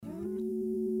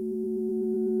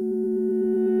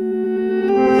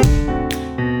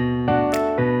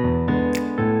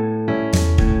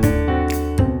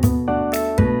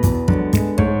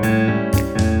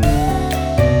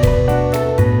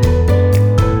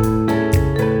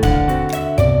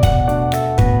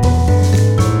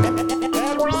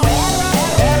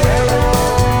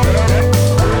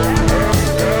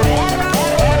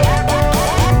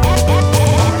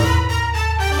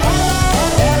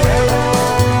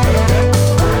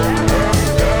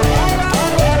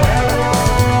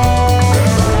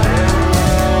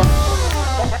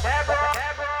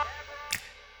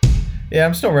Yeah,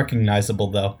 I'm still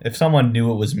recognizable, though. If someone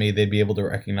knew it was me, they'd be able to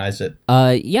recognize it.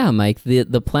 Yeah, Mike,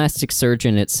 the plastic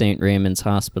surgeon at St. Raymond's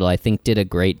Hospital, I think, did a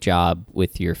great job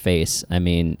with your face. I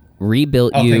mean,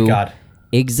 rebuilt Oh, you thank God.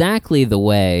 exactly the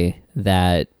way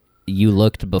that you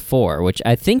looked before, which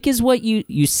I think is what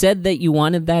you said that you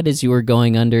wanted that as you were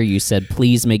going under. You said,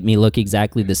 please make me look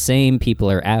exactly the same. People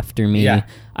are after me. Yeah.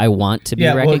 I want to be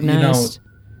Yeah, recognized. well,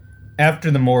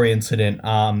 after the Maury incident,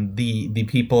 the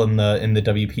people in the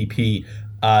WPP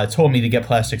told me to get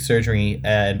plastic surgery,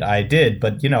 and I did.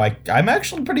 But I'm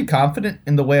actually pretty confident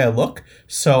in the way I look,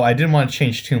 so I didn't want to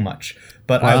change too much.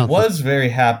 But I was very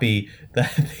happy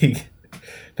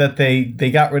that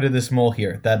they got rid of this mole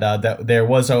here. That there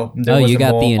was a you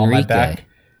got mole the on my Enrique. back.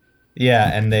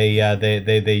 Yeah, and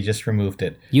they just removed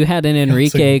it. You had an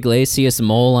Enrique Iglesias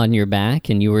mole on your back,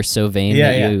 and you were so vain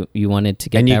that you wanted to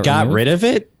get and that you got removed? rid of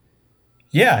it.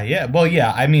 Yeah. Well,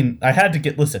 yeah. I mean, I had to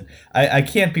get. Listen, I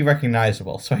can't be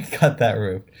recognizable, so I got that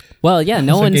removed. Well, yeah.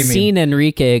 No So one's gave me- seen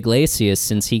Enrique Iglesias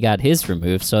since he got his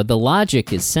removed, so the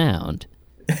logic is sound.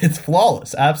 It's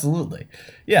flawless. Absolutely.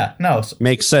 Yeah. No.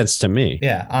 Makes sense to me.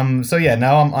 Yeah. So yeah.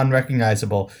 Now I'm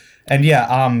unrecognizable. And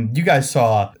yeah. You guys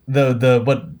saw the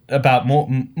what about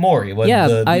Maury?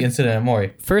 The incident at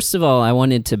Maury. First of all, I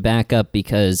wanted to back up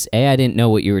because I didn't know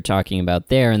what you were talking about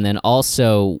there, and then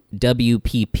also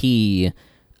WPP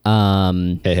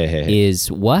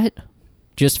is what?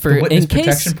 Just for The Witness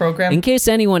Protection Program? In case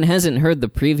anyone hasn't heard the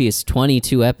previous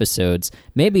 22 episodes,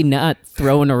 maybe not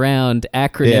throwing around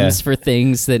acronyms for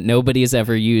things that nobody has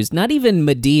ever used. Not even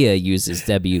Medea uses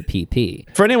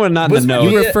WPP. For anyone not in the know,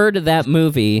 You refer to that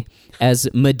movie as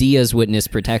Medea's Witness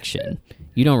Protection.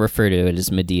 You don't refer to it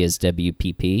as Medea's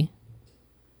WPP.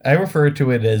 I refer to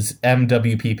it as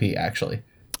MWPP, actually.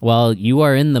 Well, you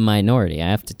are in the minority, I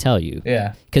have to tell you.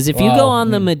 Yeah. Because if you go on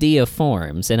the Medea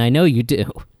forums, and I know you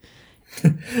do,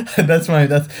 it's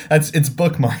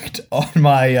bookmarked on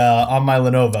my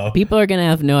Lenovo. people are going to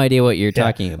have no idea what you're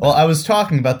talking about. Well, I was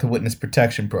talking about the Witness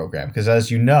Protection Program because,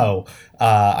 as you know,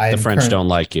 the French don't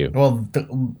like you. Well,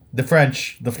 the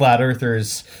French, the flat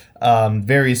earthers,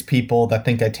 various people that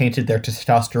think I tainted their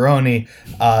testosterone.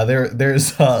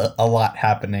 There's a lot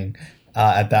happening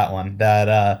at that one.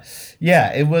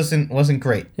 It wasn't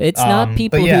great. It's not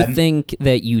people who think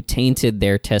that you tainted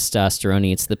their testosterone.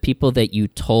 It's the people that you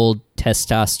told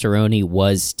testosterone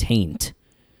was taint.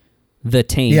 The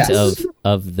taint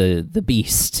of the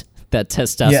beast that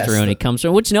testosterone comes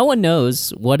from, which no one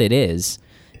knows what it is.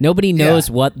 Nobody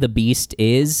knows what the beast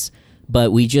is,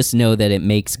 but we just know that it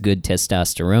makes good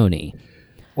testosterone.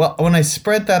 Well, when I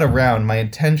spread that around, my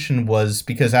intention was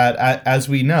because, as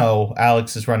we know,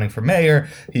 Alex is running for mayor.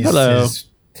 Hello.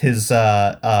 His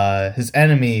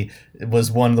enemy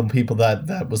was one of the people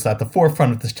that was at the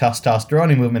forefront of the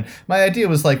testosterone movement. My idea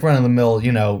was like run of the mill,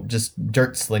 just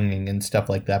dirt slinging and stuff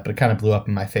like that. But it kind of blew up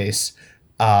in my face.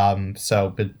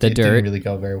 So it didn't really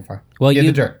go very far. Well,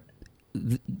 the dirt.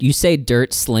 You say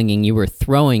dirt slinging. You were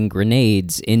throwing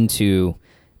grenades into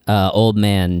Old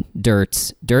Man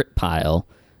Dirt's dirt pile,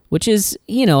 which is,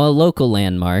 a local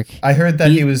landmark. I heard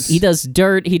that he does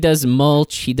dirt, he does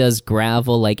mulch, he does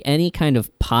gravel, like any kind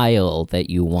of pile that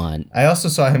you want. I also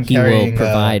saw him he carrying... will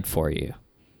provide for you.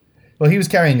 Well, he was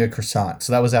carrying a croissant,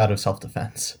 so that was out of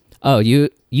self-defense. Oh, you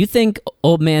think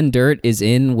Old Man Dirt is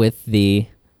in with the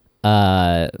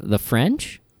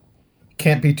French?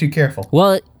 Can't be too careful.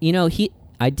 Well,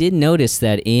 I did notice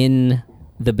that in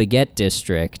the Baguette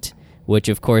district, which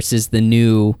of course is the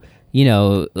new...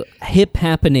 hip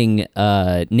happening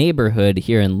neighborhood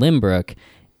here in Limbrook.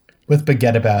 With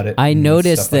Baguette About It. I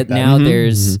noticed that like now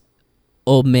there's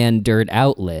Old Man Dirt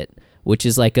Outlet, which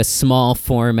is like a small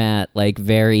format, like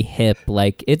very hip.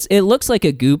 Like it looks like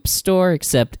a Goop store,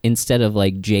 except instead of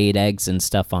like jade eggs and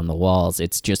stuff on the walls,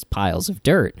 it's just piles of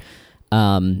dirt.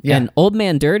 And Old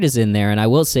Man Dirt is in there, and I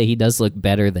will say he does look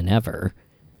better than ever.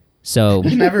 So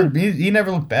he never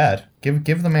looked bad. Give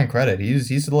the man credit.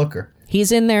 He's a looker.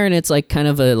 He's in there, and it's like kind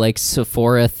of a like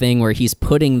Sephora thing where he's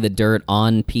putting the dirt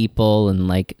on people and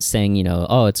like saying,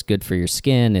 it's good for your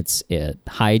skin. It's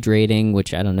hydrating,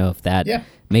 which I don't know if that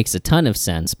makes a ton of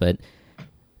sense.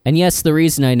 And yes, the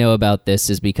reason I know about this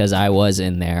is because I was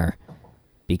in there,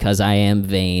 because I am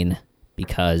vain,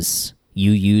 because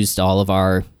you used all of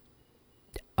our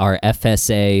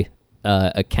FSA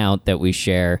account that we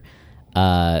share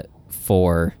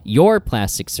for your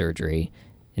plastic surgery,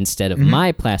 instead of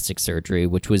my plastic surgery,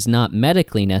 which was not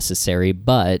medically necessary,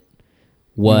 but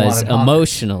was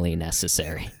emotionally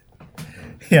necessary.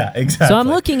 Yeah, exactly. So I'm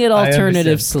looking at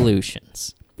alternative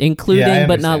solutions, including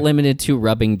but not limited to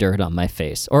rubbing dirt on my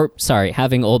face. Or, sorry,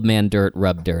 having Old Man Dirt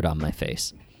rub dirt on my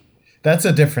face. that's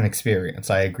a different experience.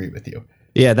 I agree with you.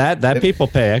 Yeah, that people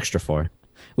pay extra for.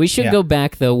 We should go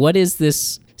back though. What is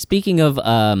this? Speaking of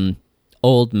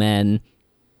old men,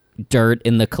 dirt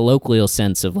in the colloquial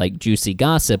sense of like juicy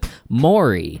gossip,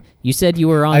 Maury. You said you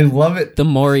were on I love it. The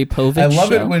Maury Povich show? I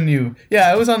love it when you...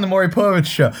 Yeah, I was on the Maury Povich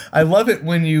show. I love it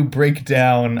when you break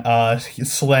down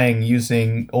slang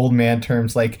using old man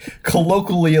terms like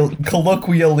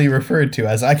colloquially referred to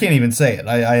as... I can't even say it.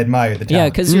 I admire the talent. Yeah,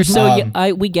 because you're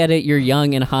so... we get it. You're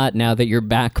young and hot now that your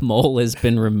back mole has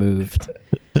been removed.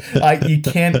 You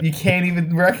can't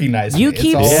even recognize You me.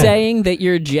 keep saying that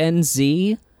you're Gen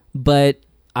Z, but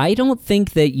I don't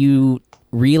think that you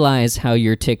realize how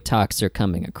your TikToks are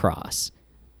coming across.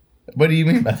 What do you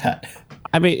mean by that?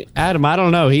 I mean, Adam, I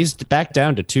don't know. He's back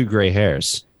down to 2 gray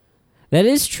hairs. That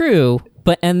is true.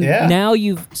 But now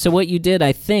so what you did,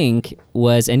 I think,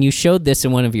 was, and you showed this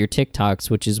in one of your TikToks,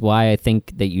 which is why I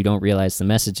think that you don't realize the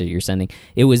message that you're sending.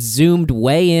 It was zoomed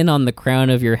way in on the crown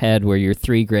of your head where your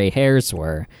 3 gray hairs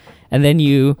were. And then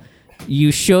you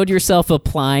showed yourself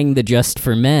applying the Just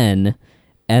for Men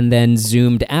and then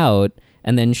zoomed out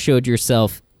and then showed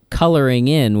yourself coloring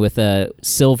in with a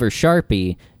silver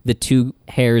Sharpie the 2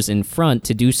 hairs in front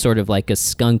to do sort of like a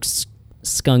skunk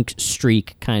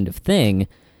streak kind of thing,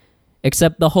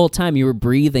 except the whole time you were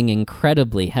breathing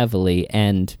incredibly heavily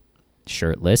and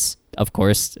shirtless, of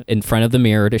course, in front of the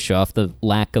mirror to show off the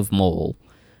lack of mole,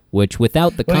 which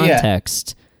without the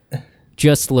context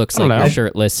just looks like you're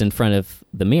shirtless in front of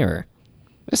the mirror.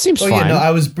 It seems fine. Yeah, no,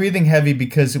 I was breathing heavy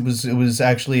because it was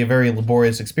actually a very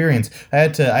laborious experience. I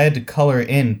had to color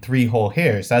in 3 whole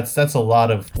hairs. That's a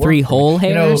lot of work. 3 whole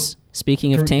hairs?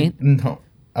 Speaking of taint? No.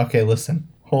 Okay, listen.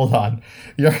 Hold on.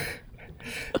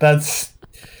 That's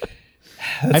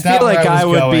I feel like I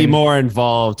would be more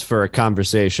involved for a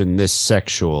conversation this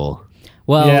sexual.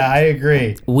 Well, yeah, I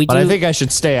agree. But I think I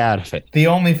should stay out of it. The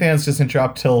OnlyFans doesn't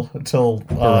drop till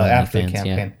after the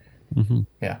campaign. Yeah. Mm-hmm.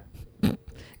 Yeah.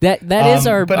 That is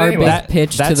our big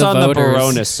pitch to the voters. That's on the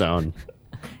Baronis zone.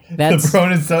 The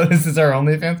Baronis zone. This is our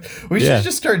OnlyFans. We should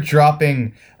just start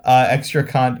dropping extra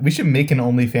content. We should make an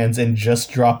OnlyFans and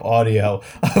just drop audio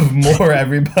of more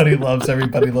Everybody Loves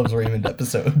Raymond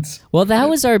episodes. Well, that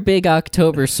was our big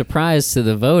October surprise to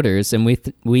the voters, and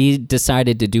we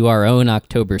decided to do our own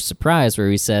October surprise where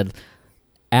we said,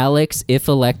 Alex, if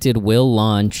elected, will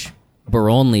launch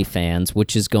BaronlyFans,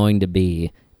 which is going to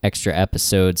be extra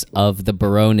episodes of the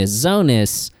Baronis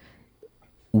Zonus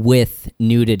with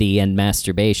nudity and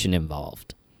masturbation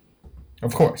involved.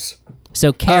 Of course.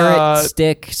 So carrot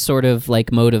stick, sort of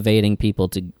like motivating people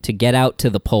to get out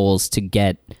to the polls, to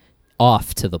get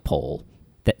off to the poll,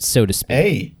 that so to speak.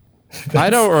 Hey, I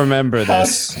don't remember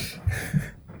this.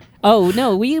 Oh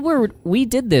no, we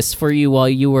did this for you while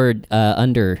you were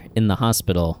in the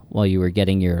hospital while you were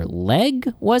getting your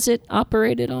leg. Was it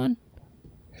operated on?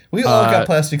 We all got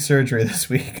plastic surgery this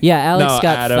week. Yeah, Alex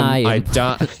got Adam, thigh I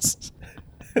implants.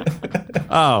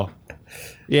 Oh,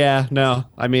 yeah. No,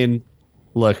 I mean,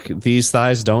 look, these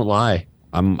thighs don't lie.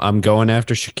 I'm going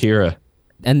after Shakira.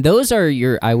 And those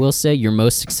are I will say, your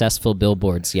most successful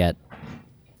billboards yet.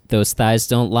 Those thighs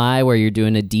don't lie, where you're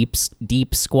doing a deep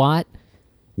squat.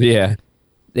 Yeah.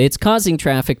 It's causing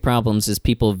traffic problems as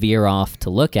people veer off to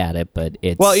look at it, but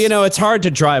it's... Well, it's hard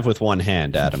to drive with one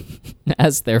hand, Adam.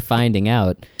 As they're finding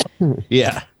out.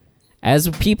 Yeah. As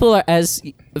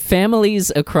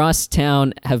families across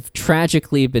town have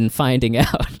tragically been finding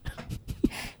out.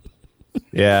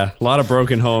 Yeah, a lot of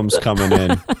broken homes coming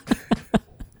in.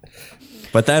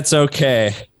 But that's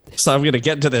okay. So I'm going to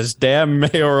get into this damn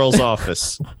mayoral's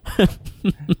office.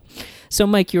 So,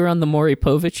 Mike, you were on the Maury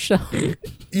Povich show?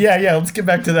 Yeah, let's get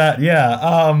back to that.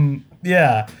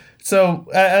 Yeah. So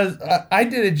as I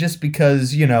did it just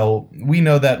because, we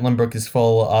know that Lynbrook is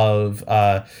full of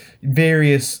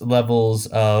various levels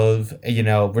of,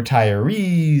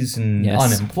 retirees and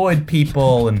unemployed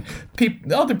people and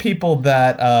other people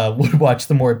that would watch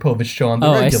the Maury Povich show on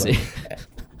the regular. I see.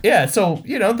 Yeah, so,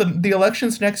 the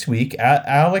election's next week.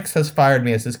 Alex has fired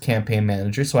me as his campaign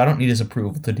manager, so I don't need his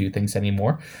approval to do things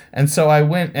anymore. And so I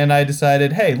went and I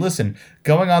decided, hey, listen,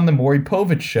 going on the Maury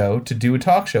Povich show to do a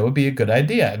talk show would be a good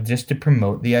idea, just to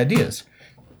promote the ideas.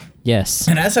 Yes.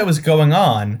 And as I was going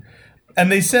on,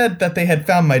 and they said that they had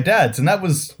found my dad's, and that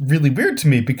was really weird to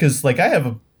me because, I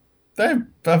have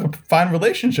a fine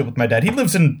relationship with my dad. He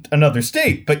lives in another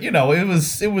state, but, it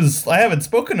was I haven't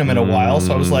spoken to him in a while,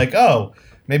 so I was like, oh...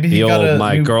 Maybe he got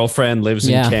my girlfriend lives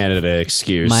in Canada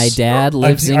excuse. My dad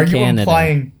lives in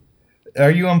Canada.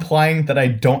 Are you implying that I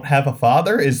don't have a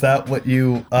father? Is that what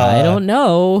you... I don't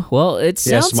know. Well, it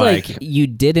sounds Mike. like you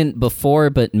didn't before,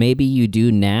 but maybe you do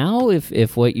now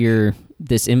if what you're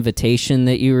this invitation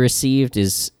that you received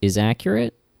is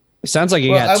accurate? It sounds like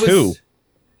you got two.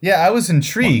 Yeah, I was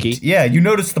intrigued. Monkey. Yeah, you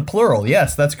noticed the plural.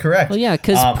 Yes, that's correct. Well, yeah,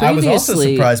 because I was also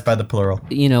surprised by the plural.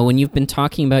 You know, when you've been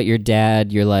talking about your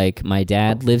dad, you're like, my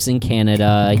dad lives in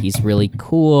Canada. He's really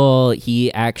cool.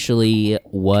 He actually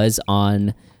was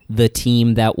on the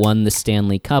team that won the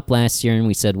Stanley Cup last year. And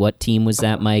we said, what team was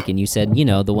that, Mike? And you said,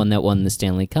 the one that won the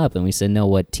Stanley Cup. And we said, no,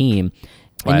 what team?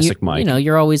 Classic Mike.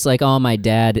 You're always like, oh, my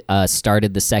dad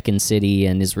started the Second City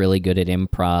and is really good at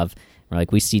improv. We're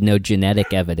like, we see no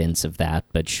genetic evidence of that,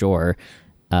 but sure.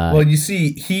 Well, you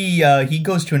see, he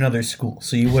goes to another school,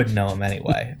 so you wouldn't know him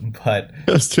anyway. But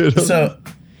so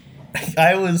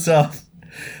I was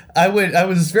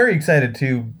very excited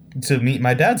to meet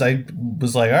my dads. I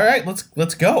was like, all right,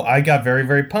 let's go. I got very,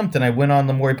 very pumped, and I went on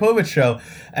the Maury Povich show,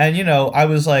 and I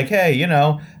was like, hey,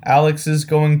 Alex is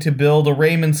going to build a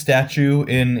Raymond statue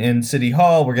in City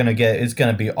Hall. It's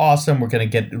gonna be awesome. We're gonna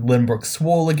get Lynbrook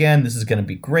swole again. This is gonna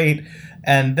be great.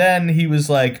 And then he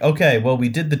was like, okay, well, we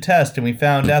did the test and we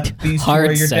found out that these two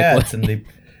are your dads. And he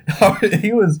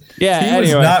was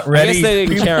not ready. I guess they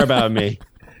didn't care about me.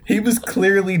 He was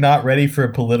clearly not ready for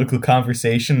a political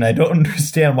conversation. I don't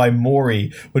understand why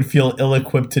Maury would feel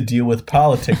ill-equipped to deal with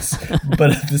politics.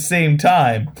 But at the same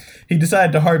time, he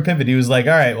decided to hard pivot. He was like,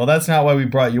 all right, well, that's not why we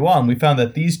brought you on. We found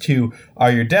that these two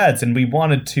are your dads, and we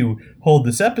wanted to hold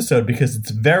this episode because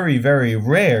it's very, very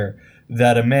rare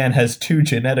that a man has two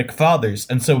genetic fathers.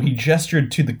 And so he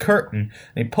gestured to the curtain,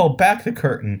 and he pulled back the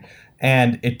curtain,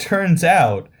 and it turns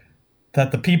out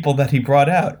that the people that he brought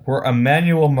out were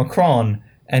Emmanuel Macron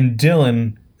and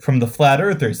Dylan from the Flat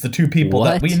Earthers, the two people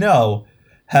that we know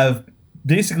have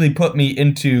basically put me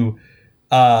into,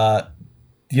 the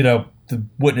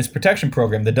Witness Protection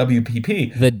Program, the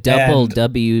WPP. The double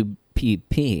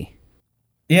WPP.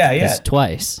 Yeah. That's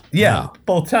twice. Yeah,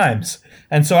 both times.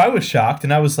 And so I was shocked,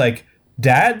 and I was like,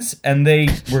 dads? And they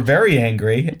were very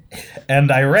angry,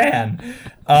 and I ran.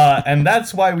 And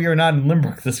that's why we are not in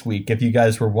Lynbrook this week, if you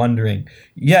guys were wondering.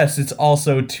 Yes, it's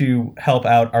also to help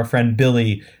out our friend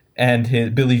Billy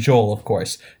and Billy Joel, of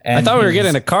course. And I thought we were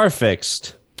getting a car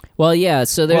fixed. Well, yeah,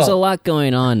 so there's a lot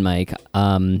going on, Mike.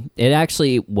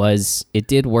 It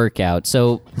did work out.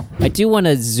 So I do want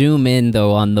to zoom in,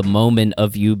 though, on the moment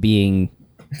of you being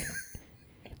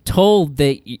told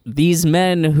that these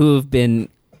men who have been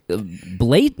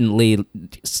blatantly,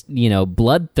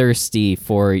 bloodthirsty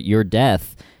for your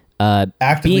death,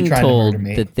 actively being told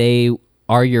that they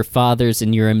are your fathers,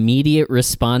 and your immediate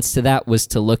response to that was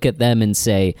to look at them and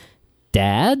say,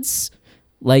 dads?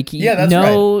 Like, that's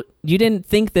right. You didn't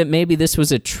think that maybe this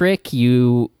was a trick.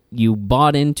 You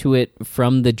bought into it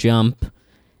from the jump.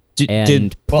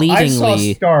 Pleadingly. I saw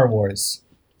Star Wars.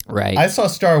 Right. I saw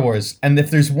Star Wars, and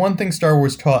if there's one thing Star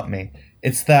Wars taught me,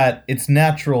 it's that it's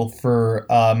natural for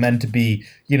men to be,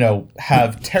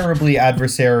 have terribly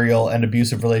adversarial and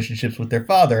abusive relationships with their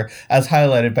father, as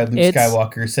highlighted by Luke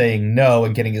Skywalker saying no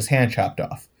and getting his hand chopped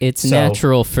off. It's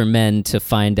natural for men to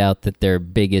find out that their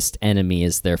biggest enemy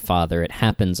is their father. It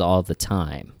happens all the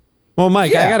time. Well,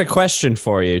 Mike, I got a question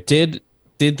for you. Did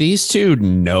these two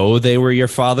know they were your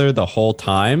father the whole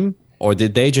time, or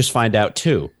did they just find out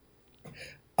too?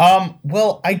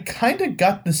 Well, I kind of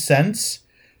got the sense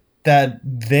that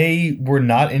they were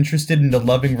not interested in a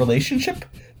loving relationship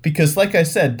because, like I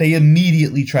said, they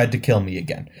immediately tried to kill me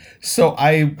again. So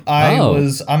I'm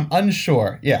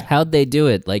unsure. Yeah. How'd they do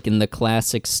it? Like in the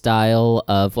classic style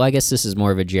of, well, I guess this is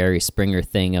more of a Jerry Springer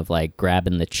thing of like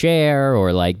grabbing the chair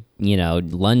or like,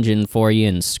 lunging for you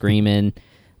and screaming.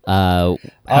 How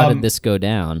did this go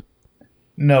down?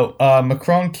 No,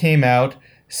 Macron came out,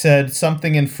 said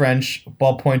something in French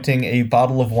while pointing a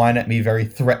bottle of wine at me very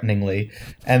threateningly,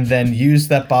 and then used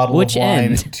that bottle of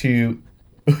wine to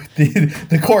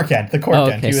the cork end. The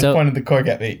cork end. He was pointing the cork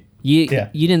at me. You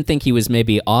didn't think he was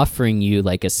maybe offering you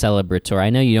like a celebratory? I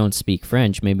know you don't speak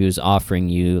French. Maybe he was offering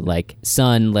you like,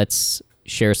 son, let's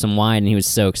share some wine. And he was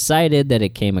so excited that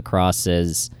it came across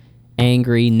as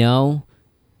angry. No,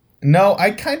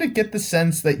 I kind of get the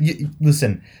sense that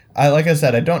listen. Like I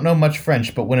said, I don't know much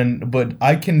French, but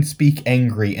I can speak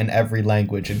angry in every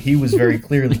language, and he was very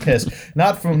clearly pissed.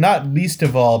 Not least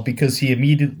of all because he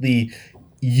immediately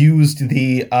used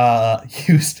the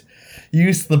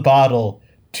bottle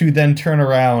to then turn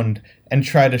around and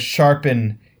try to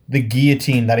sharpen the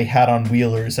guillotine that he had on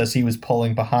Wheelers as he was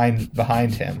pulling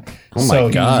behind him. Oh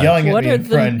my God! He was yelling at me in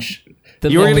French.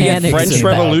 You were going to get French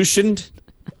Revolution?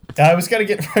 I was gonna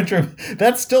get French.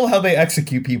 That's still how they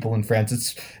execute people in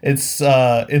France.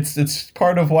 It's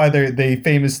part of why they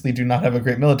famously do not have a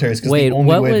great military. Because the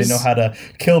only way they know how to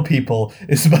kill people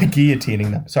is by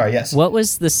guillotining them. Sorry, yes. What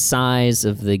was the size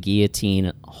of the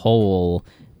guillotine hole?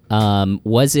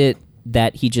 Was it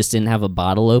that he just didn't have a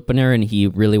bottle opener and he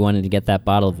really wanted to get that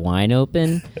bottle of wine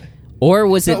open, or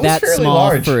was it that small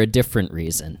large. For a different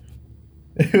reason?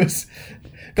 It was.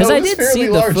 Because I did see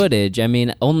the footage. I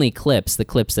mean, only the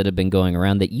clips that have been going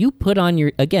around that you put on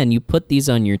you put these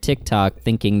on your TikTok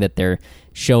thinking that they're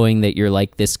showing that you're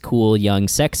like this cool, young,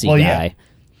 sexy guy. Yeah.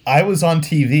 I was on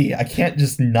TV. I can't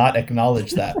just not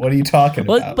acknowledge that. What are you talking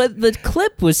about? But the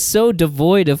clip was so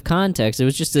devoid of context. It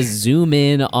was just a zoom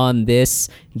in on this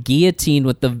guillotine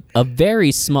with a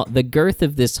very small... The girth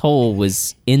of this hole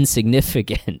was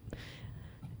insignificant,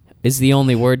 is the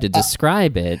only word to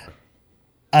describe it.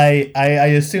 I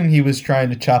assume he was trying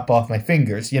to chop off my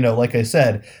fingers. Like I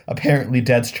said, apparently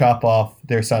dads chop off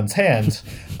their son's hands.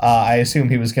 I assume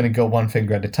he was going to go one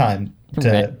finger at a time.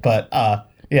 Right. But,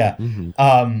 yeah. Mm-hmm.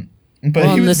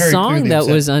 But he was the very song that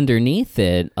was underneath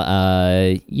it,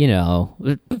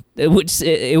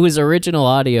 it was original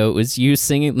audio. It was you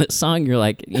singing the song. You're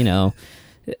like,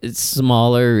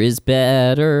 smaller is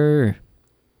better.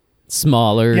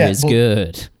 Smaller is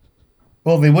good.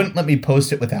 Well, they wouldn't let me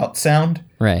post it without sound.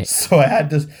 Right. So I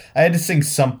had to sing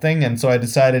something, and so I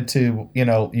decided to,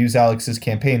 use Alex's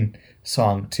campaign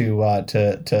song to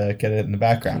get it in the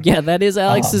background. Yeah, that is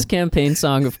Alex's campaign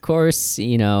song, of course,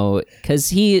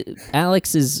 because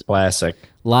Alex is classic.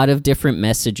 A lot of different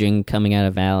messaging coming out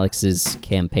of Alex's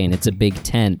campaign. It's a big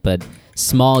tent, but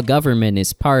small government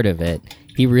is part of it.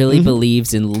 He really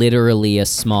believes in literally a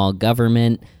small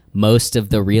government. Most of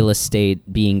the real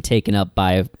estate being taken up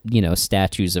by,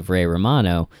 statues of Ray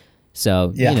Romano.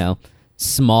 So,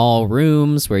 small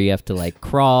rooms where you have to,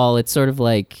 crawl. It's sort of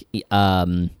like,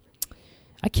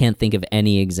 I can't think of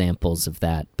any examples of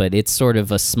that, but it's sort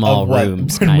of a small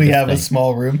rooms kind of thing. When we have a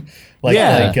small room?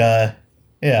 Yeah.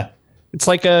 It's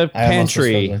like a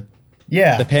pantry.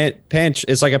 Yeah. The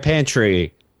it's like a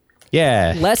pantry.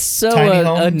 Yeah. Less so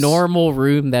a normal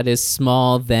room that is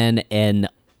small than an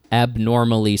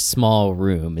abnormally small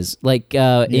room is like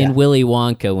in Willy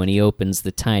Wonka when he opens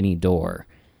the tiny door.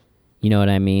 You know what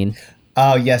I mean?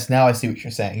 Oh, yes. Now I see what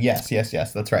you're saying. Yes.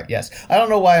 That's right. Yes. I don't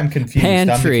know why I'm confused.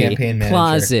 Pantry, I'm the campaign manager.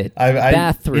 Closet,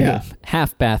 bathroom,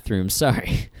 half bathroom.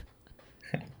 Sorry.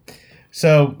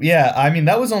 So, yeah, I mean,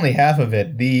 that was only half of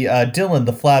it. The Dylan,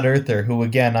 the flat earther, who,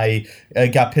 again, I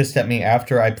got pissed at me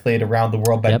after I played Around the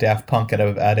World by Daft Punk at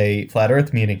a flat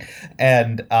earth meeting.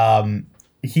 And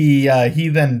he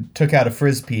then took out a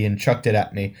Frisbee and chucked it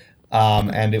at me.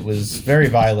 And it was very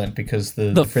violent because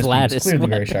the Frisbee was clearly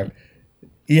very sharp.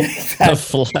 Yeah, exactly.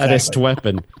 The flattest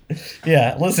weapon.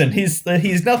 Yeah, listen, he's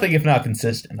nothing if not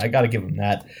consistent. I got to give him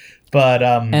that. But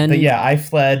yeah, I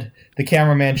fled. The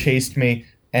cameraman chased me,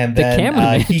 and then the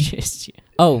cameraman chased you.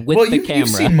 Oh, with the camera.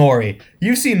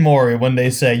 You've seen Maury when they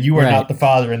say you are not the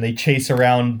father, and they chase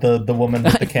around the woman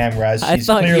with the camera as she's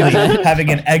clearly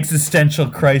having an existential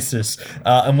crisis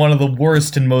and one of the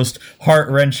worst and most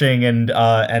heart-wrenching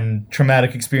and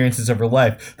traumatic experiences of her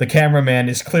life. The cameraman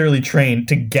is clearly trained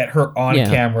to get her on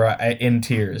camera in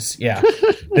tears. Yeah,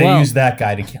 they use that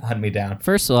guy to hunt me down.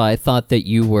 First of all, I thought that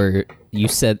you were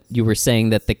saying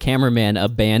that the cameraman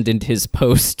abandoned his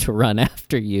post to run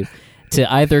after you. To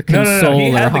either console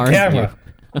or harm you.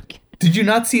 Okay. Did you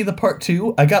not see the part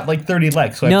 2? I got 30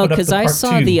 likes, so I put up the part 2. No, because I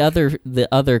saw the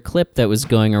other clip that was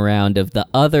going around of the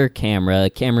other camera.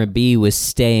 Camera B was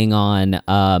staying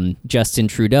on Justin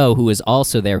Trudeau, who was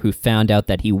also there, who found out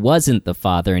that he wasn't the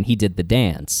father, and he did the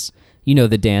dance. You know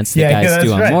the dance the guys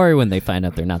do on Maury when they find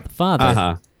out they're not the father.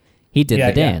 Uh-huh. He did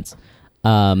the dance.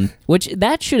 Which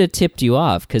that should have tipped you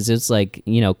off, because it's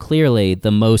clearly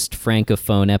the most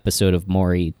francophone episode of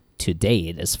Maury to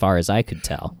date, as far as I could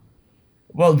tell.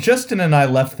 Well, Justin and I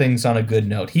left things on a good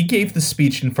note. He gave the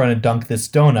speech in front of Dunk This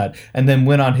Donut and then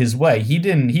went on his way.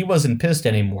 He wasn't pissed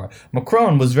anymore.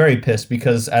 Macron was very pissed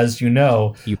because, as you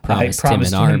know, I promised him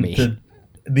an army.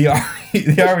 The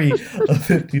army of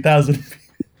 50,000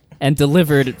 and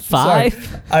delivered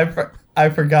 5? Sorry, I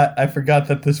forgot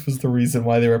that this was the reason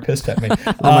why they were pissed at me.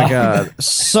 Oh my god.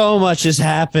 So much has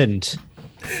happened.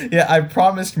 Yeah, I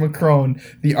promised Macron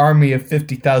the army of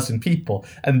 50,000 people,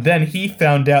 and then he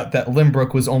found out that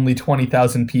Limbrook was only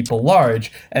 20,000 people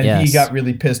large, and he got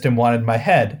really pissed and wanted my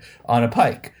head on a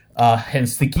pike,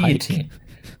 hence the guillotine.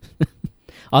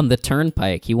 On the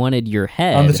turnpike. He wanted your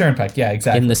head. On the turnpike, yeah,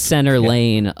 exactly. In the center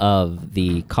lane of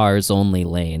the cars-only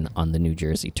lane on the New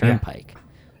Jersey Turnpike.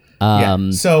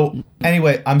 So,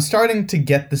 anyway, I'm starting to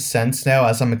get the sense now,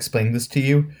 as I'm explaining this to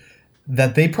you,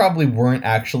 that they probably weren't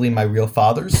actually my real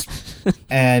fathers,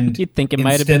 and you'd think it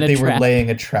might have been a they trap. were laying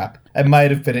a trap. It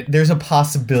might have been. There's a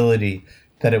possibility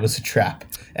that it was a trap,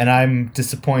 and I'm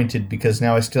disappointed because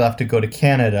now I still have to go to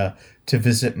Canada to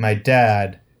visit my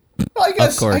dad. Well,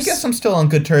 I guess I'm still on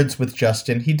good terms with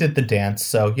Justin. He did the dance,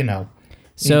 so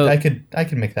So I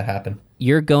could make that happen.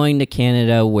 You're going to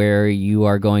Canada where you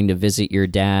are going to visit your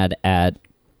dad at,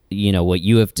 what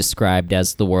you have described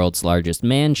as the world's largest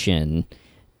mansion.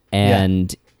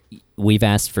 And we've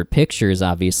asked for pictures,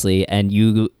 obviously, and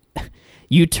you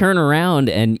turn around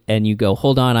and you go,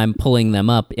 hold on, I'm pulling them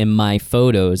up in my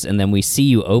photos, and then we see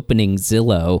you opening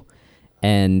Zillow,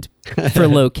 and for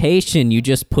location, you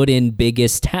just put in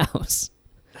biggest house,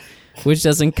 which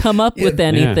doesn't come up with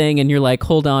anything, and you're like,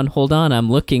 hold on,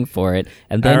 I'm looking for it.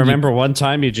 And then I remember one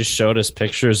time you just showed us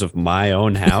pictures of my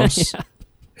own house.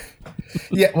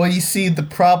 Yeah, well, you see, the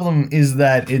problem is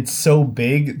that it's so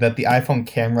big that the iPhone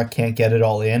camera can't get it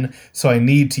all in, so I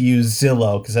need to use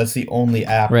Zillow, because that's the only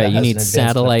app that has you need an advanced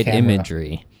satellite enough camera.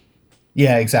 imagery.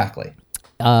 Yeah, exactly.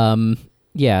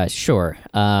 Yeah, sure.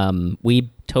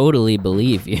 We totally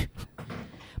believe you.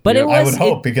 But I would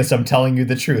hope, because I'm telling you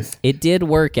the truth. It did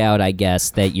work out, I guess,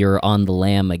 that you're on the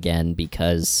lam again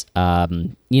because,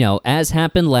 as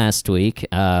happened last week,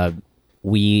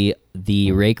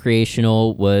 the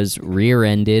recreational was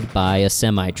rear-ended by a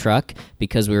semi-truck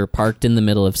because we were parked in the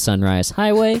middle of Sunrise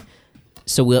Highway.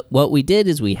 So what we did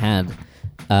is we can't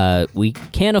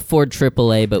afford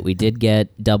AAA, but we did get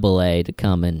AA to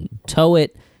come and tow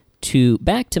it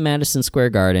back to Madison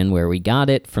Square Garden, where we got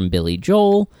it from Billy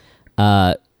Joel,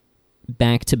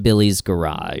 back to Billy's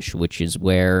garage, which is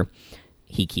where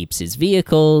he keeps his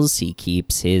vehicles, he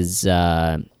keeps his,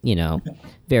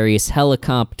 various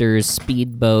helicopters,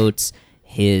 speedboats,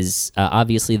 his,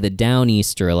 obviously the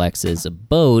Downeaster Alexa is a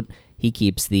boat. He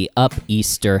keeps the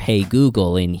Up-Easter Hey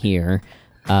Google in here.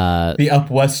 The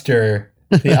Upwester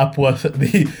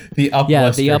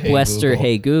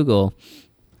Hey Google.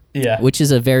 Yeah. Which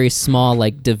is a very small,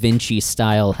 like, Da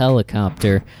Vinci-style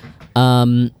helicopter.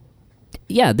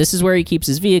 This is where he keeps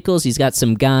his vehicles. He's got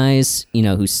some guys,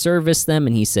 who service them,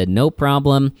 and he said, no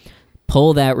problem,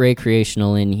 pull that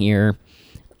recreational in here.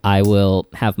 I will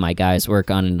have my guys work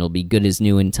on it, and it'll be good as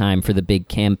new in time for the big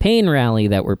campaign rally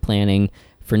that we're planning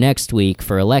for next week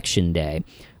for Election Day.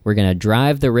 We're going to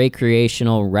drive the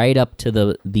recreational right up to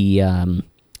the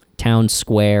town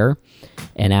square,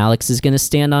 and Alex is going to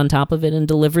stand on top of it and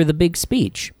deliver the big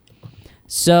speech.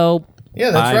 So...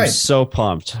 Yeah, that's right. I'm so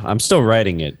pumped. I'm still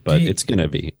writing it, but it's going to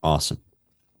be awesome.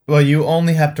 Well, you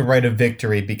only have to write a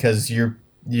victory because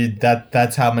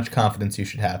that's how much confidence you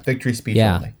should have. Victory speech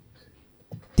only.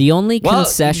 The only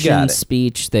concession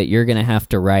speech that you're going to have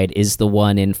to write is the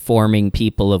one informing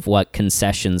people of what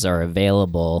concessions are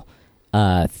available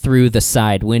through the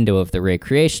side window of the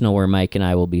recreational where Mike and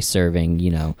I will be serving,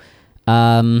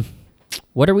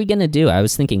 What are we going to do? I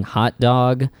was thinking hot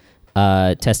dog,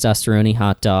 testosterone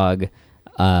hot dog.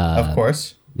 Of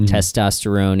course.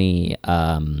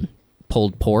 Testosterone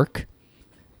pulled pork.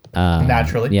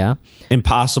 Naturally. Yeah.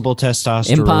 Impossibly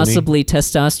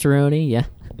testosterone. Yeah.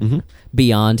 Mm-hmm.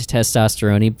 Beyond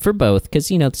testosterone for both, because,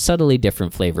 subtly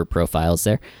different flavor profiles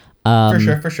there.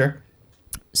 For sure.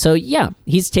 So, yeah,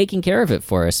 he's taking care of it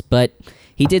for us, but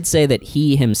he did say that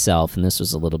he himself, and this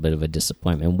was a little bit of a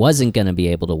disappointment, wasn't going to be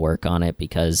able to work on it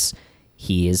because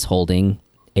he is holding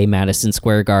a Madison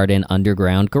Square Garden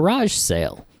underground garage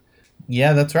sale.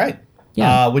 Yeah, that's right.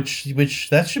 Yeah, which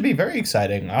that should be very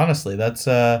exciting. Honestly, that's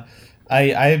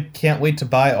I can't wait to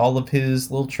buy all of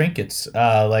his little trinkets.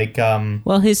 Well,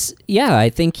 I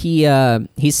think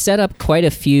he's set up quite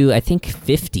a few. I think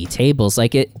 50 tables.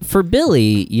 Like it for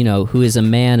Billy, who is a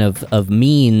man of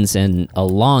means and a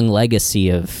long legacy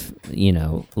of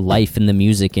life in the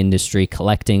music industry,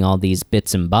 collecting all these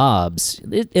bits and bobs.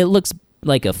 It looks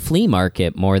like a flea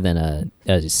market more than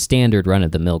a standard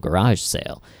run-of-the-mill garage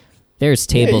sale. There's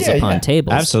tables upon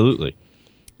tables. Absolutely.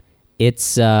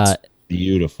 It's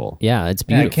beautiful. Yeah, it's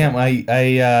beautiful.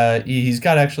 He's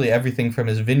got actually everything from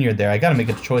his vineyard there. I got to make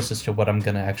a choice as to what I'm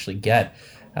going to actually get.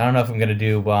 I don't know if I'm going to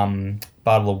do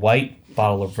bottle of white,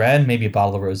 bottle of red, maybe a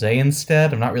bottle of rosé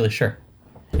instead. I'm not really sure.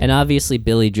 And obviously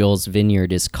Billy Joel's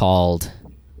vineyard is called...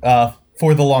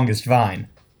 For the Longest Vine.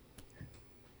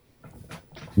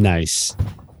 Nice.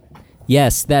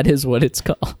 Yes, that is what it's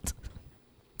called.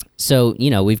 So,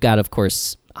 we've got, of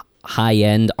course,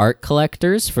 high-end art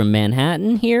collectors from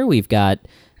Manhattan here. We've got,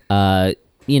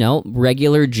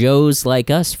 regular Joes like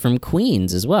us from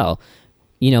Queens as well.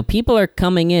 People are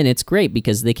coming in. It's great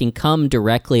because they can come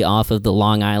directly off of the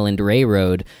Long Island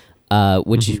Railroad,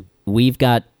 which we've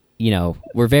got,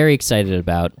 we're very excited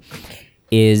about,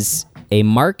 is a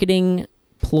marketing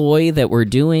ploy that we're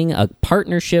doing, a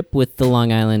partnership with the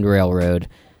Long Island Railroad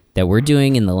that we're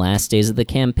doing in the last days of the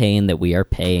campaign that we are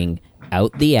paying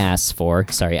out the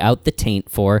taint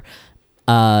for,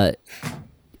 to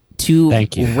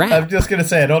Thank you. I'm just going to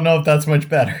say, I don't know if that's much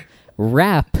better.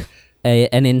 Wrap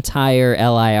an entire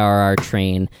LIRR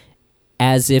train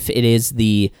as if it is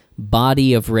the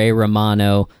body of Ray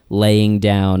Romano laying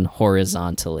down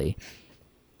horizontally.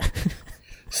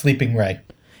 Sleeping Ray.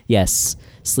 Yes,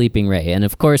 Sleeping Ray. And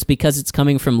of course, because it's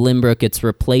coming from Lynbrook, it's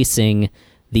replacing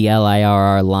the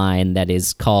LIRR line that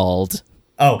is called...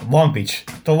 Oh, Long Beach.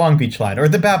 The Long Beach line, or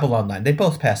the Babylon line. They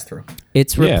both pass through.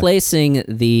 It's replacing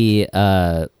the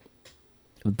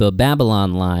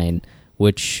Babylon line,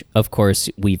 which, of course,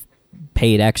 we've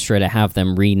paid extra to have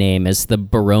them rename as the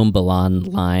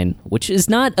Barombalon line, which is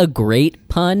not a great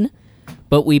pun,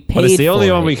 but we paid for it. But it's the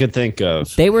only one we could think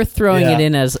of. They were throwing it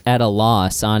in as at a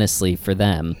loss, honestly, for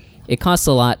them. It costs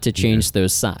a lot to change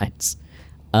those signs.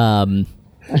 No,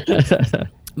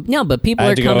 but people I are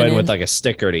had to coming go in with like a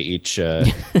sticker to each.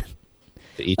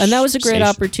 And that was a great station.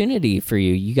 opportunity for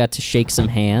you. You got to shake some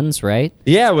hands, right?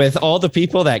 Yeah, with all the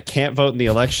people that can't vote in the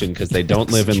election because they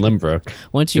don't live in Lynbrook.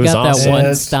 Once you got awesome. that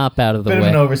one stop out of the way. Bit of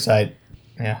an oversight.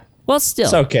 Yeah. Well, still.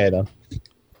 It's okay, though.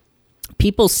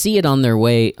 People see it on their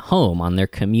way home, on their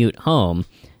commute home.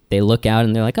 They look out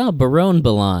and they're like, oh, Barone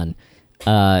Balon.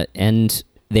 And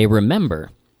they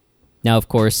remember. Now, of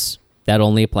course, that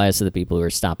only applies to the people who are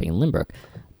stopping in Lynbrook.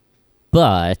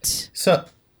 But... So...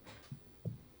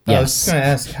 Yes. I was just going to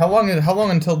ask, how long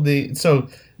until the... So,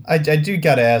 I do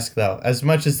got to ask, though, as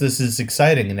much as this is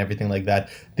exciting and everything like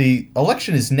that, the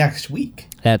election is next week.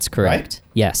 That's correct. Right?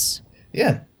 Yes.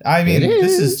 Yeah. I mean,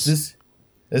 this is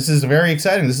very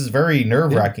exciting. This is very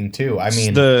nerve-wracking, too. I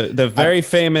mean... The very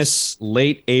famous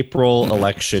late April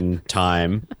election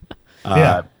time.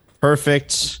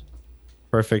 Perfect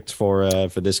for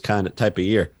this kind of type of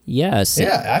year. Yes.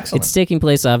 Yeah, excellent. It's taking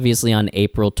place, obviously, on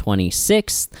April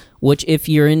 26th, which, if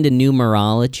you're into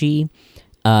numerology,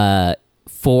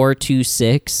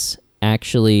 426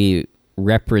 actually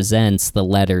represents the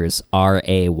letters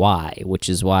RAY, which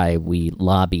is why we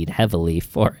lobbied heavily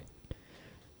for it.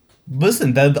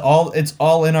 Listen, it's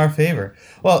all in our favor.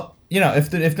 Well,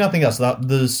 if nothing else,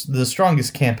 the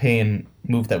strongest campaign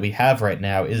move that we have right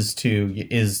now is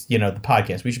the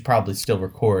podcast. We should probably still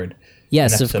record.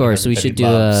 Yes, of course. We should do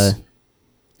a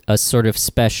sort of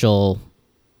special,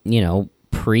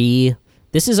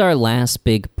 this is our last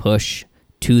big push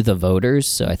to the voters,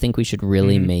 so I think we should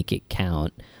really make it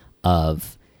count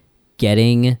of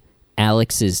getting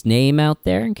Alex's name out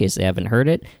there in case they haven't heard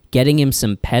it, getting him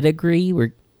some pedigree.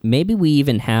 Maybe we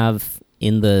even have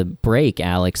in the break,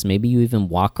 Alex, maybe you even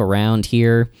walk around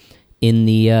here in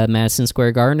the Madison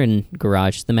Square Garden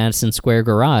garage, the Madison Square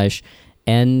Garage,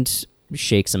 and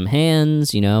shake some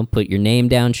hands, put your name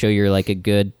down, show you're like a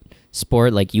good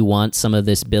sport, like you want some of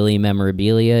this Billy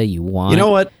memorabilia, you know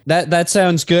what, that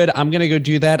sounds good. I'm gonna go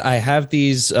do that. I have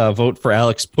these vote for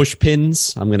Alex push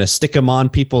pins. I'm gonna stick them on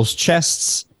people's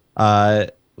chests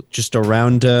just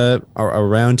around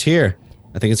here.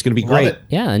 I think it's gonna be great.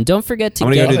 Yeah, and don't forget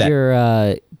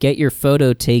to get your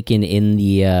photo taken in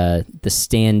the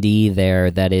standee there.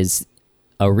 That is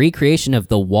a recreation of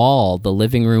the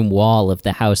living room wall of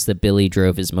the house that Billy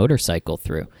drove his motorcycle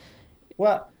through.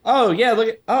 Well, oh yeah,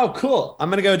 cool. I'm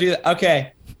gonna go do that.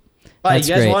 Okay. Bye. You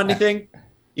guys want anything?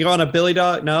 You want a Billy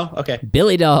dog? No? Okay.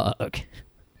 Billy dog.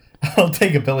 I'll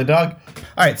take a Billy dog.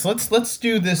 All right, so let's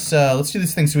do this. Let's do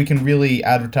this thing so we can really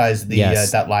advertise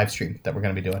that live stream that we're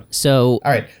gonna be doing. So,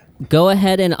 all right, go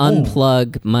ahead and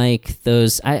unplug, Mike.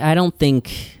 Those I don't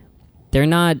think they're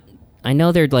not. I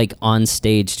know they're like on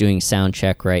stage doing sound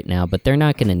check right now, but they're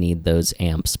not gonna need those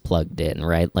amps plugged in,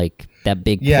 right? Like that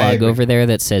big plug over there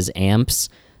that says amps.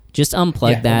 Just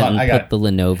unplug that and put the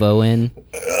Lenovo in.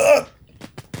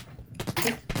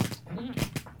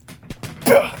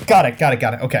 Got it.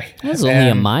 Okay. That was only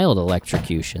a mild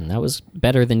electrocution. That was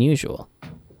better than usual.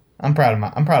 I'm proud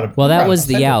of. Well, that was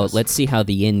the out. Let's see how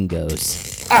the in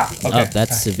goes. Okay. Oh,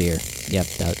 that's severe. Yep,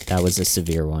 that was a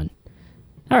severe one.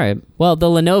 All right. Well, the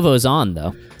Lenovo's on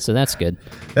though, so that's good.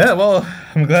 Yeah. Well,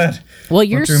 I'm glad. Well,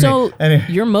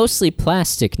 you're mostly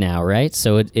plastic now, right?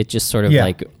 So it just sort of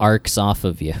like arcs off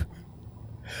of you.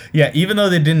 Yeah, even though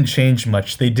they didn't change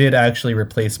much, they did actually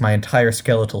replace my entire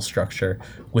skeletal structure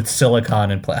with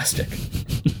silicone and plastic.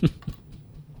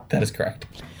 That is correct.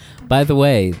 By the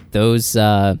way, those,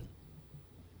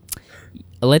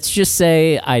 let's just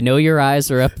say, I know your eyes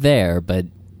are up there, but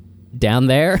down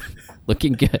there,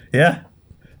 looking good. Yeah.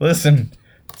 Listen,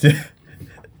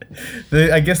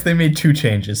 I guess they made two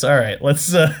changes. All right,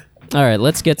 let's All right,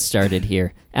 let's get started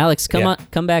here. Alex,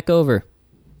 come back over.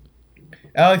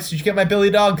 Alex, did you get my Billy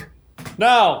dog?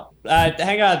 No.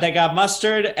 Hang on. They got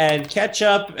mustard and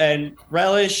ketchup and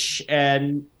relish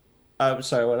and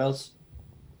sorry, what else?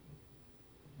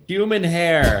 Human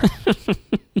hair.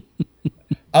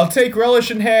 I'll take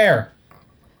relish and hair.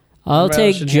 I'll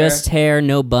take just hair,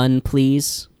 no bun,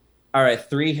 please. All right,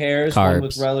 3 hairs, Carbs. 1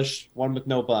 with relish, 1 with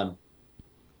no bun.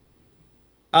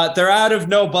 They're out of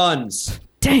no buns.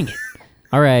 Dang it.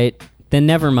 All right, then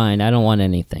never mind. I don't want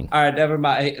anything. All right, never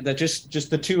mind. Just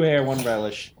the 2 hair, 1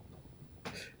 relish.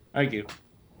 Thank you.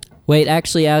 Wait,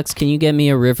 actually, Alex, can you get me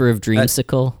a River of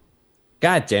Dreamsicle?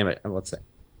 God damn it. What's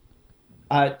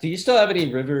that? Do you still have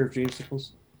any River of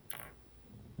Dreamsicles?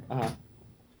 Uh-huh.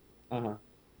 Uh-huh.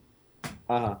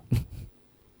 Uh-huh.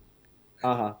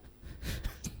 Uh-huh.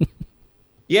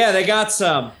 Yeah, they got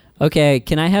some. Okay,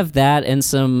 can I have that and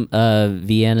some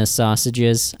Vienna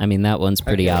sausages? I mean, that one's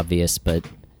pretty obvious, but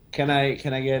Can I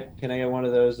get one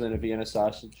of those and a Vienna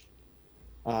sausage?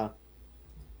 Uh-huh.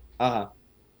 Uh-huh.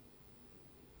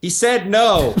 He said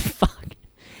no. Fuck.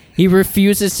 He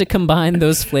refuses to combine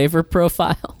those flavor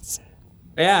profiles.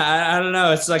 Yeah, I don't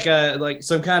know. It's like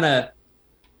some kind of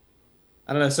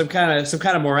I don't know, some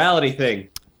kind of morality thing.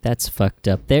 That's fucked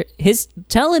up.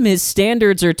 Tell him his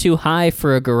standards are too high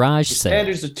for a garage sale.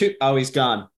 Standards are too. Oh, he's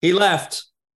gone. He left.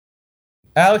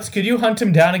 Alex, could you hunt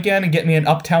him down again and get me an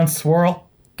Uptown Swirl?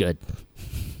 Good.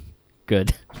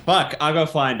 Fuck, I'll go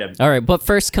find him. All right, but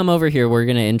first come over here. We're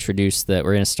going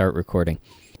to start recording.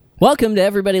 Welcome to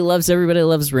Everybody Loves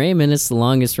Raymond. It's the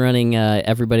longest running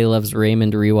Everybody Loves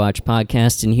Raymond rewatch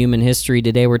podcast in human history.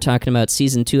 Today we're talking about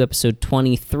Season 2, Episode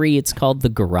 23. It's called The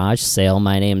Garage Sale.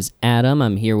 My name's Adam.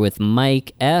 I'm here with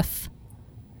Mike F.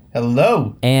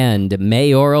 Hello. And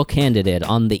mayoral candidate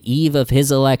on the eve of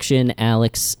his election,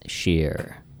 Alex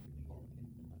Shear.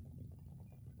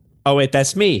 Oh, wait,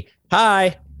 that's me.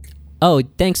 Hi. Oh,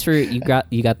 thanks for you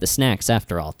got the snacks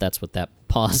after all. That's what that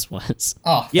pause was.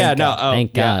 Oh, yeah, no. God.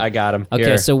 Thank God. Yeah, I got him. Okay,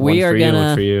 Here, so we are gonna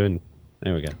one for you, and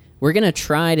there we go. We're gonna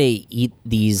try to eat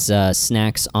these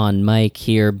snacks on Mike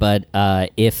here, but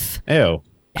if Ew,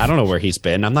 I don't know where he's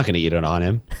been. I'm not gonna eat it on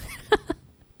him.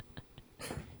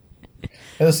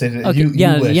 Listen, okay, you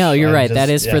wish. you're right. That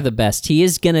is for the best.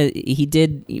 He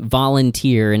did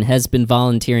volunteer and has been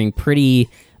volunteering pretty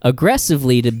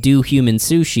aggressively to do human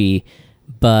sushi,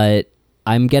 but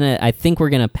I think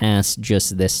we're gonna pass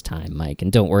just this time, Mike.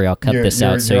 And don't worry, I'll cut this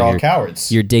out so you're all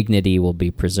cowards. Your dignity will be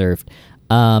preserved.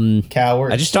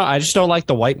 Cowards. I just don't like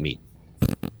the white meat.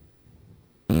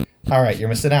 All right, you're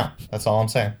missing out. That's all I'm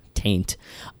saying. Taint.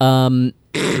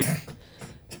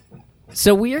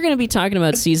 So we are going to be talking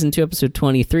about Season 2, Episode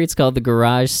 23. It's called The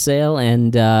Garage Sale,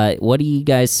 and what do you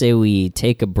guys say we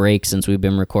take a break since we've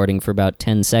been recording for about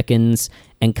 10 seconds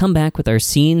and come back with our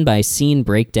scene-by-scene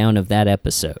breakdown of that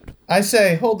episode? I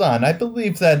say, hold on. I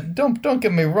believe that, don't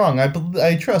get me wrong,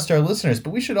 I trust our listeners,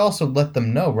 but we should also let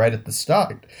them know right at the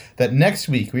start that next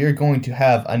week we are going to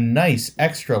have a nice,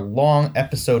 extra long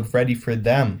episode ready for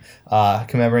them,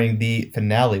 commemorating the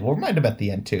finale. We'll remind them at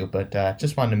the end, too, but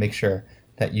just wanted to make sure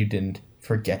that you didn't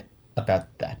forget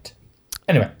about that.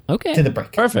 Anyway, okay. To the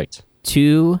break. Perfect.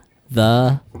 To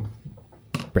the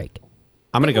break.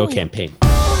 I'm going to go campaign.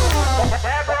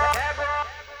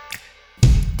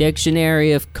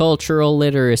 Dictionary of Cultural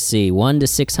Literacy, 1 to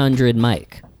 600,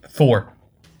 Mike. 4.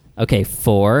 Okay,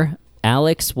 4.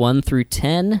 Alex, 1 through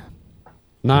 10.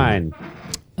 9.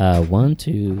 1,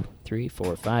 2, 3,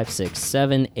 4, 5, 6,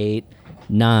 7, 8,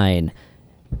 9.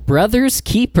 Brother's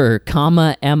keeper,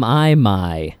 comma, am I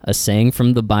my? A saying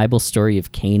from the Bible story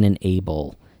of Cain and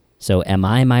Abel. So, am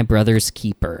I my brother's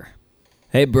keeper?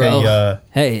 Hey, bro.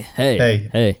 Hey.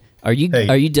 Are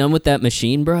you done with that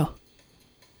machine, bro?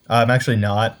 I'm actually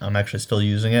not. I'm actually still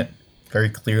using it very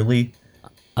clearly.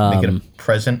 Making a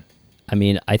present. I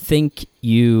mean, I think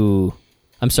you...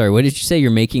 I'm sorry, what did you say?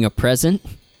 You're making a present?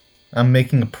 I'm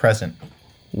making a present.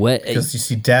 What? Because you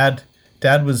see, Dad's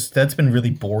been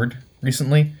really bored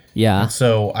recently. Yeah. And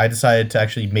so I decided to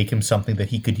actually make him something that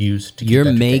he could use to keep You're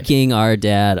entertained. making our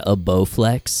dad a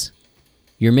Bowflex?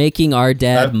 You're making our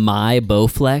dad my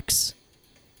Bowflex?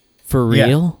 For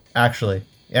real? Yeah,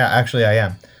 actually I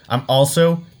am. I'm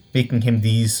also making him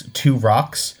these 2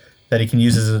 rocks that he can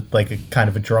use as a kind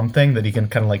of a drum thing that he can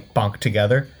kind of like bonk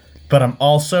together. But I'm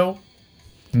also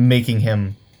making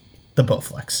him the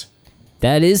Bowflex.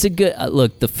 That is a good...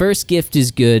 look, the first gift is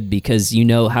good because you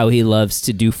know how he loves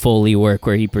to do Foley work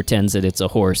where he pretends that it's a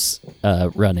horse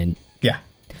running. Yeah.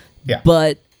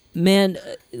 But, man,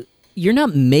 you're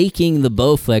not making the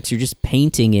Bowflex. You're just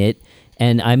painting it.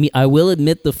 And I mean, I will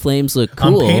admit the flames look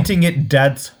cool. I'm painting it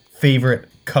Dad's favorite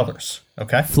colors.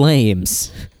 Okay.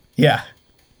 Flames. Yeah.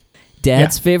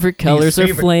 Dad's favorite colors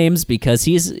are flames because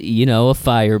he's, a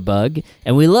firebug,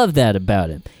 and we love that about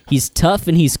him. He's tough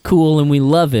and he's cool, and we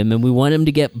love him, and we want him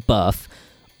to get buff,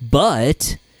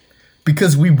 but...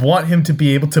 Because we want him to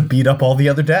be able to beat up all the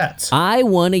other dads. I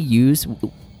want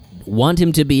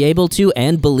him to be able to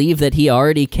and believe that he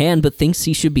already can, but thinks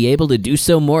he should be able to do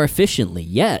so more efficiently,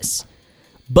 yes.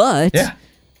 But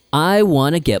I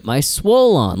want to get my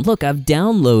swole on. Look, I've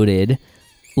downloaded...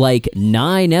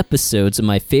 9 episodes of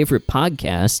my favorite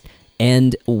podcast,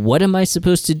 and what am I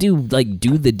supposed to do?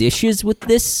 Do the dishes with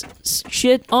this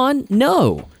shit on?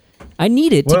 No. I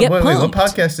need it to get pumped. Wait, what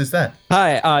podcast is that?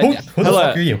 Hi, who the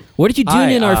fuck are you? What are you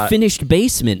doing in our finished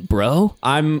basement, bro?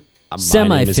 I'm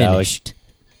semi-finished.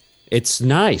 It's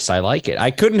nice. I like it.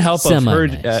 I couldn't help but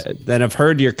have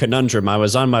heard your conundrum. I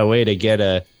was on my way to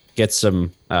get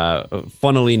some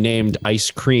funnily named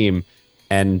ice cream.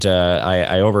 And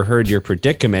I overheard your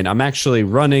predicament. I'm actually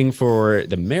running for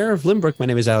the mayor of Limbrook. My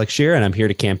name is Alex Shear, and I'm here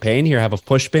to campaign. Here, I have a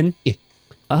pushpin.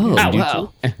 Oh,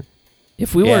 wow.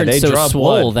 If we weren't so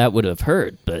swole, that would have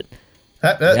hurt. But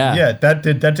that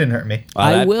didn't hurt me.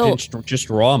 I will just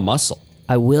raw muscle.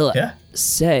 I will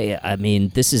say.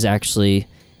 This is actually.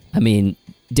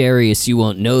 Darius, you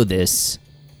won't know this,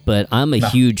 but I'm a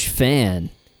huge fan,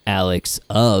 Alex,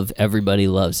 of Everybody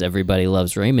Loves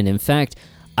Raymond. In fact,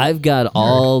 I've got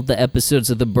all the episodes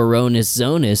of the Baroness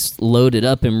Zonus loaded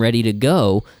up and ready to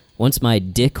go once my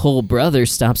dickhole brother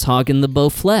stops hogging the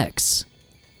Bowflex.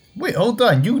 Wait, hold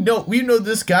on. We know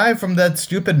this guy from that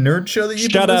stupid nerd show that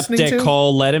you've been listening to? Shut up,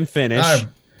 dickhole. Let him finish.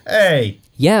 Hey.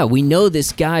 Yeah, we know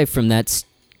this guy from that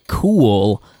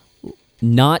cool,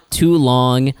 not too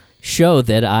long show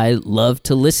that I love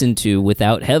to listen to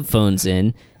without headphones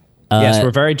in. Yes,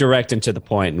 we're very direct and to the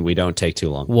point, and we don't take too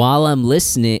long. While I'm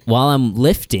lifting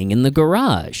in the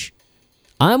garage.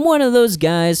 I'm one of those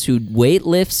guys who weight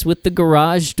lifts with the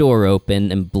garage door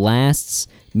open and blasts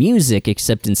music,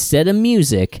 except instead of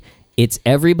music, it's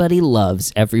Everybody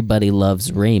Loves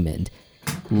Raymond.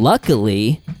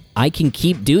 Luckily, I can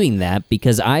keep doing that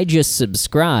because I just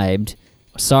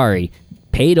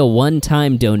paid a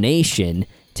one-time donation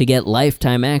to get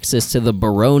lifetime access to the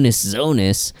Baroness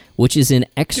Zonus, which is an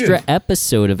extra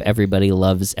episode of Everybody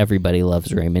Loves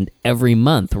Raymond every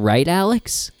month. Right,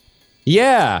 Alex?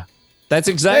 Yeah, that's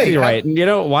exactly right.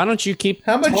 And why don't you keep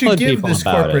how much you give this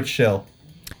corporate shill?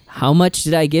 How much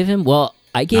did I give him? Well,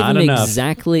 I gave him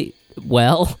exactly...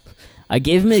 Well, I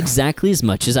gave him exactly as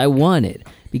much as I wanted.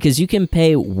 Because you can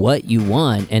pay what you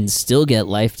want and still get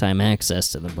lifetime access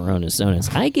to the Baroness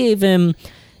Zonus. I gave him...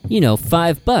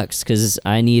 $5 because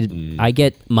I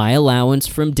get my allowance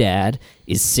from Dad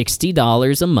is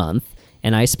 $60 a month,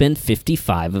 and I spend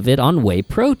 $55 of it on whey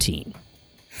protein.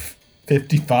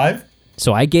 55?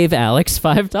 So I gave Alex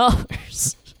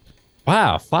 $5.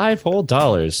 Wow, $5 whole.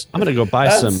 I'm gonna go buy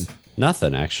some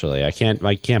nothing. Actually, I can't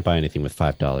buy anything with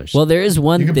 $5. Well, there is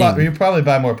one thing. You could probably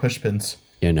buy more push pins.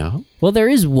 Well, there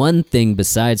is one thing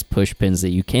besides push pins that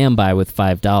you can buy with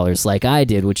 $5, like I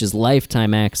did, which is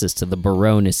lifetime access to the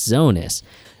Baroness Zonus.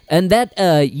 And that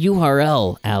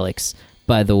URL, Alex,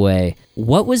 by the way,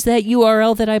 what was that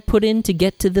URL that I put in to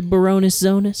get to the Baroness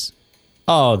Zonus?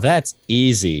 Oh, that's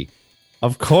easy.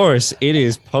 Of course, it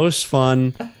is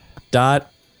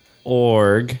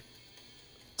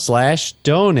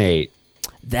postfund.org/donate.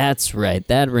 That's right.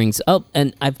 That rings up,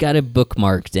 and I've got it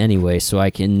bookmarked anyway, so I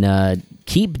can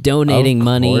keep donating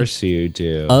money. Of course you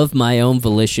do. Of my own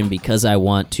volition because I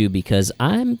want to, because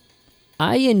I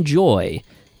enjoy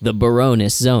the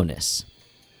Baroness Zonus.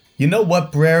 You know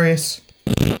what, Brarius?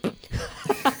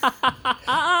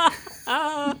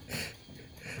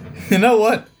 You know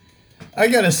what? I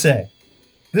gotta say,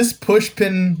 this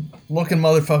pushpin looking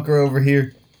motherfucker over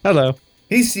here. Hello.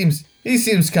 He seems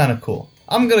kind of cool.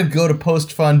 I'm gonna go to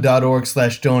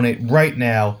postfund.org/donate right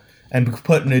now and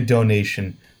put in a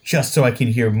donation just so I can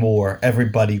hear more.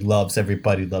 Everybody loves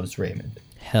Raymond.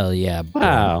 Hell yeah, bro.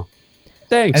 Wow.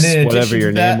 Thanks, whatever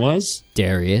your name was.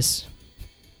 Darius.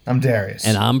 I'm Darius.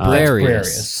 And I'm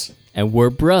Brarius. And we're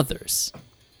brothers.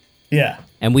 Yeah.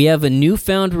 And we have a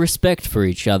newfound respect for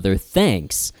each other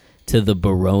thanks to the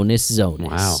Baroness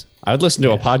Zonus. Wow. I would listen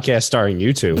to a podcast starring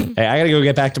you two. Hey, I gotta go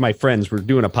get back to my friends. We're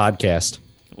doing a podcast.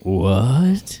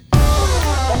 What?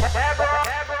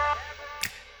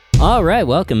 All right,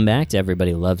 welcome back to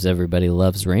Everybody Loves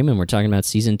Raymond. We're talking about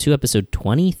Season 2, Episode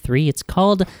 23. It's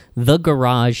called The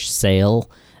Garage Sale.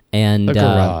 And The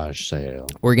Garage Sale.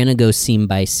 We're going to go scene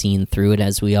by scene through it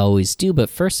as we always do. But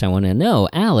first, I want to know,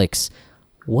 Alex,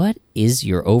 what is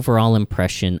your overall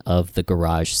impression of The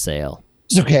Garage Sale?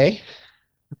 It's okay.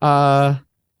 I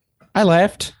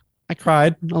laughed. I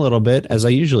cried a little bit, as I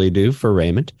usually do for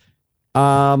Raymond.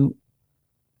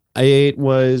 It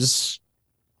was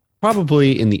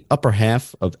probably in the upper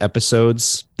half of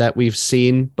episodes that we've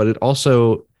seen, but it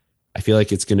also, I feel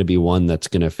like it's going to be one that's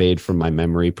going to fade from my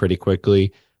memory pretty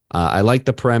quickly. I like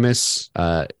the premise.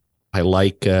 I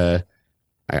like the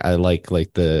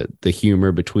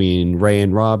humor between Ray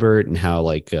and Robert, and how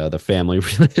the family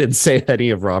really didn't say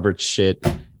any of Robert's shit.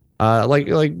 Like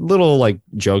little like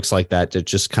jokes like that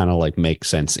just kind of like make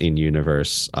sense in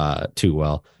universe too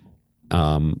well.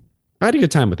 I had a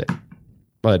good time with it,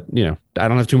 but I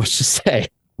don't have too much to say.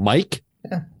 Mike?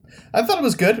 Yeah. I thought it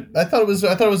was good. I thought it was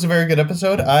a very good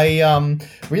episode. I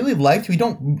really liked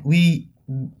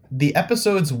the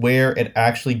episodes where it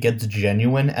actually gets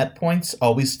genuine at points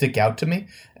always stick out to me.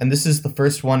 And this is the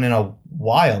first one in a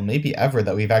while, maybe ever,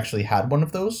 that we've actually had one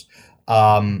of those.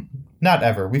 Not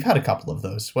ever. We've had a couple of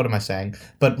those. What am I saying?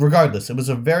 But regardless, it was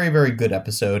a very, very good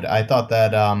episode. I thought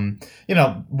that,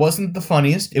 wasn't the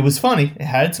funniest. It was funny. It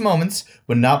had its moments.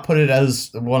 Would not put it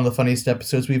as one of the funniest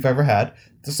episodes we've ever had.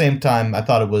 At the same time, I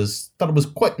thought it was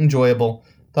quite enjoyable.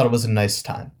 Thought it was a nice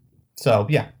time. So,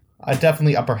 yeah,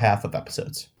 definitely upper half of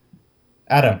episodes.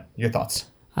 Adam, your thoughts?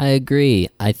 I agree.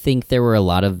 I think there were a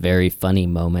lot of very funny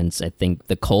moments. I think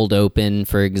the cold open,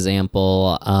 for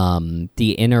example,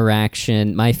 the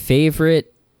interaction. My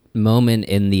favorite moment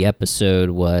in the episode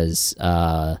was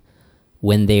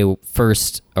when they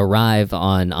first arrive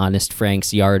on Honest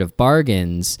Frank's Yard of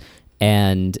Bargains,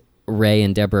 and Ray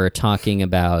and Deborah are talking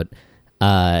about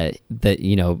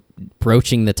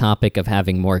broaching the topic of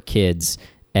having more kids,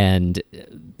 and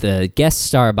the guest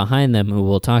star behind them, who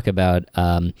we'll talk about,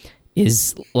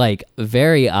 is like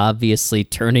very obviously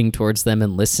turning towards them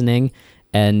and listening,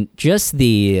 and just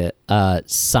the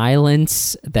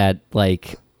silence that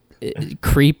like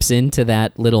creeps into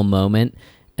that little moment,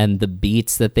 and the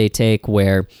beats that they take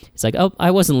where it's like, oh,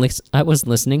 I wasn't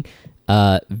listening,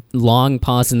 long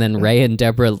pause, and then Ray and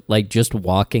Deborah like just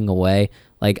walking away.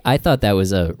 Like, I thought that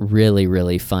was a really,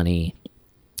 really funny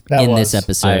this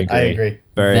episode. I agree.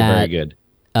 Very good.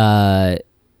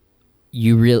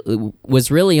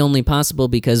 Was really only possible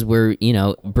because we're,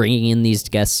 bringing in these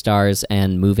guest stars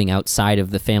and moving outside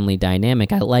of the family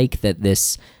dynamic. I like that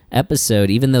this episode,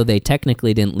 even though they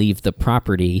technically didn't leave the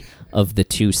property of the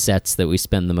two sets that we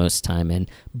spend the most time in,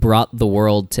 brought the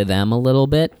world to them a little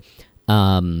bit.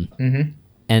 And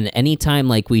anytime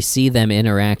like we see them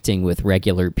interacting with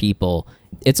regular people,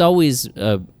 it's always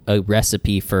a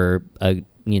recipe for a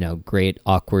great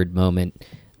awkward moment.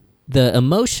 The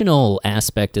emotional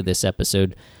aspect of this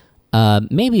episode,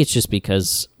 maybe it's just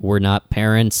because we're not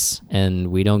parents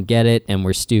and we don't get it and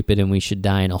we're stupid and we should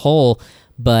die in a hole,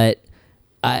 but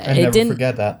never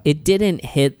forget that. It didn't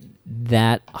hit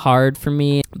that hard for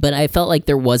me, but I felt like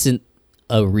there wasn't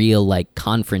a real like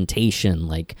confrontation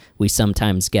like we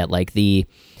sometimes get.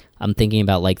 I'm thinking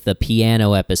about like the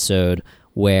piano episode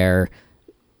where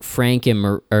Ray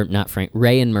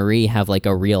and Marie have like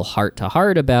a real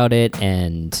heart-to-heart about it,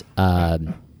 and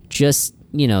just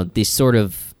the sort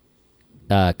of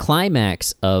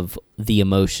climax of the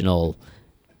emotional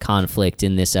conflict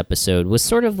in this episode was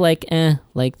sort of like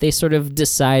they sort of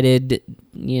decided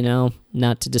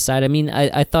not to decide. I mean,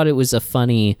 I thought it was a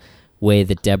funny way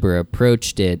that Deborah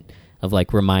approached it, of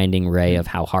like reminding Ray of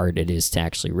how hard it is to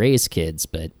actually raise kids,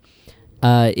 but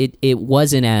it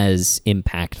wasn't as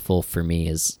impactful for me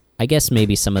as I guess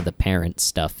maybe some of the parent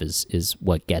stuff is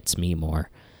what gets me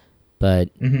more. But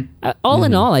all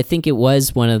in all, I think it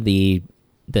was one of the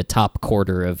top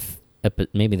quarter of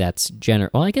maybe that's general.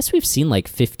 Well, I guess we've seen like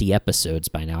 50 episodes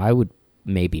by now. I would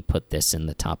maybe put this in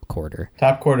the top quarter.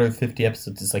 Top quarter of 50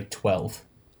 episodes is like 12.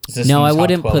 No, I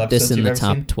wouldn't put this in the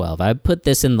top 12. I'd put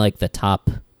this in like the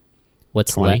top.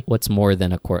 What's more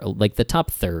than a quarter? Like the top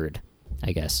third,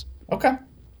 I guess. Okay.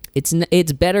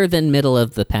 It's better than middle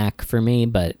of the pack for me,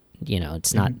 but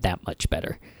it's not that much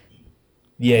better.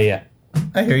 Yeah.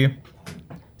 I hear you.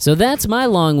 So that's my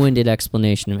long-winded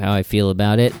explanation of how I feel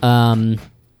about it.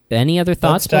 Any other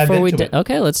thoughts before we?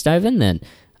 Okay, let's dive in then.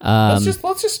 Let's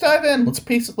just dive in. Let's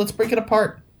break it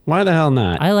apart. Why the hell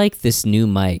not? I like this new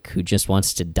Mike who just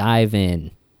wants to dive in.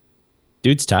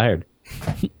 Dude's tired.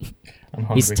 I'm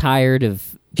hungry. He's tired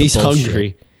of. He's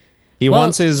hungry. He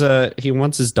wants his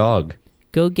dog.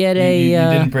 Go get you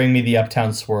didn't bring me the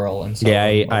Uptown Swirl, and so yeah,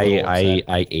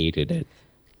 I ate it.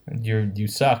 You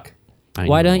suck.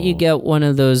 Why don't you get one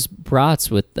of those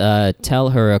brats with "Tell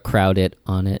her a crowd it"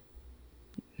 on it?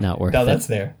 Not worth it. No, that's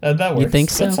there. That works. You think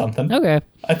so? That's something. Okay.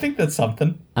 I think that's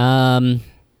something.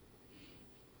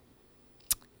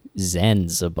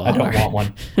 Zanzibar. I don't want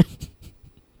one.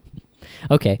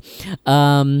 Okay.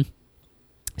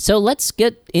 So let's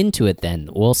get into it then.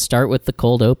 We'll start with the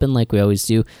cold open like we always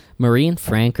do. Marie and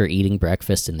Frank are eating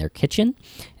breakfast in their kitchen.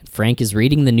 And Frank is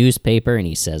reading the newspaper and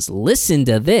he says, "Listen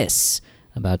to this,"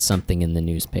 about something in the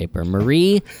newspaper.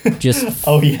 Marie just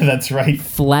oh yeah, that's right.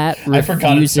 Flat refuses. I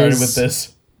forgot it started with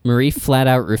this. Marie flat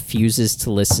out refuses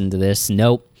to listen to this.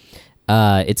 Nope.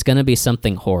 It's going to be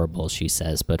something horrible, she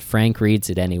says, but Frank reads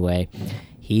it anyway.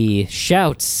 He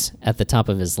shouts at the top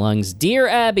of his lungs, "Dear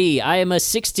Abby, I am a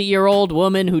 60-year-old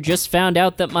woman who just found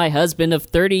out that my husband of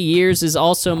 30 years is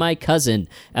also my cousin,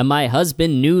 and my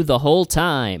husband knew the whole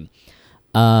time."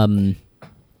 I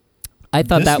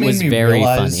thought that was very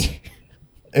funny.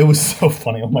 It was so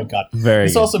funny. Oh my God.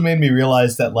 This good. also made me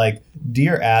realize that, like,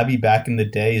 Dear Abby back in the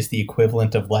day is the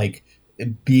equivalent of, like,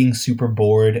 being super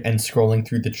bored and scrolling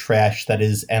through the trash that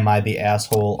is Am I the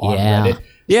Asshole on Reddit.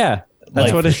 Yeah, that's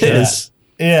like, what it is.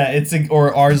 Yeah, it's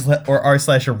or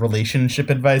r/a relationship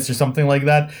advice or something like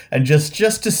that, and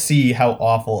just to see how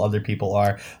awful other people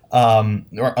are,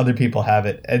 or other people have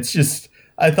it. It's just,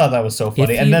 I thought that was so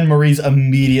funny. And then Marie's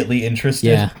immediately interested.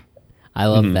 Yeah, I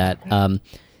love that.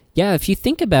 Yeah, if you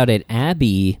think about it,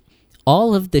 Abby,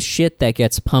 all of the shit that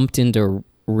gets pumped into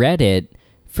Reddit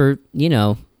for,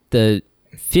 the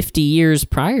 50 years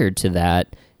prior to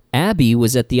that, Abby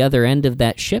was at the other end of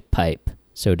that shit pipe,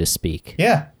 so to speak.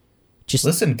 Yeah. Just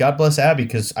listen, God bless Abby,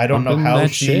 because I don't know how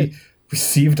she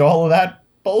received all of that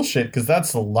bullshit, because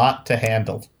that's a lot to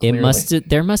handle. Clearly.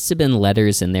 There must have been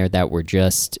letters in there that were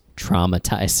just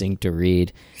traumatizing to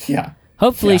read. Yeah.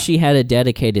 Hopefully she had a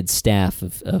dedicated staff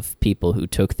of people who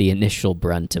took the initial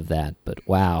brunt of that, but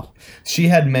wow. She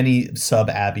had many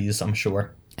sub-Abbies, I'm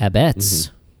sure. Abbettes.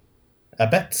 Mm-hmm.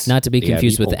 Abbettes. Not to be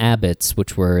confused with abbots,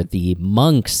 which were the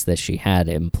monks that she had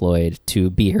employed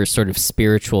to be her sort of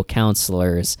spiritual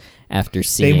counselors after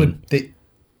seeing these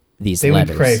letters. They would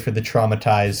pray for the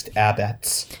traumatized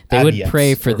abbots. They would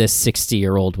pray for this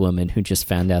 60-year-old woman who just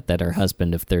found out that her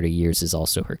husband of 30 years is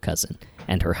also her cousin,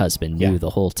 and her husband knew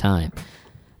the whole time.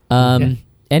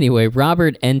 Anyway,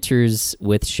 Robert enters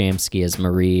with Shamsky as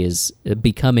Marie is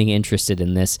becoming interested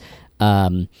in this,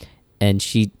 and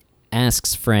she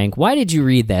asks Frank, "Why did you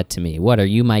read that to me? What, are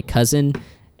you my cousin?"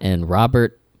 And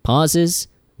Robert pauses.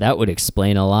 That would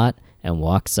explain a lot, and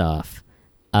walks off.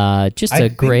 Just a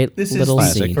great little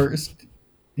scene.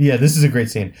 This is a great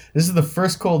scene. This is the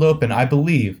first cold open, I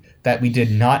believe, that we did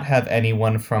not have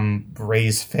anyone from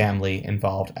Ray's family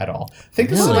involved at all. I think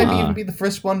this might even be the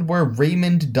first one where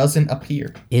Raymond doesn't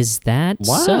appear. Is that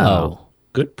so?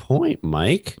 Good point,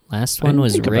 Mike. Last one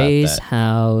was Ray's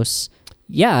house.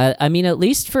 Yeah, I mean, at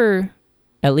least for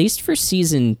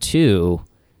season 2,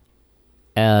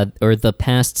 or the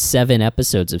past 7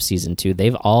 episodes of season 2,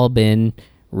 they've all been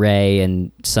Ray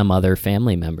and some other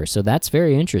family member. So that's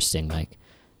very interesting, Mike.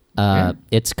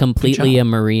 It's completely a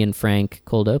Marie and Frank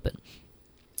cold open.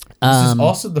 This is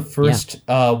also the first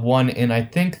one in, I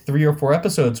think, 3 or 4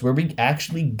 episodes where we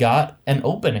actually got an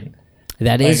opening.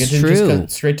 That is true. Just go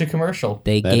straight to commercial.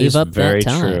 They gave up that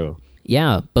time. True.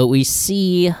 Yeah, but we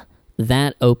see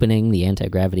that opening, the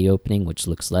anti-gravity opening, which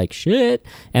looks like shit,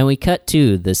 and we cut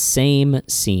to the same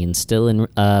scene, still in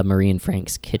Marie and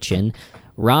Frank's kitchen.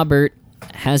 Robert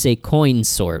has a coin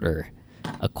sorter.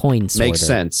 Makes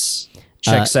sense.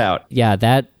 Checks out. Yeah,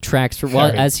 that tracks for,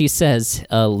 well, as he says,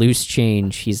 loose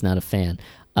change, he's not a fan.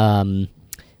 The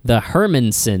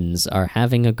Hermansons are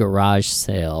having a garage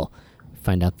sale.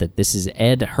 Find out that this is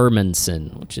Ed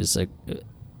Hermanson, which is a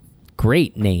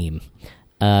great name.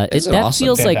 That awesome.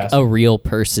 Feels fantastic. Like a real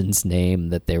person's name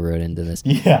that they wrote into this.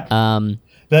 Yeah.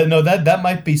 That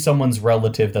might be someone's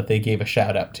relative that they gave a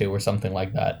shout out to or something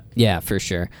like that. Yeah, for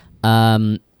sure.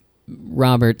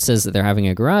 Robert says that they're having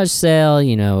a garage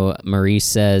sale. Marie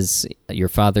says, "Your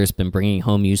father's been bringing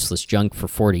home useless junk for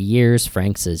 40 years.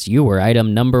 Frank says, "You were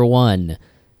item number 1.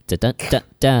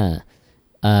 Da-da-da-da.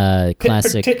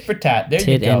 Classic tit for tat. There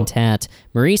tit you go. And tat.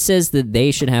 Marie says that they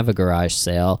should have a garage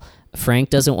sale. Frank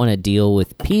doesn't want to deal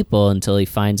with people until he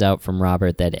finds out from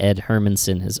Robert that Ed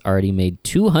Hermanson has already made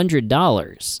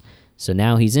 $200. So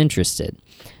now he's interested.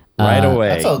 Right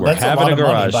away. We're having a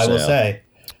garage sale. I will say.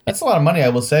 That's a lot of money, I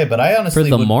will say, but I honestly for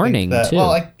the morning think that, too.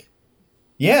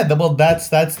 Well, that's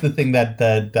the thing that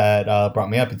brought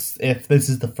me up. It's if this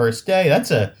is the first day,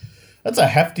 that's a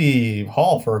hefty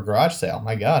haul for a garage sale.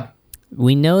 My God.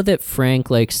 We know that Frank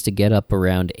likes to get up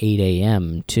around 8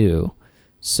 a.m. too,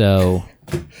 so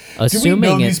assuming do we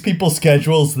know these people's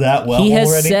schedules that well? He has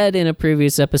already? said in a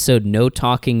previous episode, no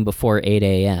talking before 8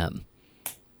 a.m.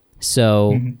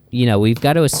 So we've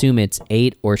got to assume it's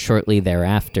 8 or shortly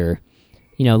thereafter.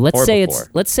 Let's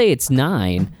say it's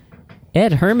 9.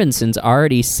 Ed Hermanson's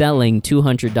already selling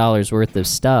 $200 worth of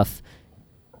stuff.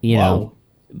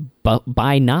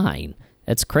 by 9.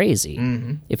 That's crazy.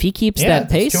 Mm-hmm. If he keeps that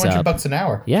pace up, $200 an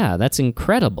hour. Yeah, that's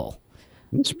incredible.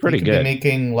 It's pretty good. Be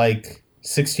making like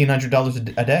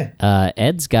 $1,600 a day.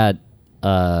 Ed's got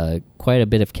quite a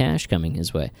bit of cash coming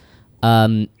his way.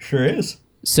 Sure is.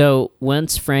 So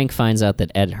once Frank finds out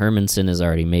that Ed Hermanson has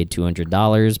already made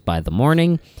 $200 by the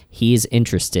morning, he's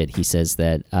interested. He says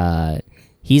that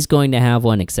he's going to have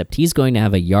one, except he's going to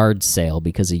have a yard sale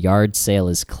because a yard sale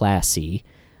is classy.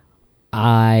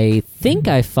 I think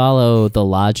I follow the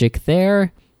logic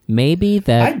there. Maybe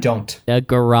that I don't. A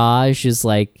garage is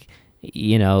like,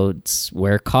 it's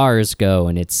where cars go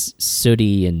and it's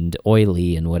sooty and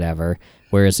oily and whatever,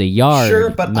 whereas a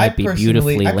yard might be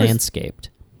beautifully landscaped.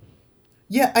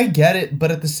 Yeah, I get it,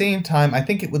 but at the same time, I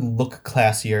think it would look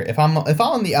classier if I'm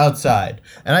on the outside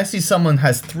and I see someone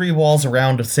has 3 walls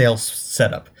around a sales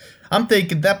setup. I'm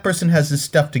thinking that person has his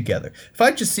stuff together. If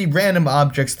I just see random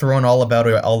objects thrown all about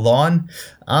a lawn,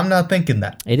 I'm not thinking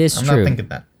that. It is true. I'm not thinking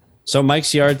that. So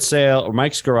Mike's yard sale, or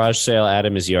Mike's garage sale,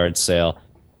 Adam is yard sale.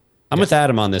 I'm with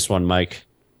Adam on this one, Mike.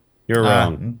 You're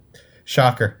wrong.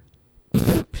 Shocker.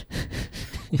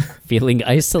 Feeling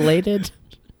isolated?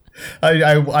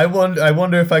 I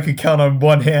wonder if I could count on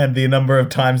one hand the number of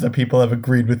times that people have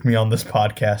agreed with me on this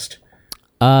podcast.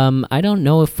 I don't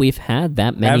know if we've had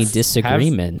that many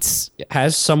disagreements.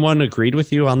 Has someone agreed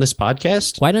with you on this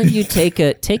podcast? Why don't you take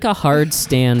a hard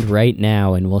stand right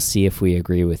now and we'll see if we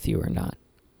agree with you or not.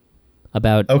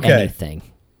 About anything.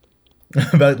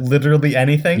 About literally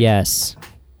anything? Yes.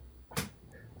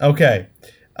 Okay.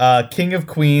 King of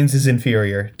Queens is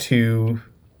inferior to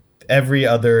every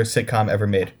other sitcom ever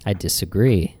made. I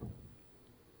disagree.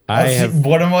 What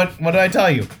did I tell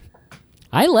you?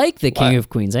 I like the King of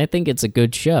Queens. I think it's a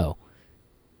good show.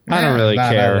 I don't really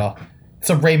care. Not at all. It's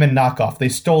a Raymond knockoff. They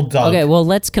stole Doug. Okay, well,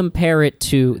 let's compare it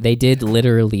to... They did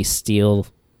literally steal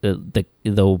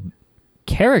the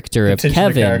character of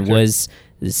Kevin was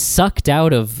sucked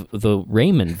out of the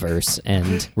Raymond verse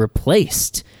and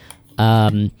replaced.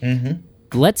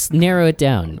 Let's narrow it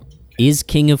down. Is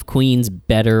King of Queens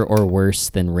better or worse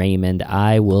than Raymond?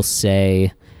 I will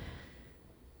say...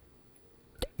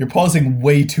 You're pausing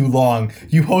way too long.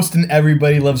 You host an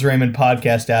Everybody Loves Raymond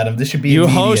podcast, Adam. This should be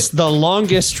immediate. You host the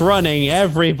longest running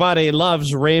Everybody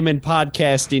Loves Raymond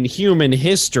podcast in human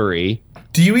history.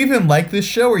 Do you even like this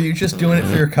show, or are you just doing it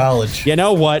for your college? You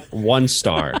know what? 1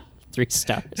 star. 3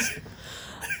 stars.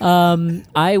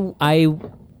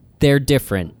 They're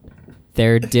different.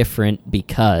 They're different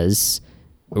because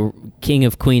King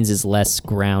of Queens is less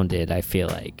grounded, I feel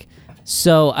like.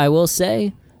 So I will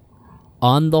say,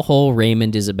 on the whole,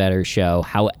 Raymond is a better show.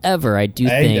 However, I do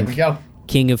think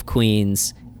King of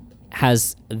Queens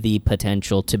has the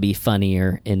potential to be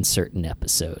funnier in certain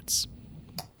episodes.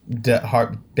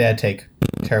 Bad take.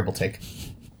 Terrible take.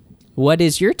 What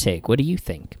is your take? What do you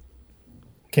think?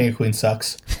 King of Queens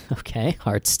sucks. Okay,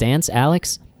 hard stance.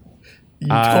 Alex? You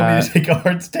told me to take a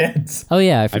hard stance. Oh,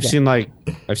 yeah, I forgot.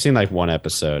 I've seen like 1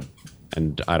 episode,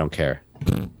 and I don't care.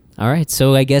 All right,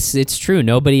 so I guess it's true.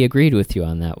 Nobody agreed with you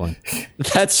on that one.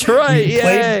 That's right.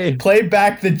 Yay! Play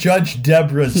back the Judge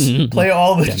Deborahs. Play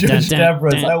all the Judge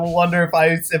Deborahs. I will wonder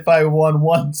if I won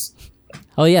once.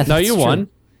 Oh yeah, no, you won.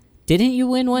 Didn't you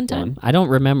win one time? I don't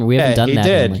remember. We haven't done that.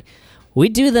 Did. We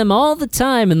do them all the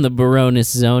time in the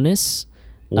Baroness Zonus.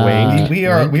 We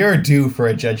are due for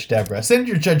a Judge Deborah. Send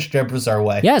your Judge Deborahs our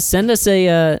way. Yeah, send us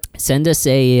a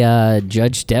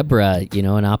Judge Deborah,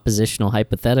 an oppositional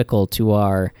hypothetical to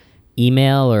our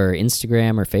email or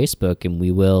Instagram or Facebook, and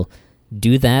we will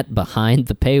do that behind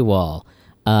the paywall.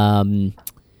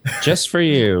 Just for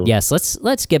you. Yes,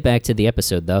 let's get back to the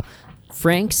episode though.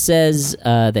 Frank says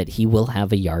that he will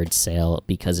have a yard sale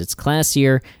because it's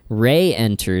classier. Ray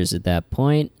enters at that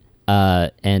point,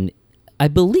 and I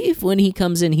believe when he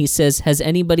comes in, he says, "Has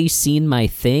anybody seen my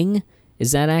thing?"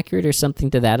 Is that accurate or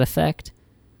something to that effect?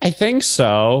 I think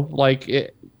so.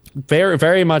 Very,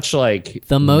 very much like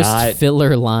the most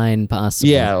filler line possible.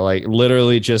 Yeah,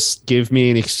 literally just give me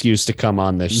an excuse to come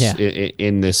on this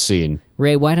in this scene.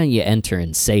 Ray, why don't you enter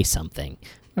and say something?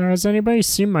 Has anybody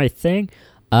seen my thing?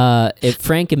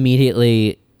 Frank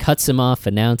immediately cuts him off,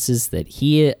 announces that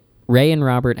Ray and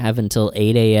Robert have until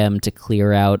 8 a.m. to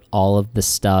clear out all of the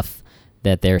stuff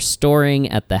that they're storing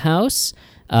at the house.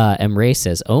 And Ray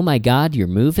says, "Oh my God, you're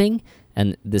moving?"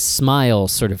 And the smile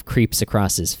sort of creeps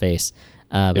across his face.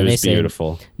 But it was they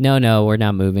beautiful. Say, no, we're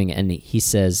not moving. And he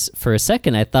says, "For a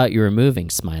second, I thought you were moving,"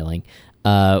 smiling,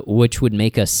 which would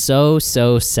make us so,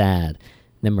 so sad.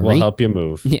 Then Marie, we'll help you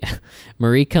move. Yeah,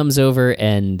 Marie comes over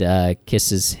and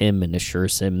kisses him and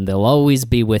assures him they'll always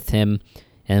be with him.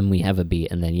 And we have a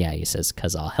beat. And then, he says,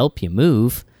 "'Cause I'll help you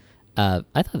move." I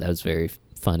thought that was very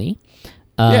funny.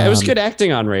 Yeah, it was good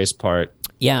acting on Ray's part.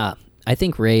 Yeah, I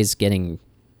think Ray's getting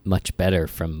much better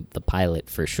from the pilot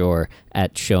for sure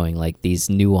at showing like these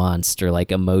nuanced or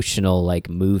like emotional like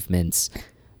movements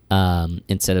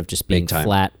instead of just being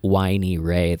flat whiny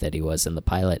Ray that he was in the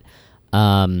pilot.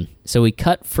 So we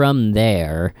cut from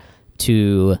there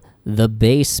to the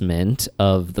basement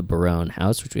of the Barone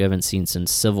house, which we haven't seen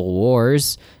since Civil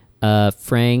Wars.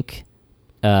 Frank,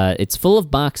 it's full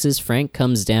of boxes. Frank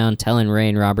comes down telling Ray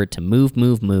and Robert to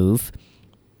move.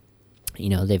 You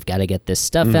know, they've got to get this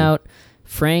stuff out.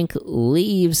 Frank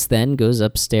leaves, then goes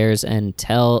upstairs and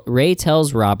Ray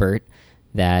tells Robert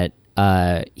that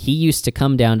he used to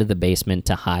come down to the basement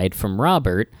to hide from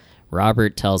Robert.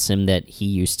 Robert tells him that he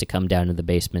used to come down to the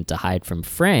basement to hide from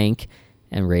Frank,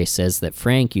 and Ray says that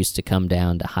Frank used to come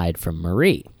down to hide from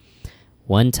Marie.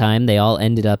 One time, they all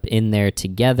ended up in there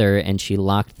together, and she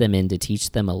locked them in to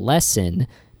teach them a lesson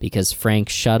because Frank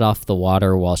shut off the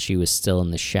water while she was still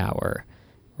in the shower.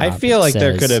 I feel like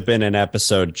there could have been an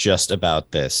episode just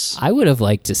about this. I would have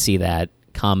liked to see that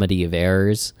comedy of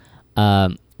errors.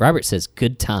 Robert says,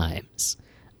 good times.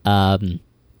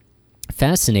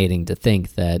 Fascinating to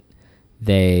think that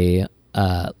they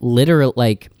literally,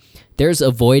 like, there's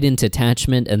avoidant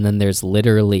attachment and then there's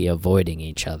literally avoiding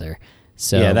each other.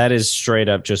 So yeah, that is straight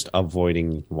up just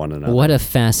avoiding one another. What a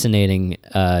fascinating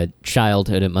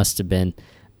childhood it must have been.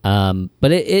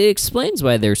 But it explains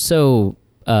why they're so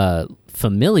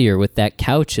familiar with that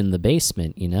couch in the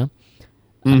basement, you know?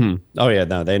 Mm-hmm. Oh, yeah,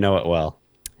 no, they know it well.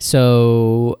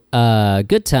 So,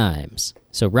 good times.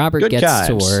 So Robert gets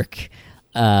to work.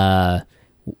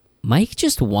 Mike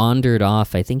just wandered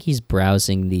off. I think he's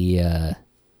browsing the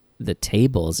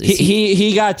tables.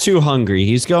 He got too hungry.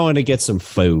 He's going to get some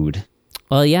food.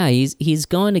 Well, yeah, he's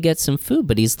going to get some food,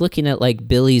 but he's looking at like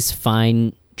Billy's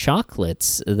fine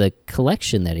chocolates, the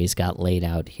collection that he's got laid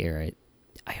out here.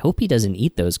 I hope he doesn't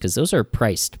eat those because those are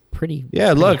priced pretty. Yeah,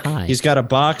 pretty look, high. He's got a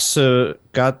box of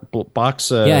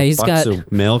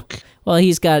milk. Well,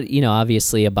 he's got, you know,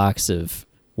 obviously a box of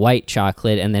white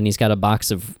chocolate, and then he's got a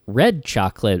box of red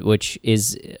chocolate, which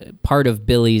is part of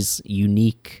Billy's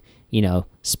unique, you know,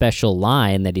 special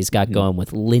line that he's got going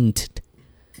with Lindt.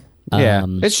 Yeah,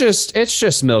 it's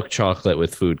just milk chocolate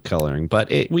with food coloring, but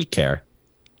we care.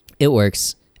 It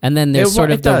works. And then there's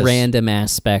sort of the random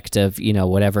aspect of, you know,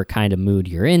 whatever kind of mood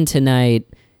you're in tonight,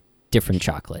 different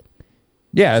chocolate.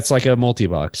 Yeah, it's like a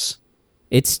multi-box.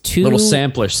 It's two little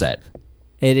sampler set.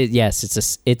 It is, yes,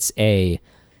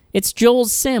 it's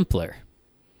Joel's sampler.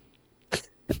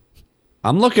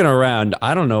 I'm looking around.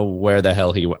 I don't know where the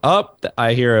hell he went.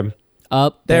 I hear him.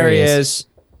 There he is.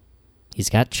 He's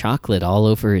got chocolate all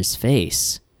over his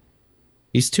face.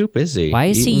 He's too busy. Why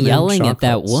is he yelling at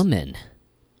that woman?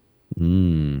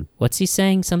 What's he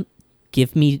saying?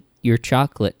 Give me your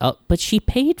chocolate. Oh, but she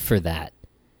paid for that.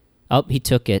 Oh, he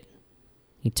took it.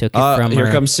 He took it from her.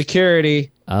 Here comes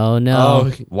security. Oh,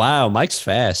 no. Oh, wow. Mike's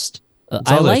fast.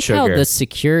 I like how the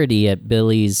security at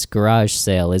Billy's garage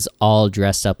sale is all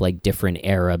dressed up like different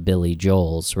era Billy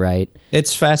Joels, right?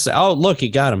 It's fast. Oh, look, he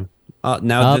got him.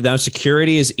 Now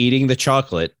security is eating the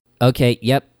chocolate. Okay,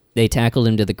 yep. They tackled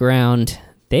him to the ground.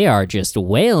 They are just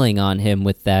wailing on him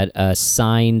with that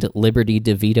signed Liberty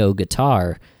DeVito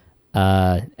guitar.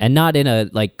 And not in a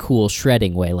like cool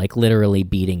shredding way, like literally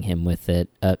beating him with it.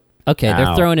 Okay, Ow.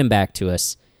 They're throwing him back to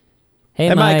us.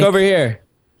 Hey, Mike, over here.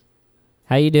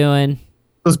 How you doing?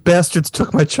 Those bastards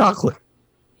took my chocolate.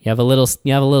 You have a little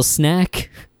snack?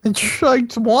 I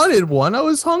wanted one. I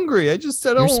was hungry. I just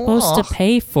said, You're supposed to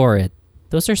pay for it.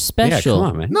 Those are special. Yeah,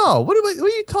 come on, man. No, what are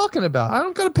you talking about? I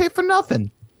don't got to pay for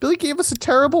nothing. Billy gave us a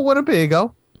terrible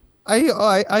Winnebago.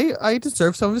 I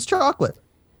deserve some of his chocolate.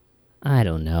 I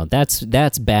don't know. That's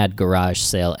bad garage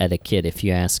sale etiquette, if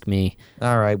you ask me.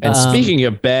 All right. And speaking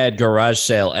of bad garage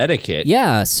sale etiquette,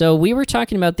 yeah. So we were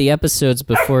talking about the episode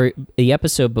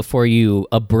before you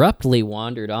abruptly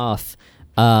wandered off.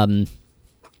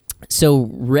 So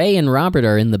Ray and Robert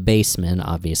are in the basement,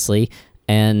 obviously,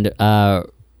 and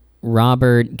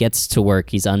Robert gets to work.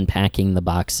 He's unpacking the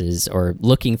boxes or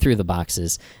looking through the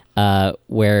boxes.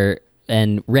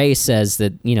 And Ray says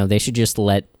that, you know, they should just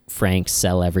let Frank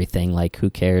sell everything. Like, who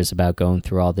cares about going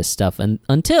through all this stuff? And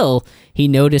until he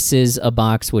notices a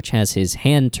box which has his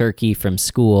hand turkey from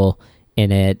school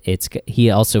in it. He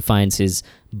also finds his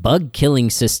bug killing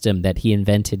system that he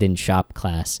invented in shop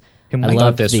class. I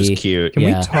thought this was cute. Can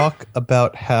we talk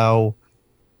about how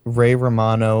Ray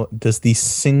Romano does the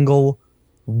single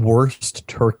worst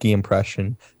turkey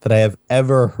impression that I have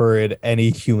ever heard any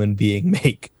human being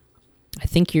make? I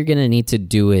think you're gonna need to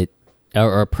do it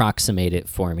or approximate it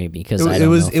for me because it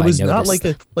was not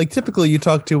like typically you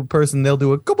talk to a person, they'll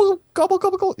do a gobble gobble,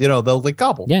 gobble, gobble. You know, they'll like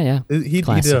gobble. Yeah. He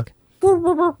Classic. did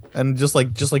and just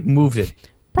moved it.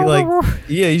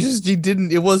 He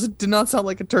didn't. It did not sound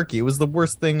like a turkey. It was the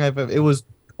worst thing I've ever. It was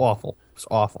awful. It was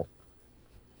awful.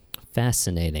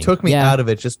 Fascinating. Took me out of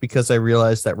it just because I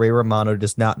realized that Ray Romano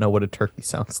does not know what a turkey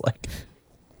sounds like.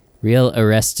 Real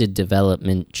Arrested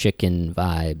Development chicken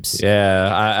vibes.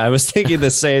 Yeah, I was thinking the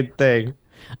same thing.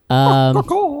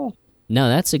 No,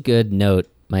 that's a good note,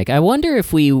 Mike. I wonder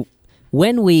if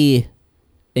when we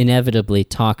inevitably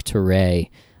talk to Ray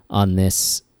on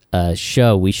this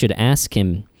show, we should ask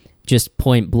him just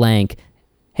point blank,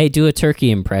 hey, do a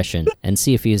turkey impression and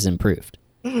see if he's improved.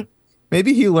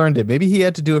 Maybe he learned it. Maybe he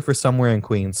had to do it for Somewhere in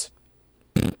Queens.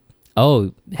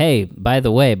 Oh, hey, by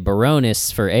the way,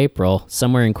 Baroness for April.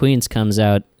 Somewhere in Queens comes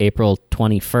out April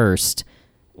 21st.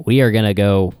 We are going to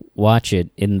go watch it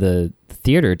in the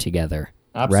theater together.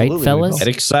 Absolutely, right, fellas? Get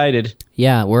excited.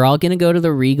 Yeah, we're all going to go to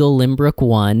the Regal Limbrook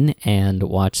 1 and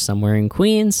watch Somewhere in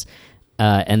Queens,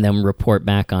 and then report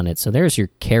back on it. So there's your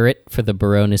carrot for the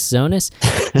Baroness Zonus.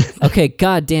 Okay,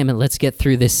 god damn it, let's get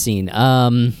through this scene.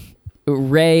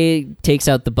 Ray takes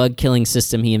out the bug-killing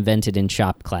system he invented in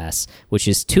shop class, which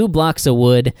is 2 blocks of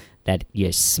wood that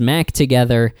you smack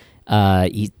together.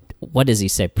 What does he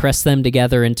say? Press them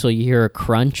together until you hear a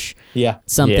crunch? Yeah.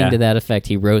 Something to that effect.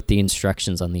 He wrote the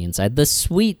instructions on the inside. The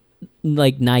sweet,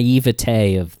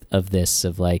 naivete of this,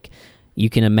 you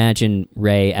can imagine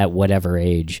Ray at whatever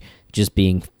age just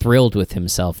being thrilled with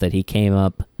himself that he came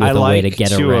up with a way to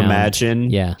get around. I like to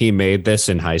imagine he made this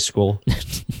in high school.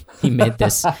 He made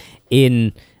this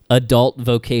in adult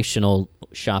vocational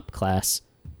shop class.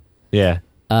 Yeah.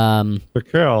 For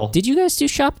Carol. Did you guys do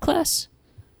shop class?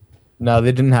 No,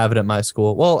 they didn't have it at my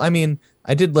school. Well, I mean,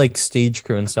 I did stage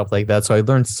crew and stuff like that, so I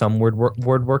learned some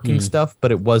woodworking stuff,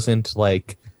 but it wasn't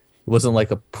like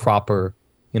a proper,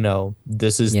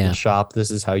 this is the shop, this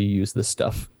is how you use this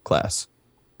stuff class.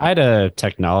 I had a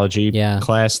technology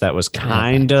class that was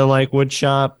kind of like wood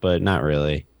shop, but not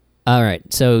really. All right.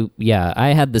 So, yeah, I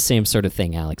had the same sort of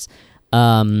thing, Alex.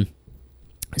 But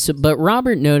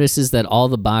Robert notices that all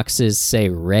the boxes say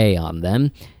Ray on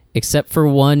them, except for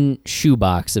one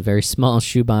shoebox, a very small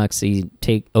shoebox. He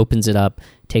opens it up,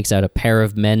 takes out a pair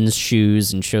of men's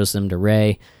shoes and shows them to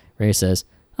Ray. Ray says,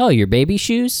 "Oh, your baby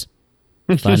shoes?"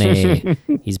 Funny.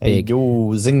 He's big. Hey,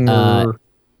 yo, zinger.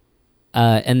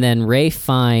 And then Ray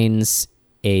finds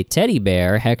a teddy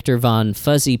bear, Hector Von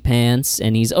Fuzzy Pants,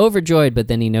 and he's overjoyed, but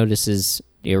then he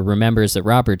remembers that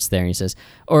Robert's there, and he says,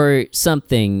 or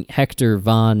something, Hector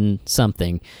Von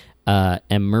something.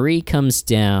 And Marie comes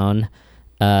down.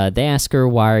 They ask her,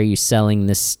 why are you selling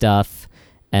this stuff?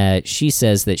 She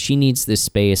says that she needs this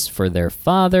space for their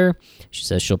father. She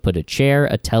says she'll put a chair,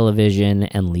 a television,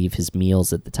 and leave his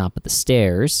meals at the top of the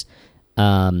stairs.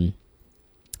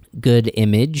 Good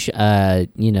image,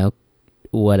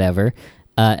 whatever.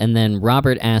 And then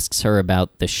Robert asks her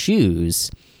about the shoes.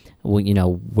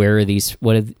 Well, where are these?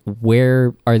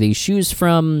 Where are these shoes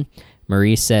from?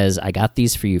 Marie says, I got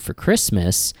these for you for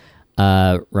Christmas.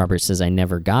 Robert says, I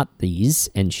never got these.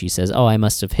 And she says, oh, I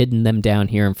must have hidden them down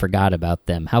here and forgot about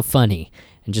them. How funny.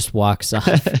 And just walks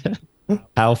off.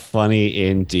 How funny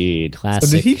indeed. Classic.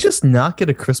 So did he just not get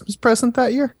a Christmas present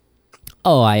that year?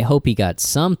 Oh, I hope he got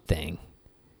something.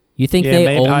 You think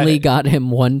they only got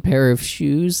him one pair of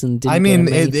shoes and didn't get him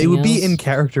anything it would be else? in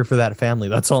character for that family.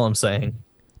 That's all I'm saying.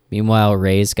 Meanwhile,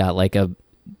 Ray's got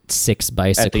 6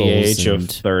 bicycles. At the age of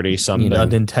 30-something. A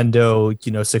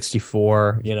Nintendo,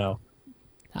 64,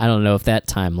 I don't know if that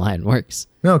timeline works.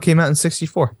 No, it came out in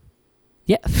 64.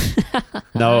 Yeah.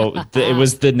 No, it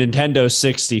was the Nintendo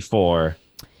 64.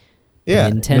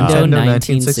 Yeah. Nintendo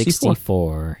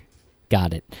 1964.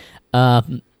 Got it.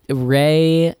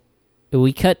 Ray...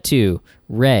 We cut to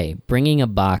Ray bringing a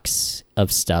box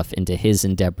of stuff into his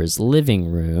and Deborah's living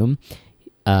room.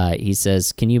 He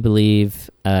says, can you believe,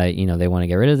 they want to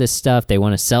get rid of this stuff. They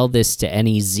want to sell this to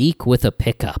any Zeke with a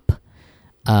pickup.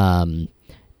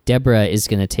 Deborah is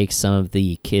going to take some of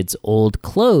the kids' old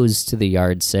clothes to the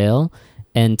yard sale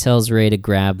and tells Ray to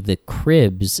grab the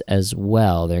cribs as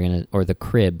well. Or the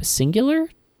crib. Singular?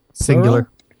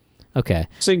 Okay.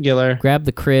 Singular. Grab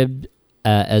the crib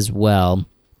as well,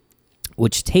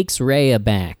 which takes Ray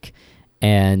aback.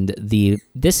 And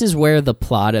this is where the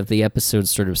plot of the episode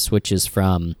sort of switches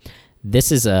from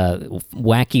this is a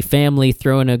wacky family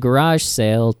throwing a garage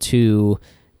sale to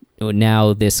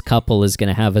now this couple is going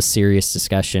to have a serious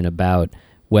discussion about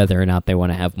whether or not they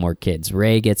want to have more kids.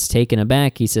 Ray gets taken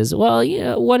aback. He says, well,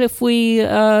 what if we,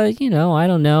 I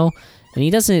don't know. And he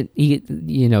doesn't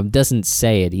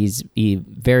say it. He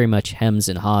very much hems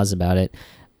and haws about it.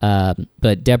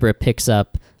 But Deborah picks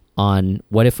up on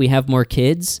what if we have more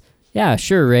kids? Yeah,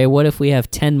 sure, Ray. What if we have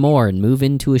 10 more and move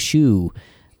into a shoe?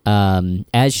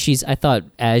 As she's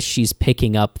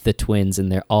picking up the twins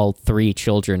and they're all three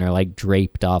children are like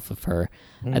draped off of her.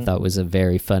 I thought was a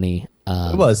very funny.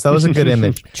 That was a good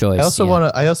image. Choice. I also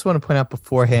want to point out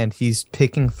beforehand, he's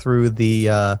picking through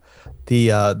the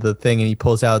thing and he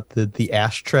pulls out the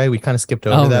ashtray. We kind of skipped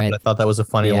over that, but I thought that was a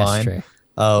funny line.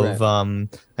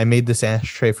 I made this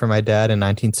ashtray for my dad in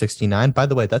 1969. By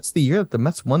the way, that's the year that the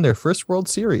Mets won their first World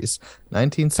Series,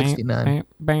 1969.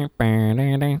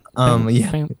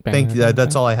 Thank you.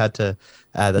 That's all I had to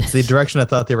add. That's the direction I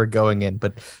thought they were going in.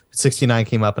 But 69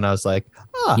 came up, and I was like,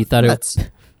 you ththought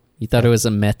it was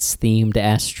a Mets themed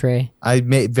ashtray? I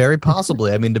made very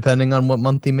possibly. I mean, depending on what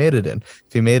month he made it in.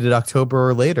 If he made it October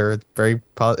or later,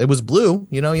 it was blue.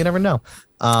 You never know.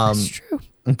 That's true.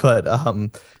 But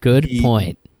good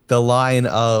point. The line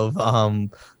of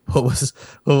what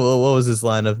was his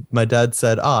line of my dad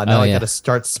said, I got to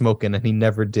start smoking, and he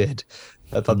never did.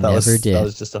 I thought that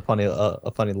was just a funny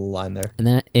little line there. And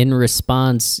then in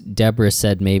response, Deborah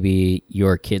said maybe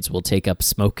your kids will take up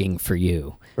smoking for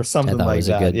you. Or something like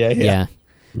that. Yeah.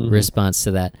 Response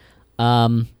to that.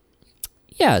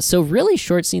 So really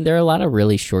short scene. There are a lot of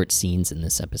really short scenes in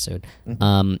this episode.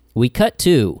 We cut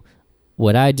to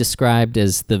what I described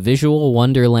as the visual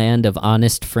wonderland of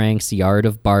Honest Frank's Yard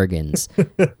of Bargains.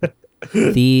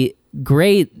 The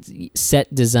great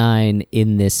set design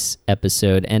in this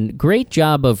episode and great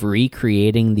job of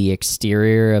recreating the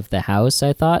exterior of the house,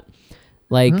 I thought.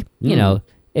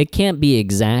 It can't be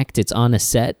exact. It's on a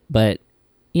set, but,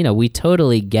 we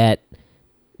totally get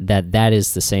that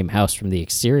is the same house from the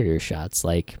exterior shots.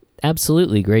 Like,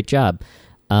 absolutely great job.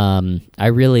 I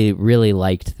really, really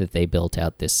liked that they built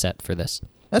out this set for this.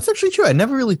 That's actually true. I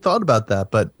never really thought about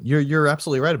that, but you're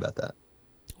absolutely right about that.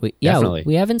 We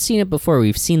haven't seen it before.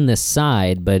 We've seen this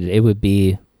side, but it would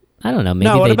be, I don't know,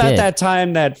 maybe what they about did. that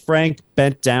time that Frank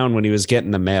bent down when he was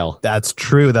getting the mail? That's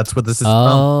true. That's what this is from.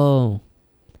 Oh.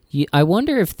 I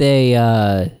wonder if they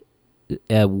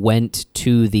went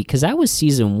to because that was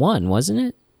season 1, wasn't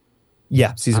it?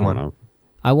 Yeah, season 1.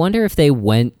 I wonder if they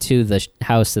went to the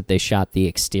house that they shot the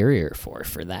exterior for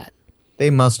that. They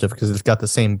must have, because it's got the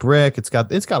same brick. It's got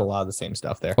a lot of the same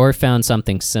stuff there. Or found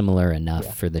something similar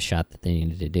enough for the shot that they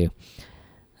needed to do.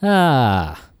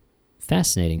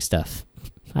 Fascinating stuff.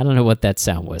 I don't know what that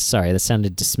sound was. Sorry, that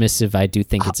sounded dismissive. I do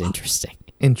think it's interesting.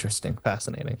 Interesting.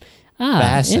 Fascinating.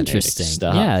 Fascinating interesting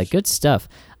stuff. Yeah, good stuff.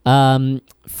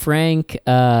 Frank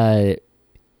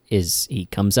he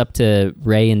comes up to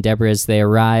Ray and Deborah as they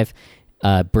arrive,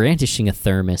 brandishing a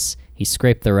thermos. He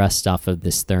scraped the rust off of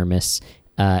this thermos.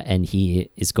 And he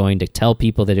is going to tell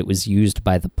people that it was used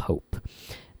by the Pope.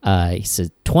 He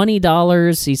says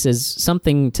 $20. He says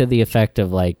something to the effect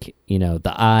of the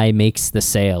eye makes the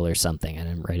sale or something. I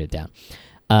didn't write it down.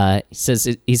 He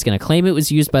says he's going to claim it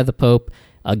was used by the Pope.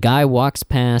 A guy walks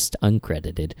past,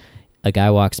 uncredited. A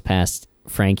guy walks past.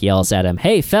 Frank yells at him,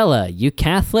 "Hey, fella, you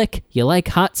Catholic? You like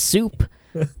hot soup?"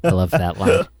 I love that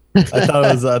line. I thought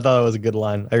it was a good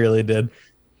line. I really did.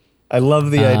 I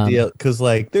love the idea because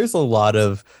there's a lot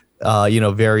of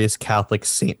various Catholic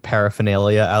saint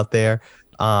paraphernalia out there.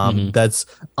 That's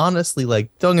honestly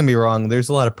don't get me wrong, there's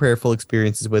a lot of prayerful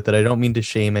experiences with it. I don't mean to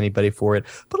shame anybody for it,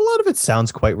 but a lot of it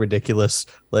sounds quite ridiculous.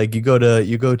 Like you go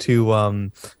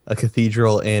to a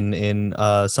cathedral in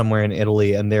somewhere in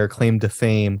Italy, and their claim to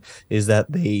fame is that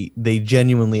they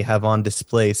genuinely have on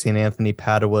display St. Anthony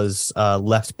Padua's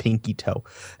left pinky toe,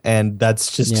 and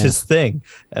that's just his thing.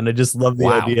 And I just love the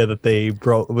idea that they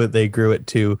grew it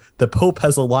to the Pope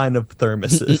has a line of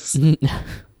thermoses.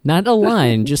 Not a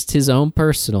line, just his own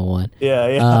personal one.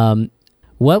 Yeah.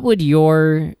 What would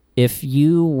if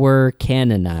you were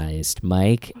canonized,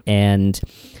 Mike, and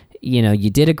you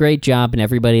did a great job and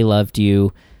everybody loved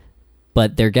you,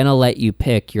 but they're going to let you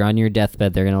pick, you're on your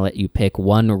deathbed, they're going to let you pick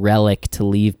one relic to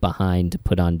leave behind to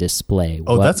put on display.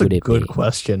 Oh, that's a good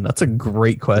question. That's a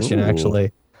great question,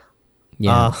 actually.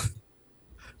 Yeah.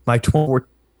 My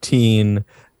 2014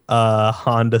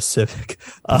 Honda Civic.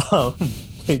 I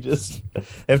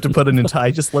have to put it into.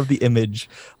 I just love the image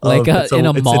of in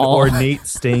a it's mall. An ornate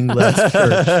stained glass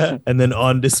church, and then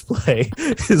on display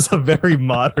is a very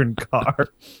modern car.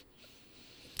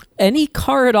 Any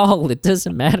car at all, it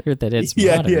doesn't matter that it's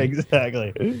modern. Yeah,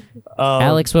 exactly.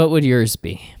 Alex, what would yours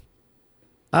be?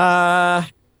 I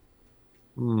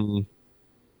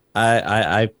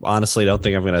honestly don't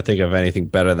think I'm going to think of anything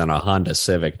better than a Honda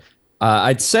Civic.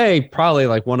 I'd say probably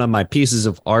one of my pieces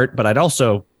of art, but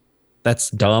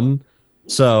that's dumb.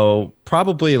 So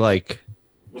probably I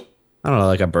don't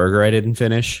know, a burger I didn't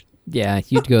finish. Yeah,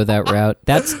 you'd go that route.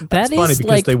 That's funny because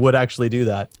like they would actually do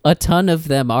that. a ton of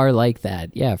them are like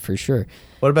that. Yeah, for sure.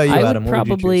 What about you, Adam? What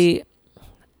would you choose?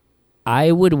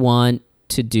 I would want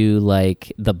to do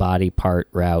like the body part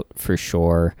route for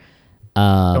sure.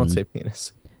 Don't say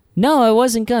penis. No, I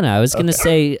wasn't gonna. I was gonna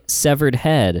say severed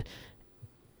head.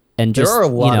 And just, there are a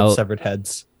lot of severed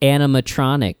heads.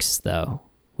 Animatronics, though,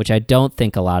 which I don't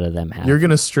think a lot of them have. You're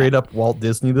gonna straight up Walt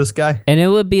Disney this guy? And it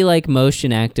would be like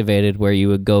motion activated, where you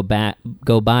would go by,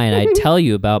 and I'd tell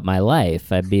you about my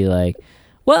life. I'd be like,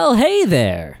 "Well, hey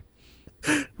there,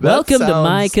 welcome to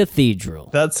my cathedral."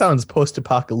 That sounds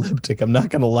post-apocalyptic. I'm not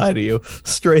gonna lie to you.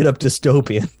 Straight up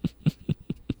dystopian.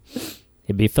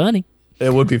 It'd be funny.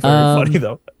 It would be very funny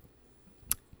though.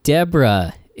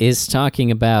 Deborah is talking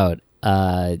about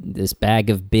this bag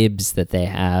of bibs that they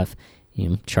have,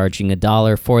 charging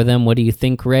 $1 for them. What do you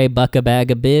think, Ray? Buck a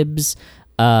bag of bibs?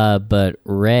 But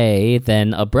Ray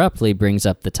then abruptly brings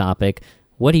up the topic.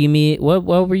 What do you mean? What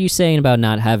were you saying about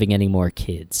not having any more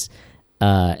kids?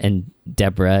 And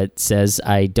Deborah says,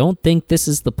 I don't think this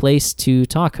is the place to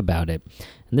talk about it.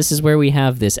 And this is where we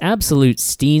have this absolute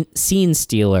scene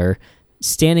stealer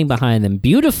standing behind them,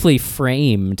 beautifully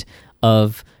framed,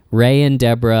 of Ray and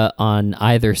Deborah on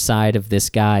either side of this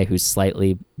guy who's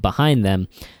slightly behind them.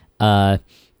 And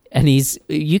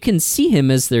you can see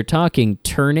him as they're talking,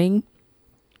 turning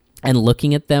and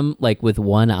looking at them like with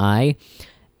one eye.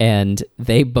 And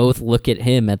they both look at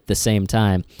him at the same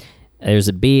time. There's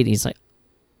a beat. He's like,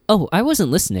 oh, I wasn't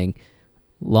listening.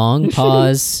 Long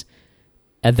pause.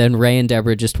 And then Ray and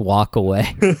Deborah just walk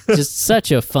away. Just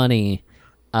such a funny...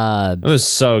 it was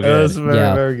so good. It was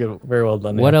very good. Very well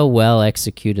done. What a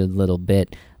well-executed little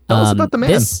bit. Tell us about the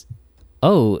man.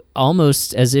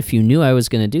 Almost as if you knew I was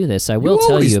going to do this. I will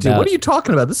tell you about... What are you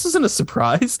talking about? This isn't a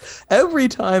surprise. Every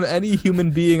time any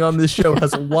human being on this show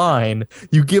has a line,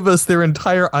 you give us their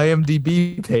entire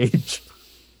IMDb page.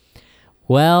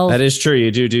 Well... That is true.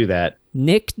 You do that.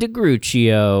 Nick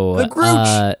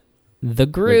DeGruccio. The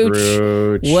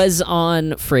Grooch was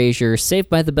on Frasier, Saved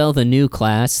by the Bell, The New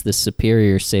Class, the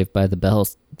superior Saved by the Bell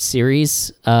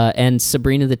series, and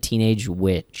Sabrina the Teenage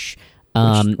Witch.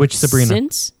 Which Sabrina?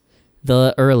 Since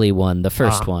the early one, the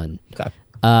first one. Okay.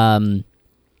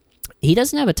 He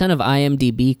doesn't have a ton of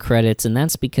IMDb credits, and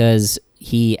that's because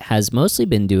he has mostly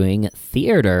been doing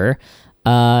theater,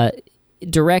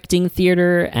 directing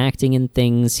theater, acting in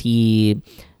things. He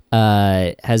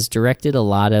has directed a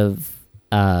lot of...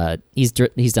 he's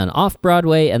done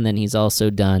off-Broadway, and then he's also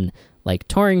done like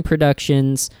touring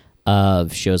productions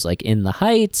of shows like In the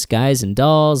Heights, Guys and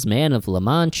Dolls, Man of La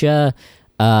Mancha,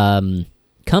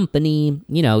 Company.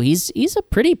 He's a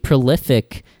pretty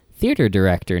prolific theater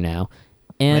director now.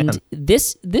 And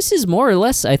this is more or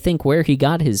less, I think, where he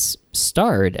got his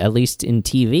start, at least in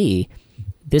TV.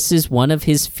 This is one of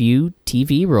his few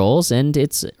TV roles, and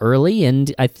it's early,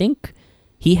 and I think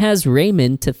he has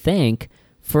Raymond to thank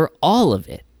for all of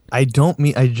it. I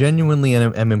genuinely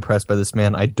am impressed by this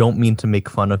man. I don't mean to make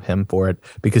fun of him for it,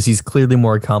 because he's clearly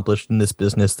more accomplished in this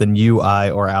business than you,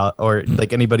 or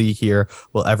like anybody here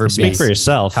will ever be. Speak for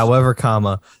yourself. However,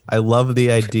 I love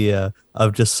the idea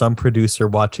of just some producer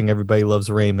watching Everybody Loves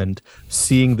Raymond,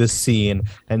 seeing this scene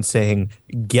and saying,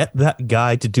 get that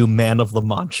guy to do Man of La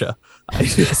Mancha.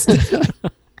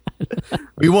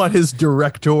 We want his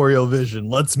directorial vision.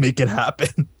 Let's make it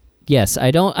happen. Yes,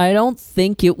 I don't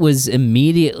think it was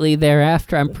immediately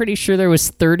thereafter. I'm pretty sure there was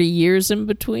 30 years in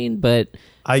between, but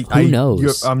who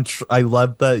knows? I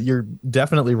love that. You're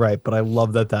definitely right, but I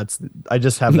love that I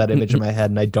just have that image in my head,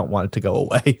 and I don't want it to go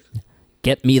away.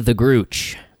 Get me the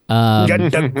Grooch.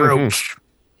 Get the Grooch.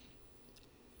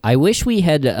 I wish we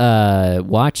had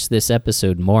watched this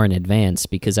episode more in advance,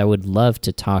 because I would love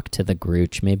to talk to the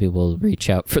Grooch. Maybe we'll reach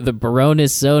out for the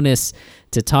Baroness Zonis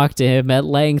to talk to him at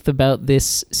length about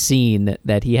this scene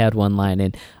that he had one line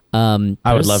in.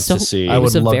 I would love to see. It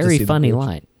was a very funny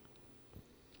line.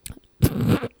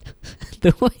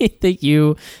 The way that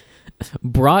you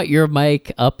brought your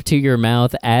mic up to your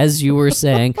mouth as you were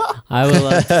saying, I would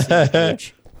love to see the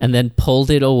Grooch, and then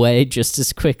pulled it away just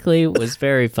as quickly was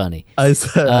very funny. I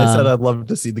said I'd love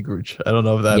to see the Grooch. I don't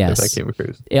know if that came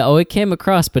across. Yeah, it came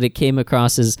across, but it came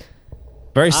across as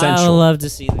very sensual. I love to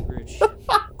see the Grooch.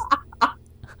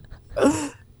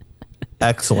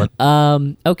 Excellent.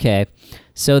 Okay,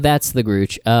 so that's the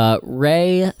Grooch.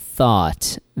 Ray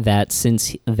thought that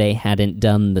since they hadn't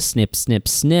done the snip, snip,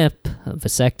 snip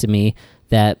vasectomy,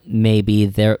 that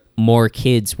maybe more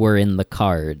kids were in the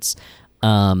cards.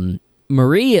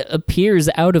 Marie appears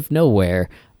out of nowhere.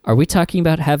 Are we talking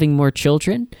about having more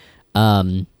children?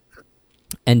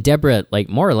 And Deborah, like,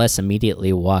 more or less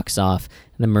immediately walks off.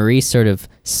 And then Marie sort of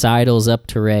sidles up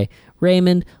to Ray.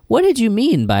 Raymond, what did you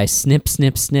mean by snip,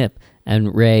 snip, snip?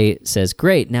 And Ray says,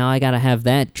 great, now I gotta have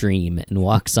that dream, and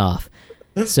walks off.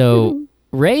 So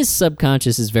Ray's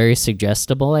subconscious is very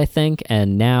suggestible, I think,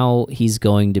 and now he's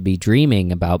going to be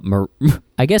dreaming about,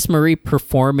 I guess, Marie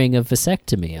performing a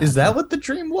vasectomy. Is that what the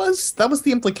dream was? That was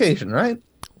the implication, right?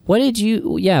 What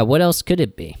else could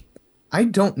it be? I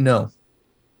don't know.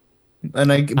 It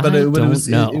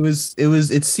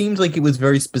seemed like it was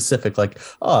very specific, like,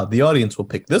 the audience will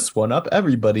pick this one up.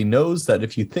 Everybody knows that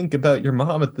if you think about your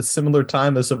mom at the similar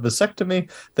time as a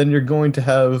vasectomy, then you're going to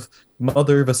have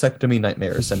mother vasectomy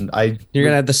nightmares. And you're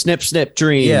gonna have the snip snip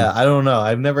dream. Yeah, I don't know.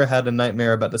 I've never had a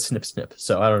nightmare about the snip snip,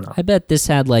 so I don't know. I bet this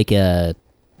had like a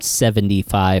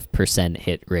 75%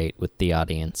 hit rate with the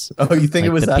audience. Oh, you think like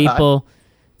it was the that people high?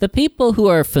 The people who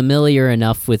are familiar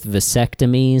enough with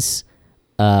vasectomies,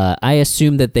 I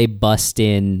assume that they bust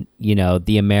in,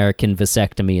 the American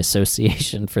Vasectomy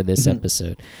Association for this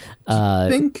episode.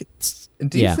 Do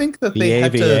you think that they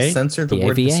had to censor the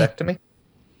word vasectomy?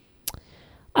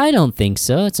 I don't think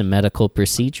so. It's a medical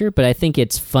procedure, but I think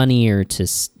it's funnier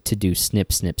to do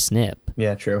snip, snip, snip.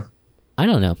 Yeah, true. I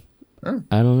don't know.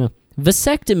 I don't know.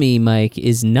 Vasectomy, Mike,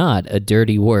 is not a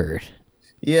dirty word.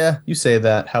 Yeah, you say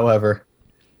that. However,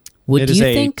 it is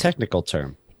a technical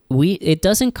term. It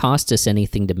doesn't cost us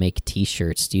anything to make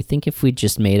T-shirts. Do you think if we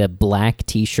just made a black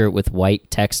T-shirt with white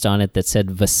text on it that said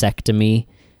vasectomy,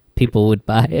 people would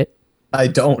buy it? I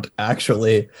don't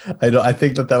actually. I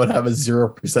think that would have a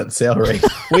 0% sale rate.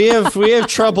 we have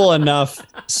trouble enough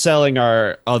selling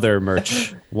our other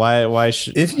merch. Why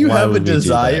should? If you have a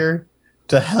desire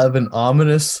to have an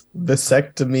ominous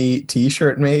vasectomy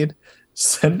T-shirt made,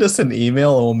 send us an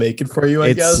email and we'll make it for you.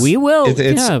 I guess we will.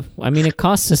 Yeah, I mean, it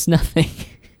costs us nothing.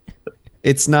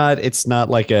 It's not a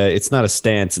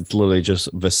stance. It's literally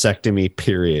just vasectomy.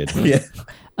 Period.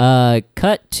 Yeah.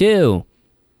 Cut to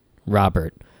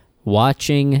Robert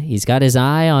watching. He's got his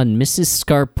eye on Mrs.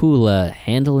 Scarpula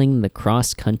handling the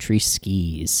cross-country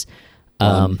skis.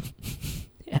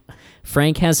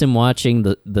 Frank has him watching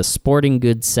the sporting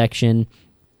goods section.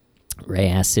 Ray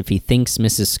asks if he thinks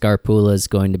Mrs. Scarpula is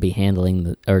going to be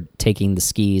handling or taking the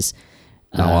skis.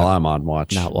 Not while I'm on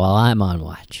watch. Not while I'm on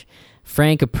watch.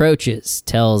 Frank approaches,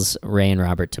 tells Ray and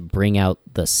Robert to bring out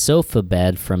the sofa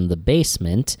bed from the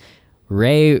basement.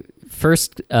 Ray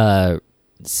first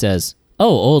says, "Oh,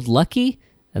 old Lucky,"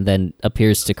 and then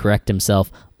appears to correct himself,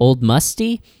 "Old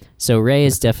Musty." So Ray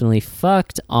is definitely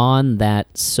fucked on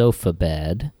that sofa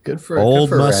bed. Good for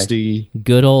Musty. Ray.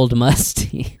 Good old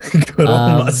Musty. Good old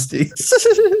Musty.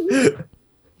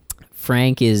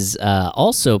 Frank is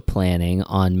also planning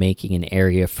on making an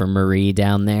area for Marie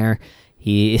down there.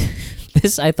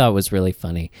 This I thought was really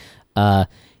funny.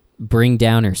 Bring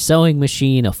down her sewing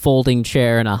machine, a folding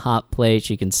chair, and a hot plate.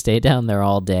 She can stay down there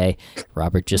all day.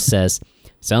 Robert just says,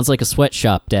 "Sounds like a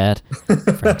sweatshop, Dad."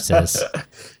 Frank says,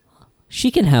 "She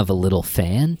can have a little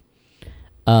fan."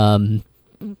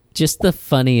 Just the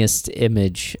funniest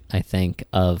image, I think,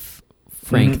 of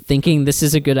Frank thinking this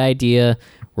is a good idea.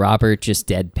 Robert just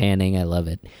deadpanning. I love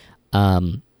it.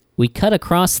 We cut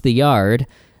across the yard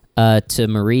to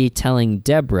Marie telling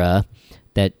Deborah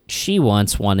that she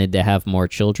once wanted to have more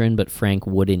children, but Frank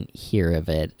wouldn't hear of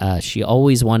it. She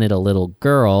always wanted a little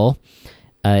girl.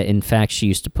 In fact, she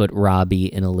used to put Robbie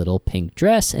in a little pink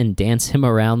dress and dance him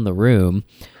around the room.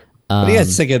 What do you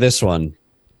guys think of this one?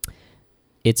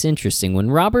 It's interesting.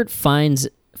 When Robert finds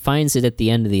it at the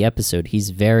end of the episode,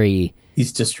 he's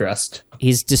distressed.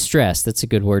 He's distressed. That's a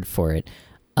good word for it.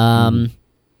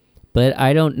 But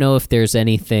I don't know if there's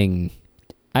anything.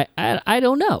 I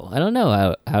don't know. I don't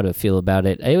know how to feel about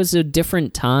it. It was a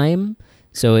different time,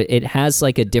 so it has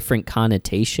like a different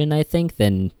connotation, I think,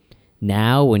 than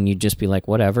now when you just be like,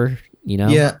 whatever,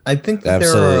 Yeah, I think that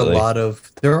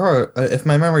there are, if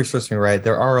my memory serves me right,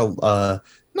 there are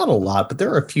not a lot, but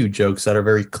there are a few jokes that are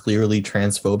very clearly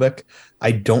transphobic.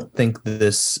 I don't think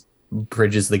this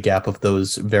bridges the gap of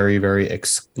those very, very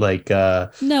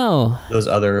no, those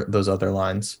other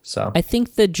lines. So I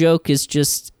think the joke is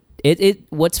just it.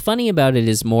 What's funny about it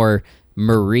is more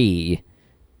Marie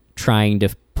trying to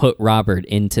put Robert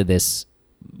into this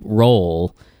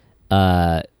role,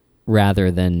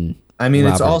 rather than. I mean,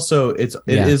 Robert. it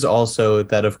is also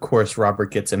that, of course, Robert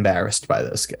gets embarrassed by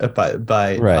this,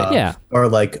 by yeah, or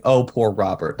like, oh, poor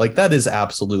Robert. Like, that is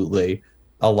absolutely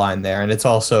a line there, and it's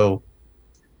also,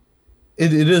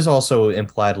 it is also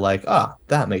implied like,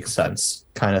 that makes sense,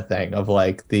 kind of thing, of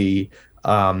like the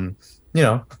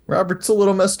Robert's a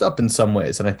little messed up in some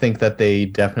ways, and I think that they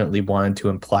definitely wanted to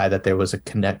imply that there was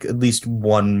at least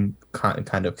one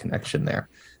kind of connection there.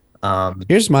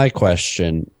 Here's my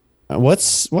question: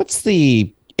 What's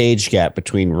the age gap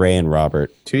between Ray and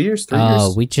Robert? 2 years, 3 years?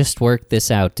 Oh, we just worked this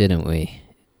out, didn't we?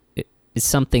 It's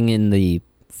something in the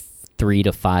 3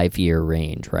 to 5 year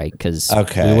range, right? Because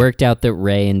we worked out that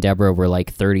Ray and Deborah were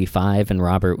like 35 and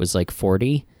Robert was like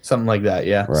 40. Something like that,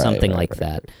 yeah. Something like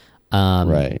that.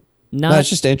 Right. No, it's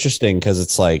just interesting because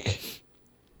it's like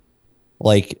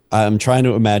I'm trying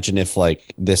to imagine if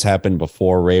like this happened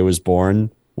before Ray was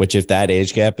born, which if that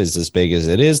age gap is as big as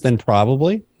it is, then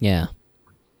probably. Yeah.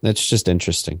 That's just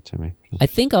interesting to me. I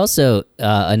think also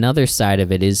another side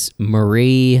of it is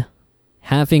Marie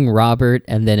having Robert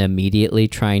and then immediately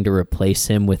trying to replace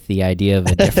him with the idea of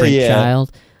a different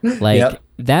child. Like,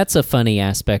 that's a funny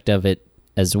aspect of it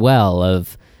as well,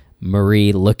 of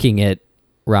Marie looking at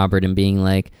Robert and being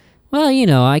like, well,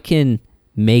 I can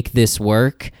make this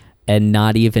work, and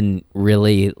not even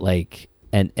really like,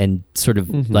 and sort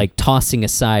of like tossing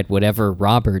aside whatever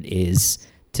Robert is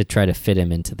to try to fit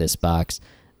him into this box.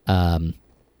 I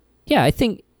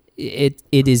think it's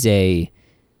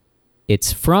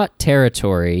fraught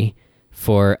territory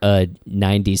for a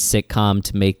 90s sitcom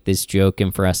to make this joke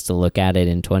and for us to look at it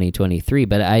in 2023,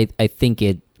 but I think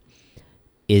it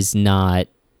is not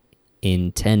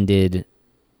intended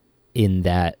in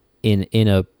that in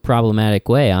a problematic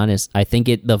way. I think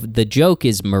the joke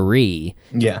is Marie,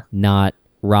 not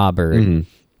Robert.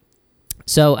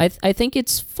 So I think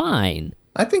it's fine.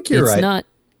 I think you're right.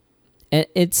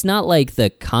 It's not like the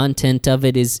content of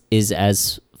it is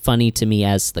as funny to me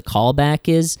as the callback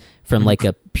is from like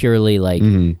a purely like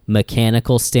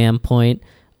mechanical standpoint.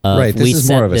 Right, this we is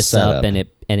set more of a this setup. up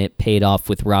and it paid off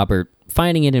with Robert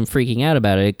finding it and freaking out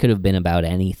about it. It could have been about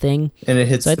anything. And it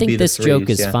hits. So I think this joke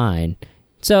is fine.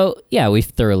 So yeah, we've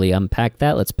thoroughly unpacked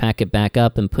that. Let's pack it back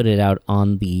up and put it out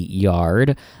on the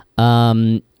yard.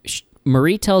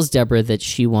 Marie tells Deborah that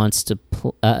she wants to.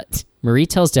 Marie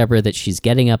tells Deborah that she's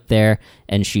getting up there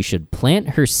and she should plant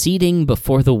her seeding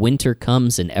before the winter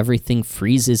comes and everything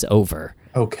freezes over.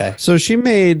 Okay. So she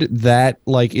made that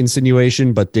like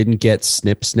insinuation, but didn't get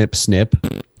snip, snip, snip.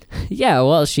 Yeah,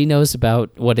 well, she knows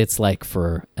about what it's like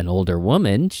for an older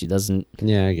woman. She doesn't.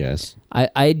 Yeah, I guess.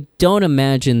 I don't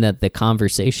imagine that the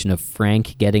conversation of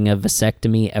Frank getting a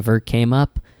vasectomy ever came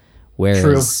up.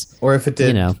 Whereas, true. Or if it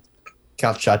did,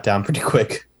 got shot down pretty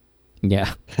quick.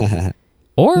 Yeah.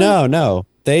 Or no.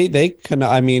 They can.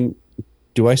 I mean,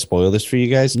 do I spoil this for you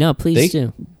guys? No, please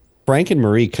do. Frank and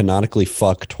Marie canonically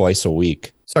fuck twice a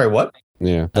week. Sorry, what?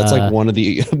 Yeah, that's like one of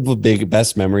the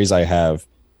best memories I have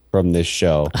from this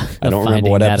show. I don't remember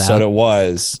what episode it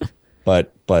was,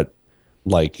 but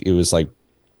like it was like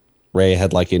Ray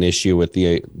had like an issue with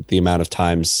the amount of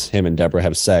times him and Deborah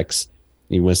have sex.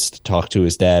 He wants to talk to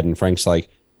his dad, and Frank's like,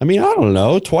 I mean, I don't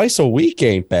know, twice a week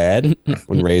ain't bad.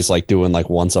 When Ray's like doing like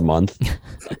once a month,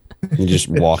 he just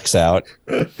walks out.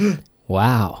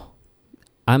 Wow,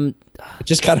 it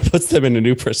just kind of puts them in a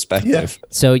new perspective. Yeah.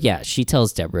 So yeah, she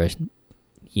tells Deborah,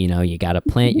 you got to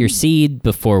plant your seed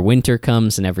before winter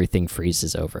comes and everything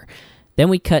freezes over. Then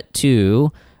we cut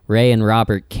to Ray and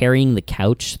Robert carrying the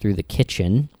couch through the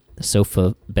kitchen, the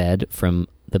sofa bed from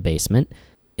the basement.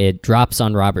 It drops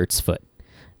on Robert's foot.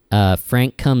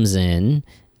 Frank comes in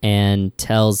and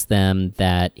tells them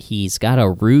that he's got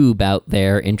a rube out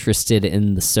there interested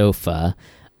in the sofa,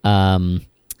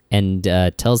 and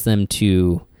tells them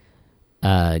to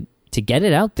get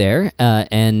it out there.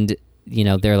 And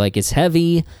they're like, it's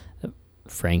heavy.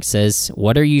 Frank says,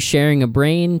 what are you sharing a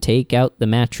brain? Take out the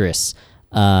mattress.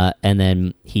 And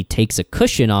then he takes a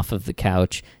cushion off of the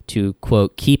couch to,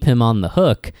 quote, keep him on the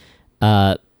hook,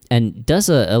 and does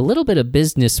a little bit of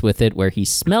business with it where he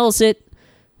smells it,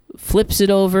 flips it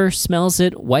over, smells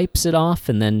it, wipes it off,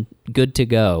 and then good to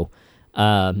go.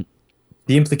 The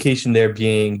implication there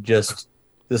being just,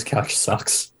 this couch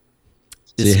sucks.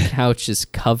 This couch is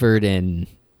covered in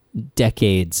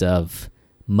decades of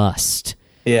must.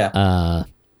 Yeah.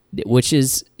 Which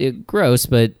is gross,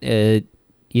 but, the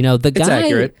guy,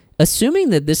 accurate.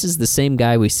 Assuming that this is the same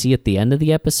guy we see at the end of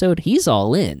the episode, he's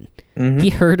all in. Mm-hmm.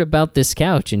 He heard about this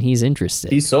couch and he's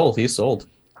interested. He's sold.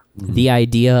 The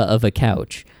idea of a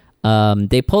couch.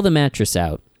 They pull the mattress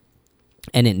out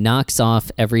and it knocks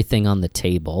off everything on the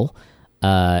table.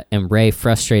 And Ray,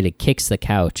 frustrated, kicks the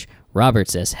couch. Robert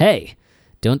says, hey,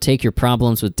 don't take your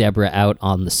problems with Deborah out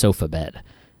on the sofa bed.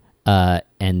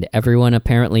 And everyone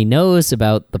apparently knows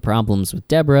about the problems with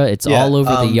Deborah. It's all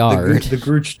over the yard. The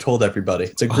Grooch told everybody.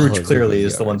 The Grooch clearly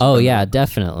is the one. Oh, yeah,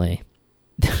 definitely.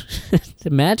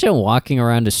 Imagine walking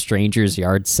around a stranger's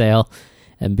yard sale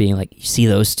and being like, you see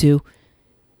those two?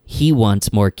 He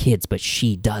wants more kids, but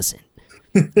she doesn't.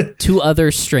 Two other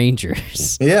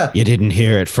strangers. Yeah. You didn't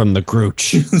hear it from the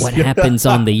Grooch. What happens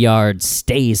on the yard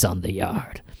stays on the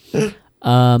yard.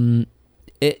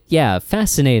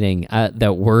 Fascinating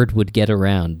that word would get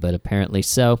around, but apparently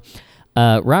so.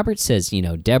 Robert says,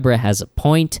 Deborah has a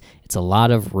point. It's a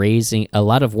lot of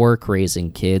work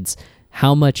raising kids.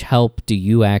 How much help do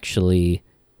you actually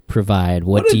provide?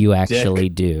 What do you actually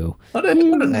do? What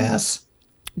an ass.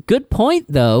 Good point,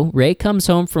 though. Ray comes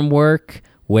home from work.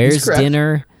 Where's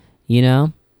dinner?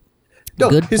 No,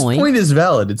 good his point is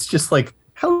valid. It's just like,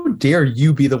 how dare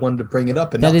you be the one to bring it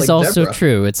up? And that is also Deborah.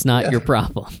 true. It's not your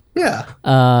problem.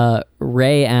 Yeah.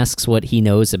 Ray asks what he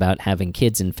knows about having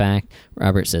kids. In fact,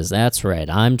 Robert says, that's right.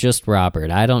 I'm just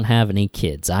Robert. I don't have any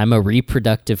kids. I'm a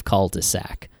reproductive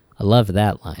cul-de-sac. I love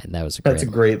that line. That was That's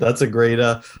great. That's a great.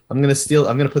 I'm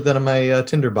gonna put that on my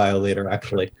Tinder bio later.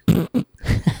 Actually.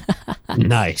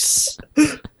 Nice.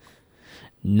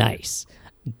 Nice.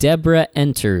 Deborah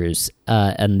enters,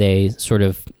 and they sort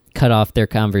of cut off their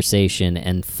conversation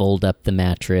and fold up the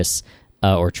mattress,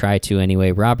 or try to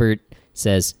anyway. Robert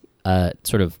says,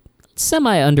 sort of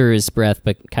semi under his breath,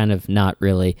 but kind of not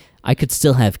really, I could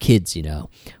still have kids,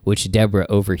 which Deborah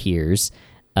overhears,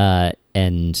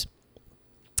 and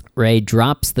Ray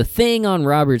drops the thing on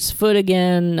Robert's foot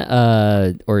again,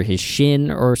 or his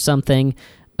shin or something,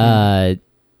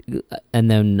 and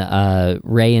then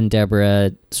Ray and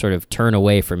Deborah sort of turn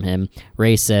away from him.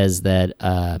 Ray says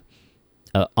that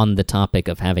on the topic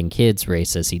of having kids, Ray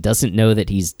says he doesn't know that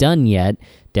he's done yet.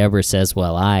 Deborah says,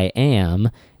 well, I am.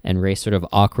 And Ray sort of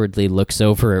awkwardly looks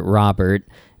over at Robert.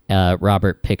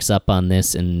 Robert picks up on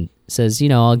this and says,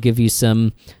 I'll give you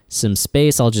some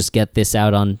space. I'll just get this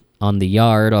out on the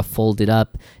yard. I'll fold it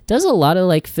up. Does a lot of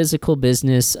like physical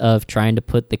business of trying to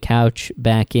put the couch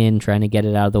back in, trying to get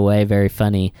it out of the way. Very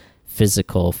funny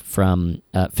physical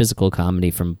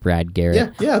comedy from Brad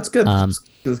Garrett. Yeah, it's good.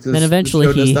 Then eventually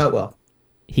the show does that well.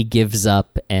 He gives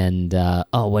up and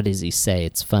what does he say?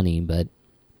 It's funny, but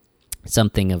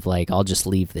something of like, I'll just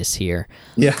leave this here.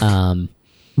 Yeah.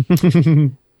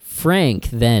 Frank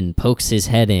then pokes his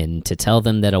head in to tell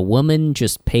them that a woman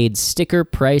just paid sticker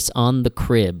price on the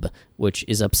crib, which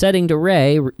is upsetting to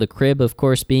Ray. The crib, of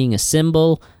course, being a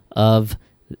symbol of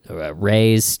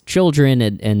Ray's children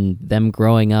and them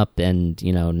growing up and,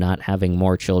 not having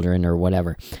more children or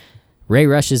whatever. Ray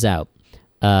rushes out.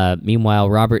 Meanwhile,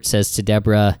 Robert says to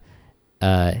Deborah,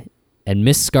 and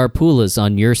Miss Scarpula's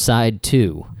on your side,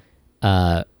 too.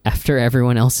 After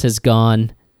everyone else has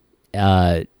gone,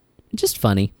 just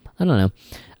funny. I don't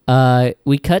know.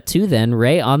 We cut to then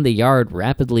Ray on the yard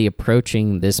rapidly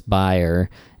approaching this buyer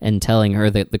and telling her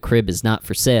that the crib is not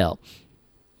for sale.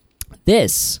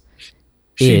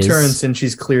 She turns and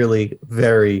she's clearly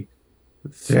very,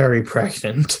 very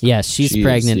pregnant. Yes, she's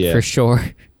pregnant for sure.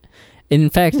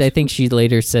 In fact, I think she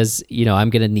later says,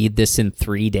 I'm going to need this in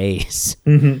 3 days.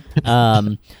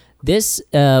 Mm-hmm. This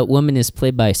woman is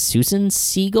played by Susan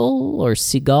Siegel or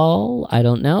Seagal. I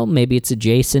don't know. Maybe it's a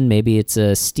Jason. Maybe it's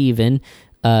a Steven.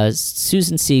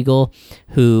 Susan Siegel,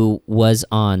 who was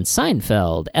on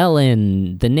Seinfeld,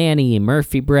 Ellen, The Nanny,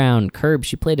 Murphy Brown, Curb.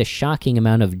 She played a shocking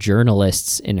amount of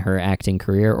journalists in her acting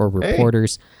career or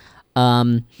reporters.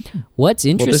 What's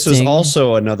interesting... Well, this was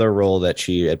also another role that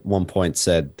she at one point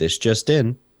said, this just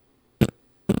in.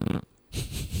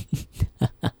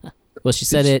 Well, she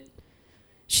said it...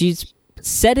 She's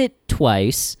said it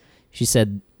twice. She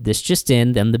said, this just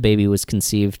in, then the baby was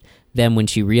conceived. Then when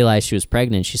she realized she was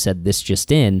pregnant, she said, this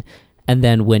just in. And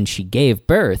then when she gave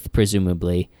birth,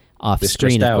 presumably, off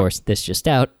screen, of course, this just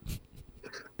out.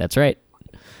 That's right.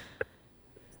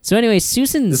 So anyway,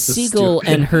 Susan Siegel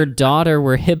and her daughter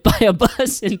were hit by a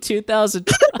bus in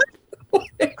 2012.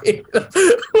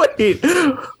 Wait,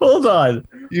 hold on.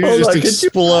 You just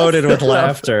exploded with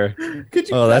laughter.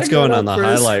 That's going on the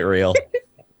highlight reel.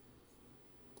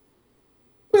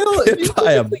 Well, so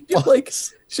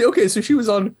she was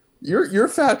on your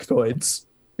factoids.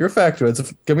 Your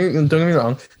factoids. Don't get me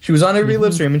wrong. She was on Everybody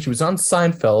Loves Raymond. She was on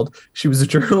Seinfeld. She was a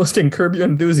journalist in Curb Your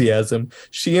Enthusiasm.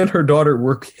 She and her daughter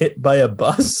were hit by a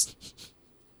bus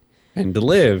and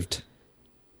lived.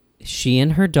 She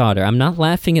and her daughter. I'm not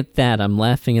laughing at that. I'm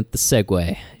laughing at the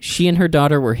segue. She and her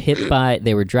daughter were hit by.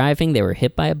 They were driving. They were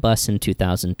hit by a bus in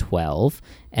 2012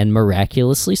 and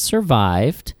miraculously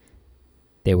survived.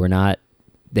 They were not.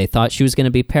 They thought she was going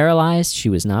to be paralyzed. She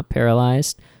was not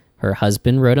paralyzed. Her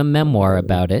husband wrote a memoir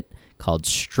about it called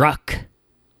Struck.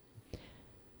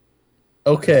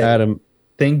 Okay. Adam.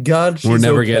 Thank God we're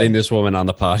never getting this woman on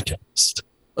the podcast.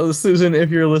 Oh, Susan, if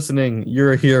you're listening,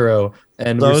 you're a hero.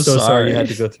 And we're so sorry you had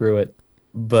to go through it.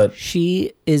 but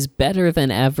she is better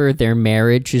than ever. Their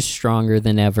marriage is stronger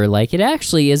than ever. Like, it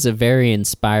actually is a very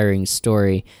inspiring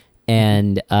story.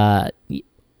 And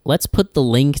let's put the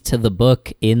link to the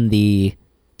book in the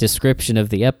description of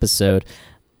the episode,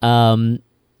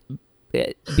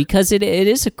 because it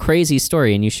is a crazy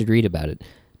story and you should read about it.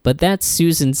 But that's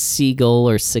Susan Siegel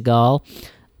or Segal.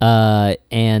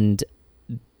 And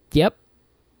yep.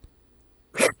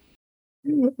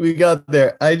 We got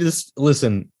there.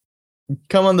 Listen,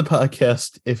 come on the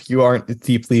podcast if you aren't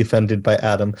deeply offended by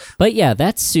Adam. But yeah,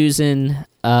 that's Susan.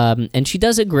 And she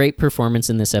does a great performance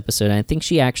in this episode. I think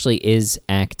she actually is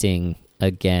acting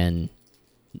again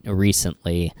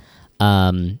recently.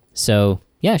 So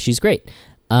yeah, she's great.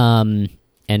 And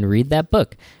read that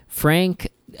book. Frank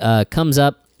comes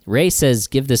up. Ray says,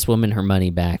 give this woman her money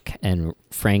back. And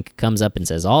Frank comes up and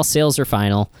says, all sales are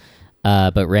final.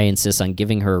 But Ray insists on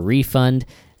giving her a refund.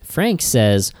 Frank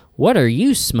says, what are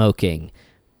you smoking?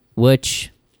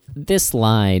 Which, this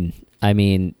line, I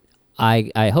mean,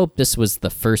 I hope this was the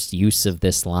first use of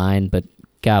this line, but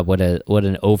God, what an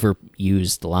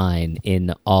overused line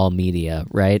in all media,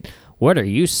 right? What are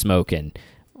you smoking?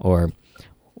 Or,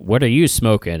 what are you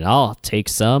smoking? I'll take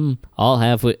some. I'll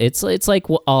have what it's like.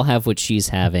 I'll have what she's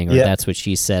having, or that's what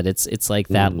she said. It's like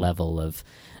that level of.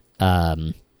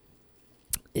 I'm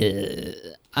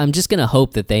just gonna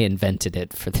hope that they invented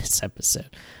it for this episode,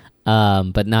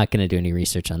 but not gonna do any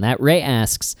research on that. Ray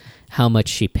asks how much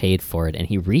she paid for it, and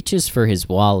he reaches for his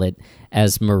wallet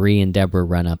as Marie and Deborah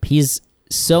run up. He's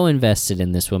so invested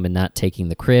in this woman not taking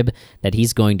the crib that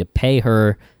he's going to pay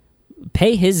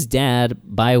his dad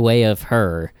by way of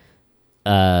her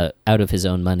out of his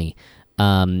own money.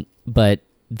 But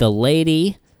the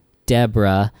lady,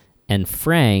 Deborah, and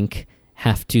Frank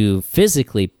have to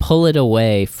physically pull it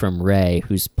away from Ray,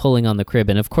 who's pulling on the crib.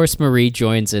 And of course, Marie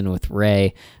joins in with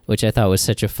Ray, which I thought was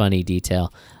such a funny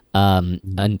detail,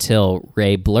 until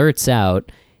Ray blurts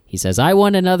out, he says, I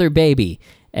want another baby.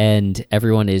 And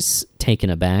everyone is taken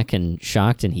aback and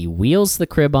shocked, and he wheels the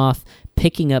crib off,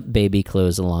 picking up baby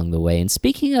clothes along the way. And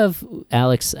speaking of,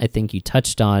 Alex, I think you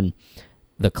touched on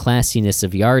the classiness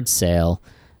of yard sale,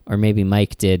 or maybe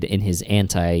Mike did in his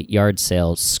anti-yard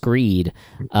sale screed.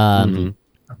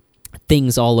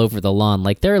 Things all over the lawn.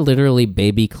 Like, there are literally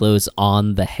baby clothes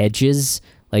on the hedges,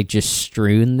 like just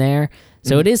strewn there.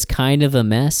 So it is kind of a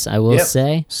mess, I will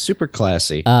say. Super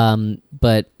classy.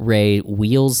 But Ray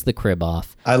wheels the crib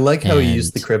off. I like how he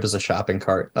used the crib as a shopping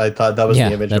cart. I thought that was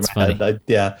the image in my head.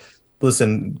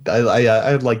 Listen,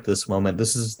 I like this moment.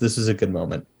 This is a good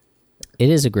moment.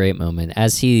 It is a great moment.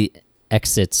 As he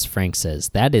exits, Frank says,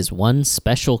 that is one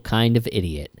special kind of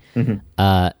idiot. And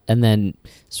then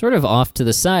sort of off to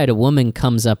the side, a woman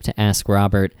comes up to ask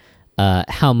Robert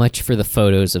how much for the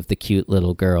photos of the cute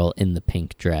little girl in the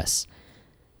pink dress.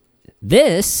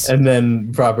 And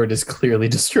then Robert is clearly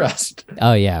distressed.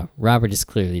 Oh, yeah. Robert is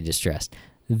clearly distressed.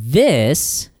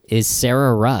 This is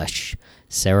Sarah Rush.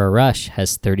 Sarah Rush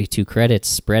has 32 credits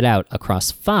spread out across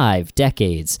 5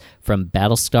 decades, from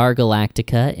Battlestar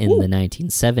Galactica in the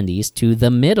 1970s to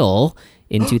The Middle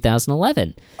in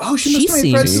 2011. Oh, she must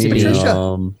be friends with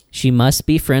Patricia. She must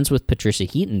be friends with Patricia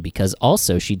Heaton, because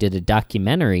also she did a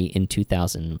documentary in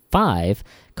 2005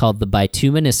 called The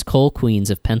Bituminous Coal Queens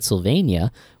of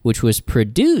Pennsylvania, which was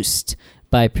produced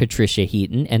by Patricia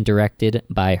Heaton and directed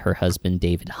by her husband,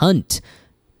 David Hunt.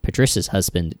 Patricia's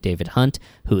husband, David Hunt,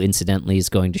 who incidentally is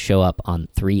going to show up on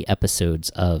 3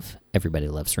 episodes of Everybody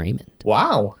Loves Raymond.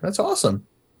 Wow, that's awesome.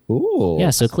 Ooh.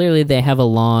 Yeah, so clearly they have a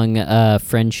long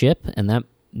friendship, and that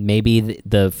maybe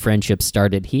the friendship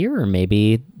started here, or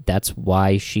maybe that's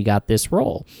why she got this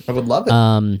role. I would love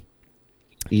it.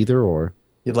 Either or.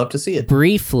 You'd love to see it.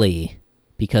 Briefly,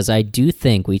 because I do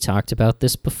think we talked about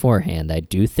this beforehand, I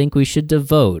do think we should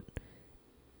devote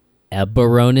a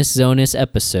Baroness Zonus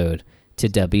episode to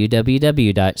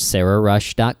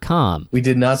www.sarahrush.com. We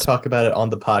did not talk about it on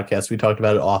the podcast. We talked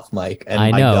about it off mic. And I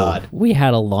know. My God. We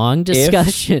had a long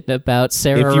discussion about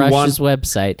Sarah Rush's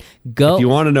website. If you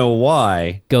want to know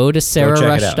why, go to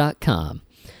sarahrush.com.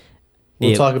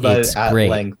 We'll talk about it at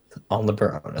length on the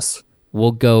Baroness.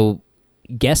 We'll go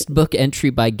guest book entry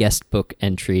by guest book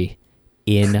entry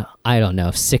in, I don't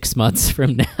know, 6 months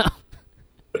from now.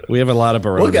 We have a lot of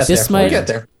Baroness. We'll get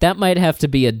there. That might have to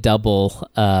be a double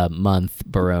month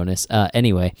Baroness.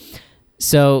 Anyway,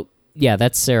 so yeah,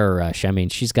 that's Sarah Rush. I mean,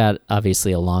 she's got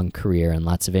obviously a long career and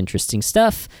lots of interesting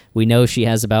stuff. We know she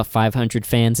has about 500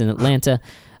 fans in Atlanta.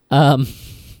 But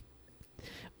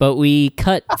we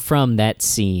cut from that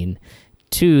scene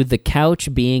to the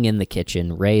couch being in the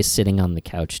kitchen. Ray sitting on the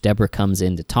couch. Deborah comes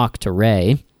in to talk to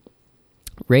Ray.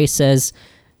 Ray says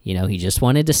He just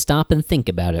wanted to stop and think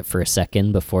about it for a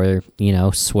second before,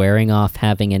 swearing off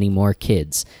having any more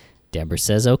kids. Deborah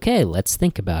says, okay, let's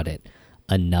think about it.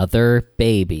 Another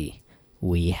baby.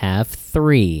 We have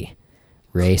 3.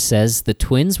 Ray says the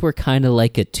twins were kind of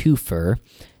like a twofer.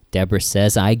 Deborah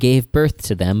says, I gave birth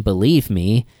to them. Believe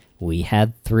me, we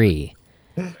had 3.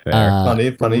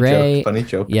 Funny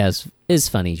joke. Yes, is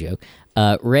funny joke.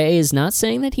 Ray is not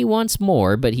saying that he wants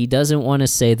more, but he doesn't want to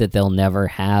say that they'll never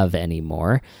have any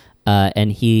more. And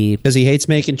because he hates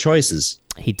making choices.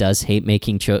 He does hate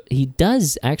making He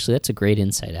does, actually. That's a great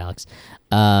insight, Alex.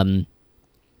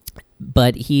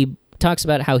 But he talks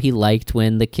about how he liked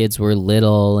when the kids were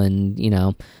little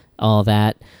and, all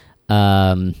that.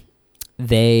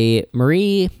 They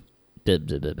liked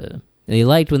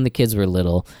when the kids were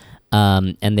little,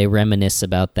 and they reminisce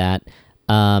about that.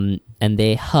 And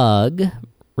they hug.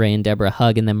 Ray and Deborah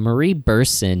hug, and then Marie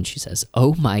bursts in. She says,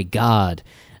 oh, my God.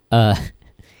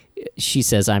 She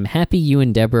says, I'm happy you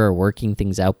and Deborah are working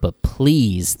things out, but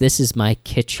please, this is my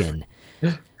kitchen.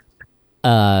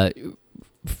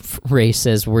 Ray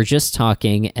says, we're just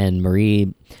talking, and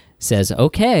Marie says,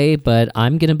 okay, but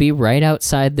I'm going to be right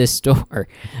outside this door.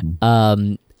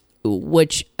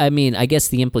 Which, I guess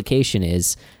the implication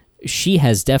is she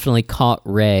has definitely caught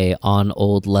Ray on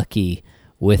Old Lucky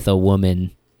with a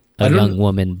young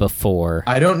woman before.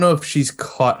 I don't know if she's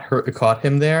caught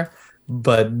him there,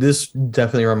 but this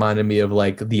definitely reminded me of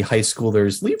like the high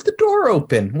schoolers leave the door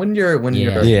open when you're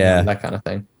that kind of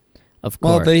thing. Of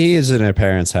course. Well, he is in a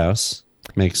parent's house.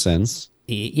 Makes sense.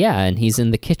 Yeah, and he's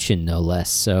in the kitchen no less,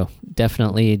 so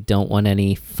definitely don't want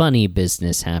any funny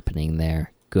business happening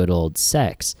there. Good old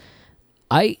sex.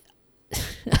 I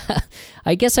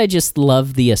guess I just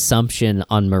love the assumption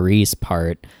on Marie's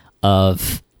part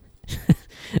of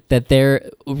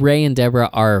that Ray and Deborah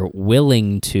are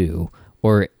willing to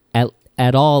or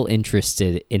at all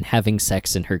interested in having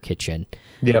sex in her kitchen.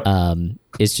 Yep.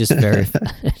 It's just very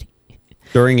funny.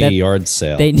 During a yard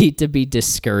sale. They need to be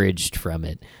discouraged from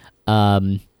it.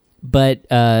 But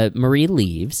Marie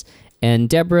leaves, and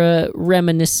Deborah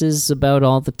reminisces about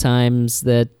all the times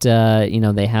that,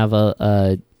 they have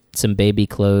some baby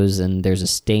clothes and there's a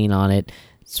stain on it.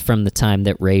 It's from the time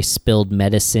that Ray spilled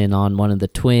medicine on one of the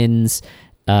twins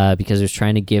because he was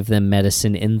trying to give them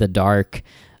medicine in the dark.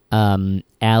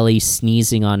 Allie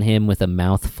sneezing on him with a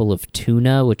mouthful of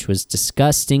tuna, which was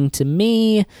disgusting to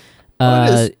me.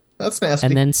 That's nasty.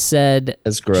 And then said,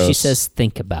 that's gross. She says,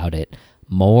 think about it.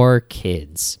 More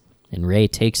kids. And Ray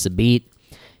takes a beat.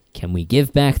 Can we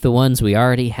give back the ones we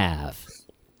already have?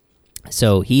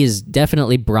 So he is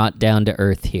definitely brought down to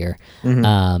earth here.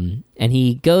 Mm-hmm. And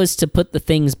he goes to put the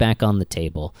things back on the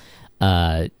table.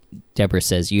 Deborah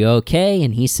says, you okay?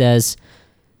 And he says,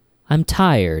 I'm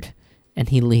tired. And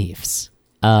he leaves.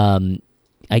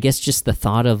 I guess just the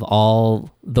thought of all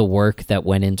the work that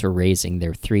went into raising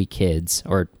their 3 kids,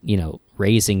 or,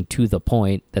 raising to the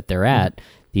point that they're at,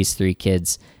 these 3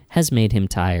 kids, has made him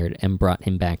tired and brought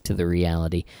him back to the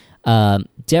reality.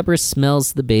 Deborah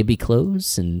smells the baby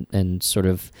clothes and sort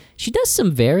of, she does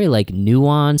some very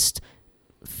nuanced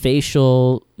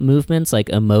facial movements, like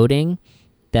emoting,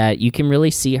 that you can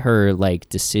really see her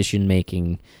decision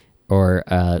making or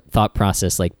thought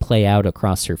process play out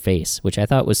across her face, which I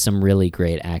thought was some really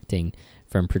great acting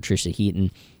from Patricia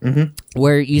Heaton,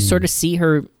 where you sort of see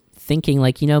her thinking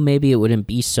maybe it wouldn't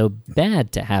be so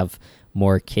bad to have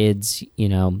more kids,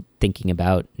 thinking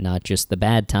about not just the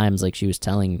bad times like she was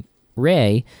telling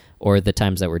Ray or the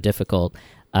times that were difficult,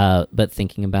 but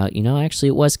thinking about, actually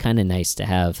it was kind of nice to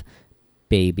have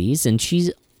babies. And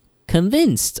she's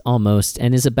convinced almost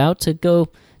and is about to go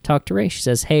talk to Ray. She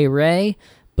says, hey, Ray.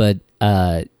 But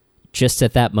just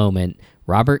at that moment,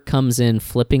 Robert comes in,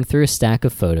 flipping through a stack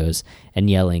of photos and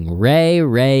yelling,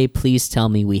 Ray, please tell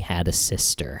me we had a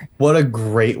sister. What a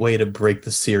great way to break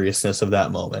the seriousness of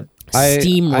that moment.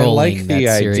 Steamrolling. I like the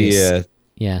idea.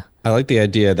 Yeah. I like the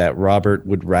idea that Robert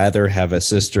would rather have a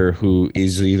sister who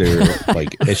is either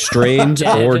estranged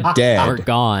or dead or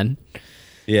gone.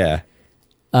 Yeah.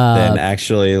 Than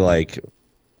actually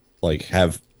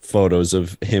have photos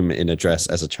of him in a dress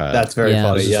as a child. That's very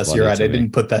funny. Yes, funny you're right. I me.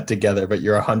 didn't put that together, but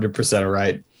you're 100%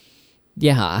 right.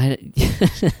 Yeah,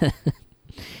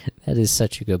 that is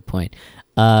such a good point.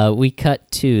 We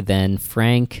cut to then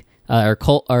Frank,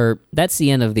 that's the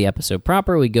end of the episode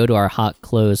proper. We go to our hot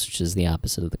close, which is the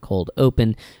opposite of the cold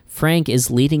open. Frank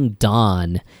is leading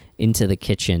Don into the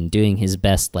kitchen, doing his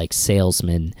best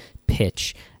salesman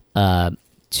pitch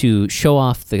to show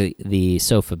off the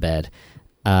sofa bed.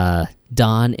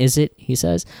 Don, is it? He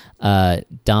says.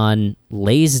 Don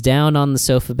lays down on the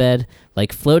sofa bed,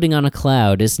 floating on a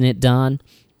cloud, isn't it, Don?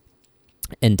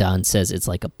 And Don says it's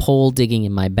like a pole digging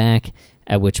in my back,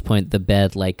 at which point the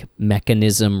bed like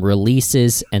mechanism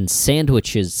releases and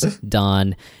sandwiches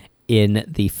Don in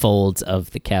the folds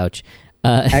of the couch.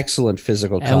 Excellent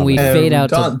physical comedy. And we fade out.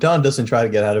 Don doesn't try to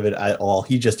get out of it at all.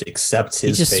 He just accepts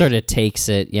his He just fate. sort of takes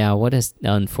it. Yeah, what an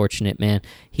unfortunate man.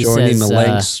 He Joining says,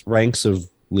 the ranks of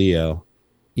Leo.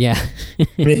 Yeah.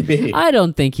 Maybe. I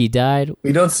don't think he died.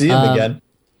 We don't see him again.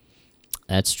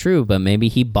 That's true, but maybe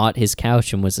he bought his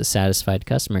couch and was a satisfied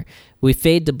customer. We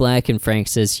fade to black, and Frank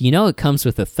says, it comes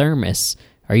with a thermos.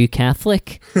 Are you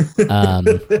Catholic?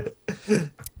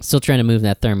 Still trying to move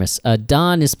that thermos.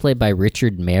 Don is played by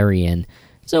Richard Marion.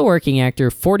 He's a working actor,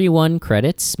 41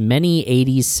 credits, many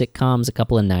 80s sitcoms, a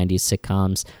couple of 90s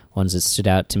sitcoms. Ones that stood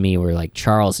out to me were like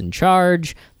Charles in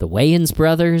Charge, The Wayans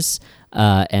Brothers,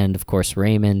 and, of course,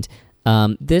 Raymond.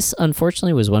 This,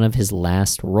 unfortunately, was one of his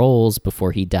last roles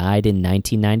before he died in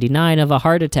 1999 of a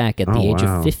heart attack at the age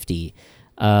of 50.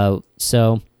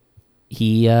 So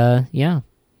he,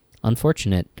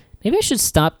 unfortunate. Maybe I should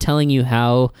stop telling you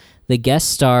how the guest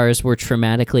stars were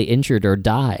traumatically injured or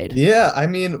died. Yeah, I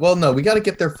mean, well, no, we got to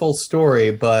get their full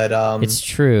story, but it's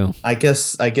true. I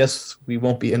guess we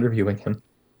won't be interviewing him.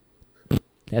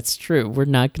 That's true. We're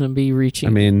not going to be reaching.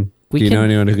 I mean, do you know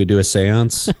anyone who could do a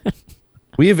seance?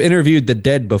 We have interviewed the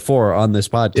dead before on this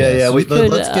podcast. Yeah.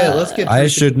 Let's get. I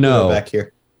should know back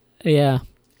here. Yeah.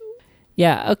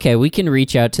 Okay. We can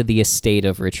reach out to the estate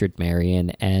of Richard Marion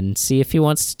and see if he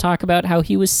wants to talk about how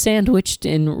he was sandwiched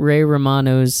in Ray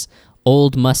Romano's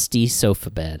old musty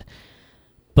sofa bed.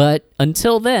 But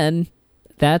until then,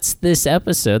 that's this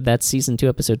episode. That's season 2,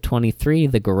 episode 23,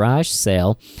 The Garage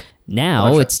Sale.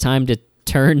 Now it's time to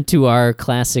turn to our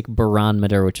classic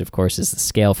barometer, which of course is the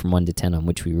scale from 1 to 10 on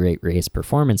which we rate Ray's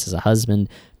performance as a husband,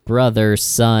 brother,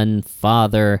 son,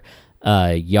 father,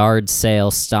 yard sale,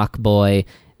 stock boy,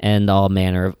 and all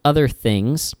manner of other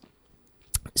things.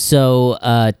 So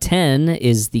 10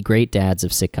 is the great dads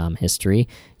of sitcom history.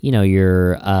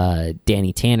 Your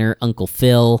Danny Tanner, Uncle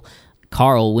Phil,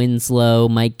 Carl Winslow.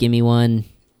 Mike, give me one.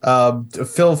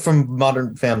 Phil from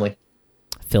Modern Family.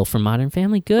 Phil from Modern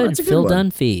Family, good. Phil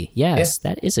Dunphy, yes,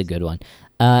 that is a good one.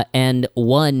 And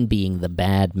 1 being the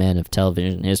bad men of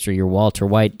television history, your Walter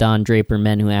White, Don Draper,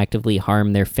 men who actively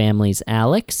harm their families.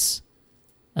 Alex,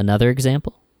 another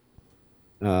example?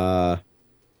 Bad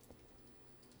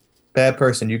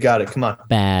person, you got it, come on.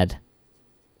 Bad. You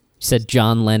said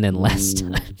John Lennon last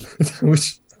time.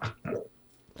 Which?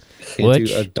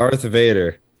 Darth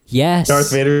Vader. Yes.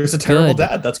 Darth Vader is a terrible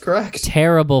dad. That's correct.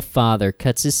 Terrible father.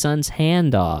 Cuts his son's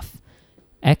hand off.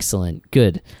 Excellent.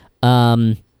 Good.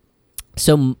 So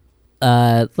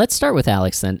let's start with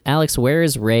Alex then. Alex, where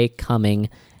is Ray coming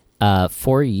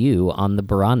for you on the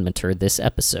barometer this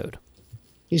episode?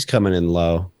 He's coming in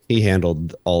low. He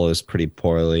handled all this pretty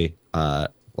poorly. I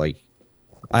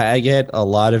get a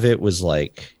lot of it was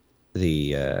like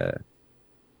the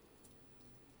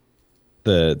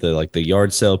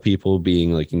yard sale people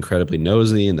being like incredibly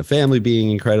nosy and the family being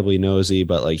incredibly nosy,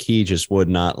 but like he just would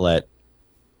not let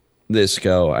this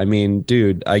go. I mean,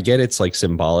 dude, I get it's like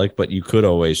symbolic, but you could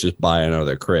always just buy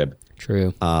another crib.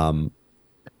 True.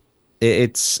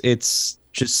 It's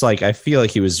just like I feel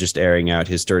like he was just airing out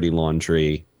his dirty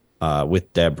laundry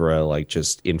with Deborah, like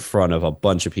just in front of a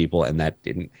bunch of people, and that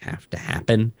didn't have to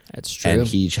happen. That's true. And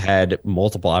he had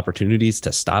multiple opportunities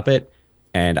to stop it.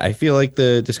 And I feel like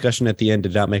the discussion at the end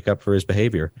did not make up for his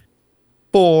behavior.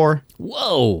 4.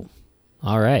 Whoa.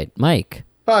 All right, Mike.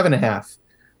 5.5.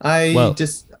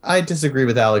 I disagree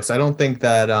with Alex. I don't think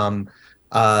that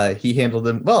he handled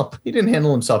them well. He didn't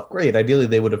handle himself great. Ideally,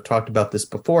 they would have talked about this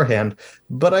beforehand.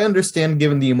 But I understand,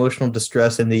 given the emotional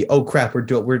distress and the crap,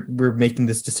 we're making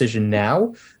this decision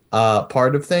now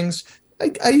part of things.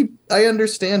 I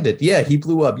understand it. Yeah, he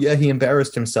blew up. Yeah, he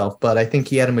embarrassed himself. But I think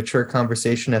he had a mature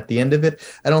conversation at the end of it.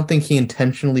 I don't think he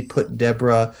intentionally put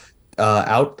Deborah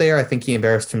out there. I think he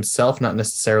embarrassed himself, not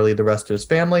necessarily the rest of his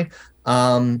family.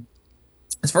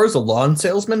 As far as a lawn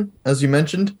salesman, as you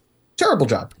mentioned, terrible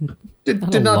job. Did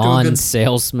not do a good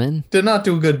salesman. Did not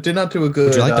do a good.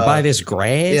 Would you like to buy this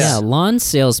grass? Yeah, lawn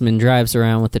salesman drives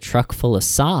around with a truck full of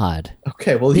sod.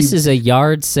 Okay, well, this is a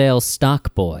yard sale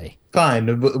stock boy.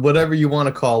 Fine, whatever you want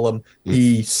to call him,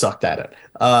 he sucked at it.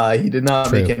 He did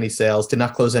not make any sales, did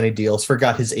not close any deals,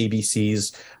 forgot his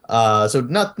ABCs. So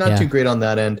not too great on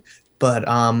that end. But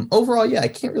overall, yeah, I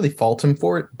can't really fault him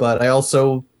for it. But I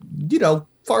also,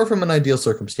 far from an ideal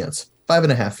circumstance.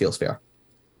 5.5 feels fair.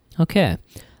 Okay.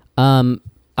 You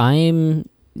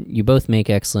both make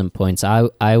excellent points.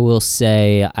 I will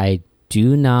say I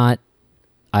want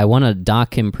to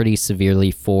dock him pretty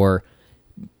severely for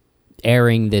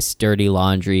airing this dirty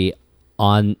laundry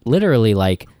on literally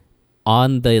like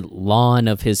on the lawn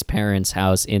of his parents'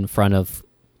 house in front of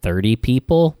 30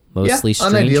 people, mostly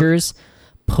strangers,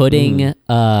 putting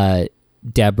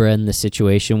Deborah in the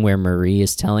situation where Marie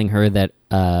is telling her that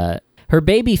her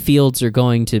baby fields are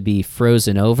going to be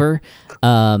frozen over,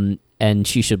 and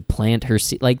she should plant her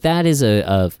seed. Like, that is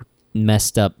a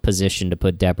messed up position to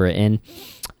put Deborah in.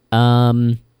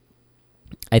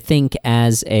 I think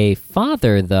as a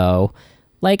father, though,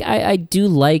 like, I do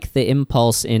like the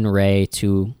impulse in Ray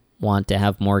to want to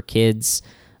have more kids.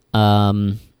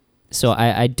 So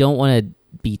I don't want to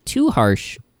be too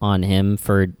harsh on him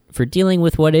for dealing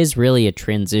with what is really a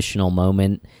transitional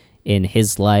moment in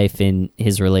his life, in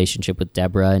his relationship with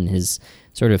Deborah, and his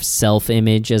sort of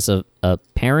self-image as a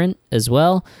parent as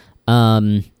well.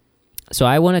 So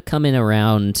I want to come in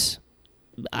around...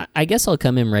 I guess I'll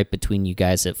come in right between you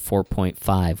guys at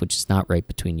 4.5, which is not right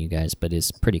between you guys, but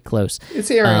is pretty close.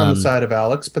 It's erring on the side of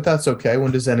Alex, but that's okay.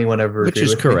 When does anyone ever agree with me? Which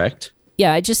is correct.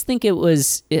 Yeah, I just think it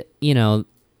was,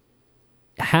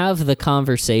 have the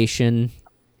conversation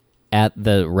at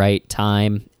the right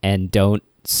time and don't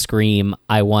scream,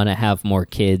 I want to have more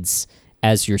kids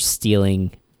as you're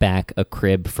stealing back a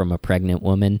crib from a pregnant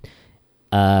woman.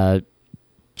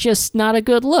 Just not a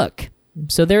good look.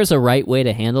 So there's a right way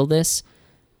to handle this,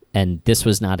 and this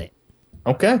was not it.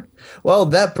 Okay. Well,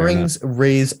 that brings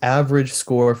Ray's average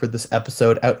score for this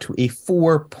episode out to a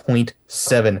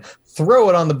 4.7. Throw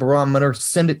it on the barometer,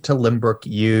 send it to Limbrook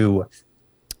U.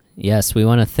 Yes, we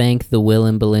want to thank the Will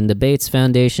and Belinda Bates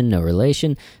Foundation, no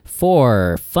relation,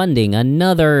 for funding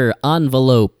another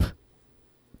envelope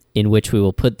in which we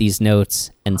will put these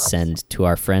notes and send to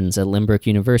our friends at Limbrook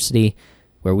University,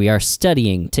 where we are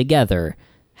studying together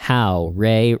how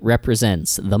Ray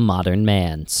represents the modern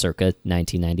man, circa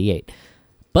 1998.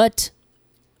 But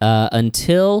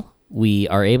until we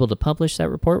are able to publish that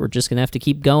report, we're just going to have to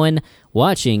keep going,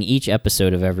 watching each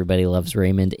episode of Everybody Loves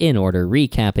Raymond in order,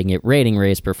 recapping it, rating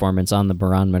Ray's performance on the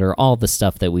barometer, all the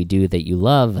stuff that we do that you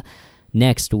love.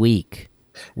 Next week,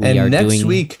 next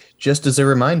week, just as a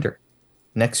reminder,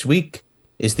 next week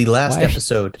is the last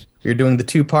episode. We're doing the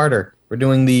two-parter. We're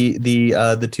doing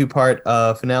the two-part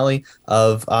finale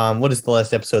of what is the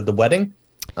last episode? The wedding.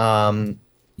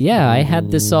 Yeah, I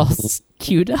had this all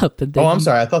queued up. And I'm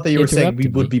sorry. I thought that you were saying we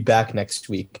would be back next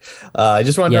week. I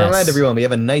just wanted to remind everyone we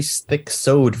have a nice thick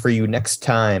sode for you next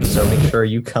time. So make sure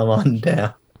you come on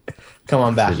down. Come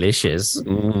on back. Delicious.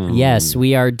 Yes,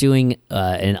 we are doing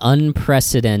an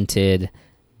unprecedented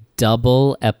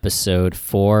double episode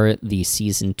for the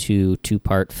season 2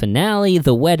 two-part finale,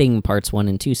 The Wedding, parts 1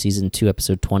 and 2, season 2,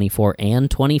 episode 24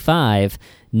 and 25.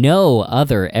 No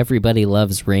other Everybody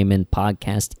Loves Raymond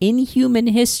podcast in human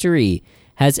history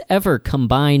has ever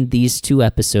combined these two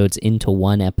episodes into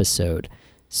one episode.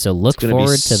 So look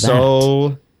forward to that.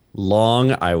 So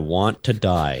long, I want to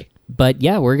die. But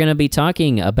yeah, we're going to be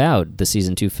talking about the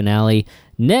season 2 finale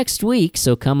next week,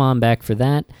 so come on back for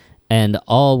that. And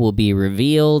all will be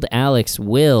revealed. Alex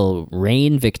will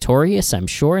reign victorious, I'm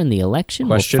sure, in the election.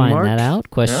 We'll find that out.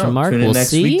 Question mark. We'll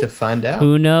next see. Week to find out.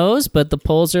 Who knows? But the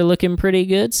polls are looking pretty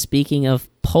good. Speaking of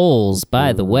polls,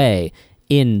 by the way,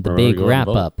 in the big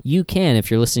wrap-up, you can, if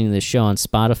you're listening to the show on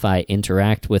Spotify,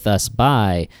 interact with us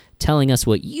by telling us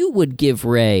what you would give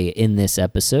Ray in this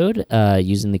episode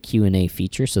using the Q&A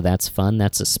feature. So that's fun.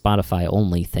 That's a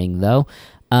Spotify-only thing, though.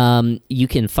 You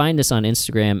can find us on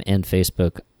Instagram and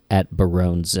Facebook at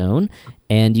Barone Zone,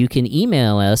 and you can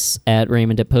email us at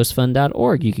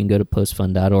raymond@postfund.org. You can go to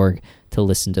postfund.org to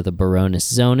listen to the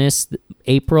Baroness Zonus.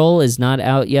 April is not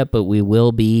out yet, but we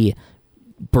will be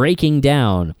breaking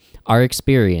down our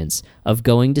experience of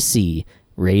going to see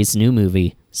Ray's new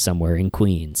movie, Somewhere in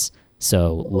Queens.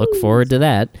 So look forward to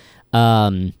that.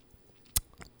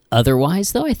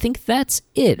 Otherwise, though, I think that's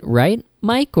it, right,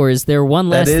 Mike? Or is there one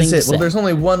last thing to say? That is it. Well, there's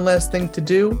only one last thing to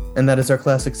do, and that is our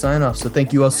classic sign-off. So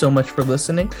thank you all so much for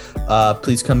listening.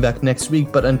 Please come back next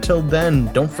week. But until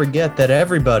then, don't forget that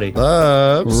everybody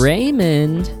loves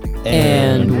Raymond,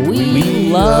 and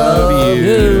we love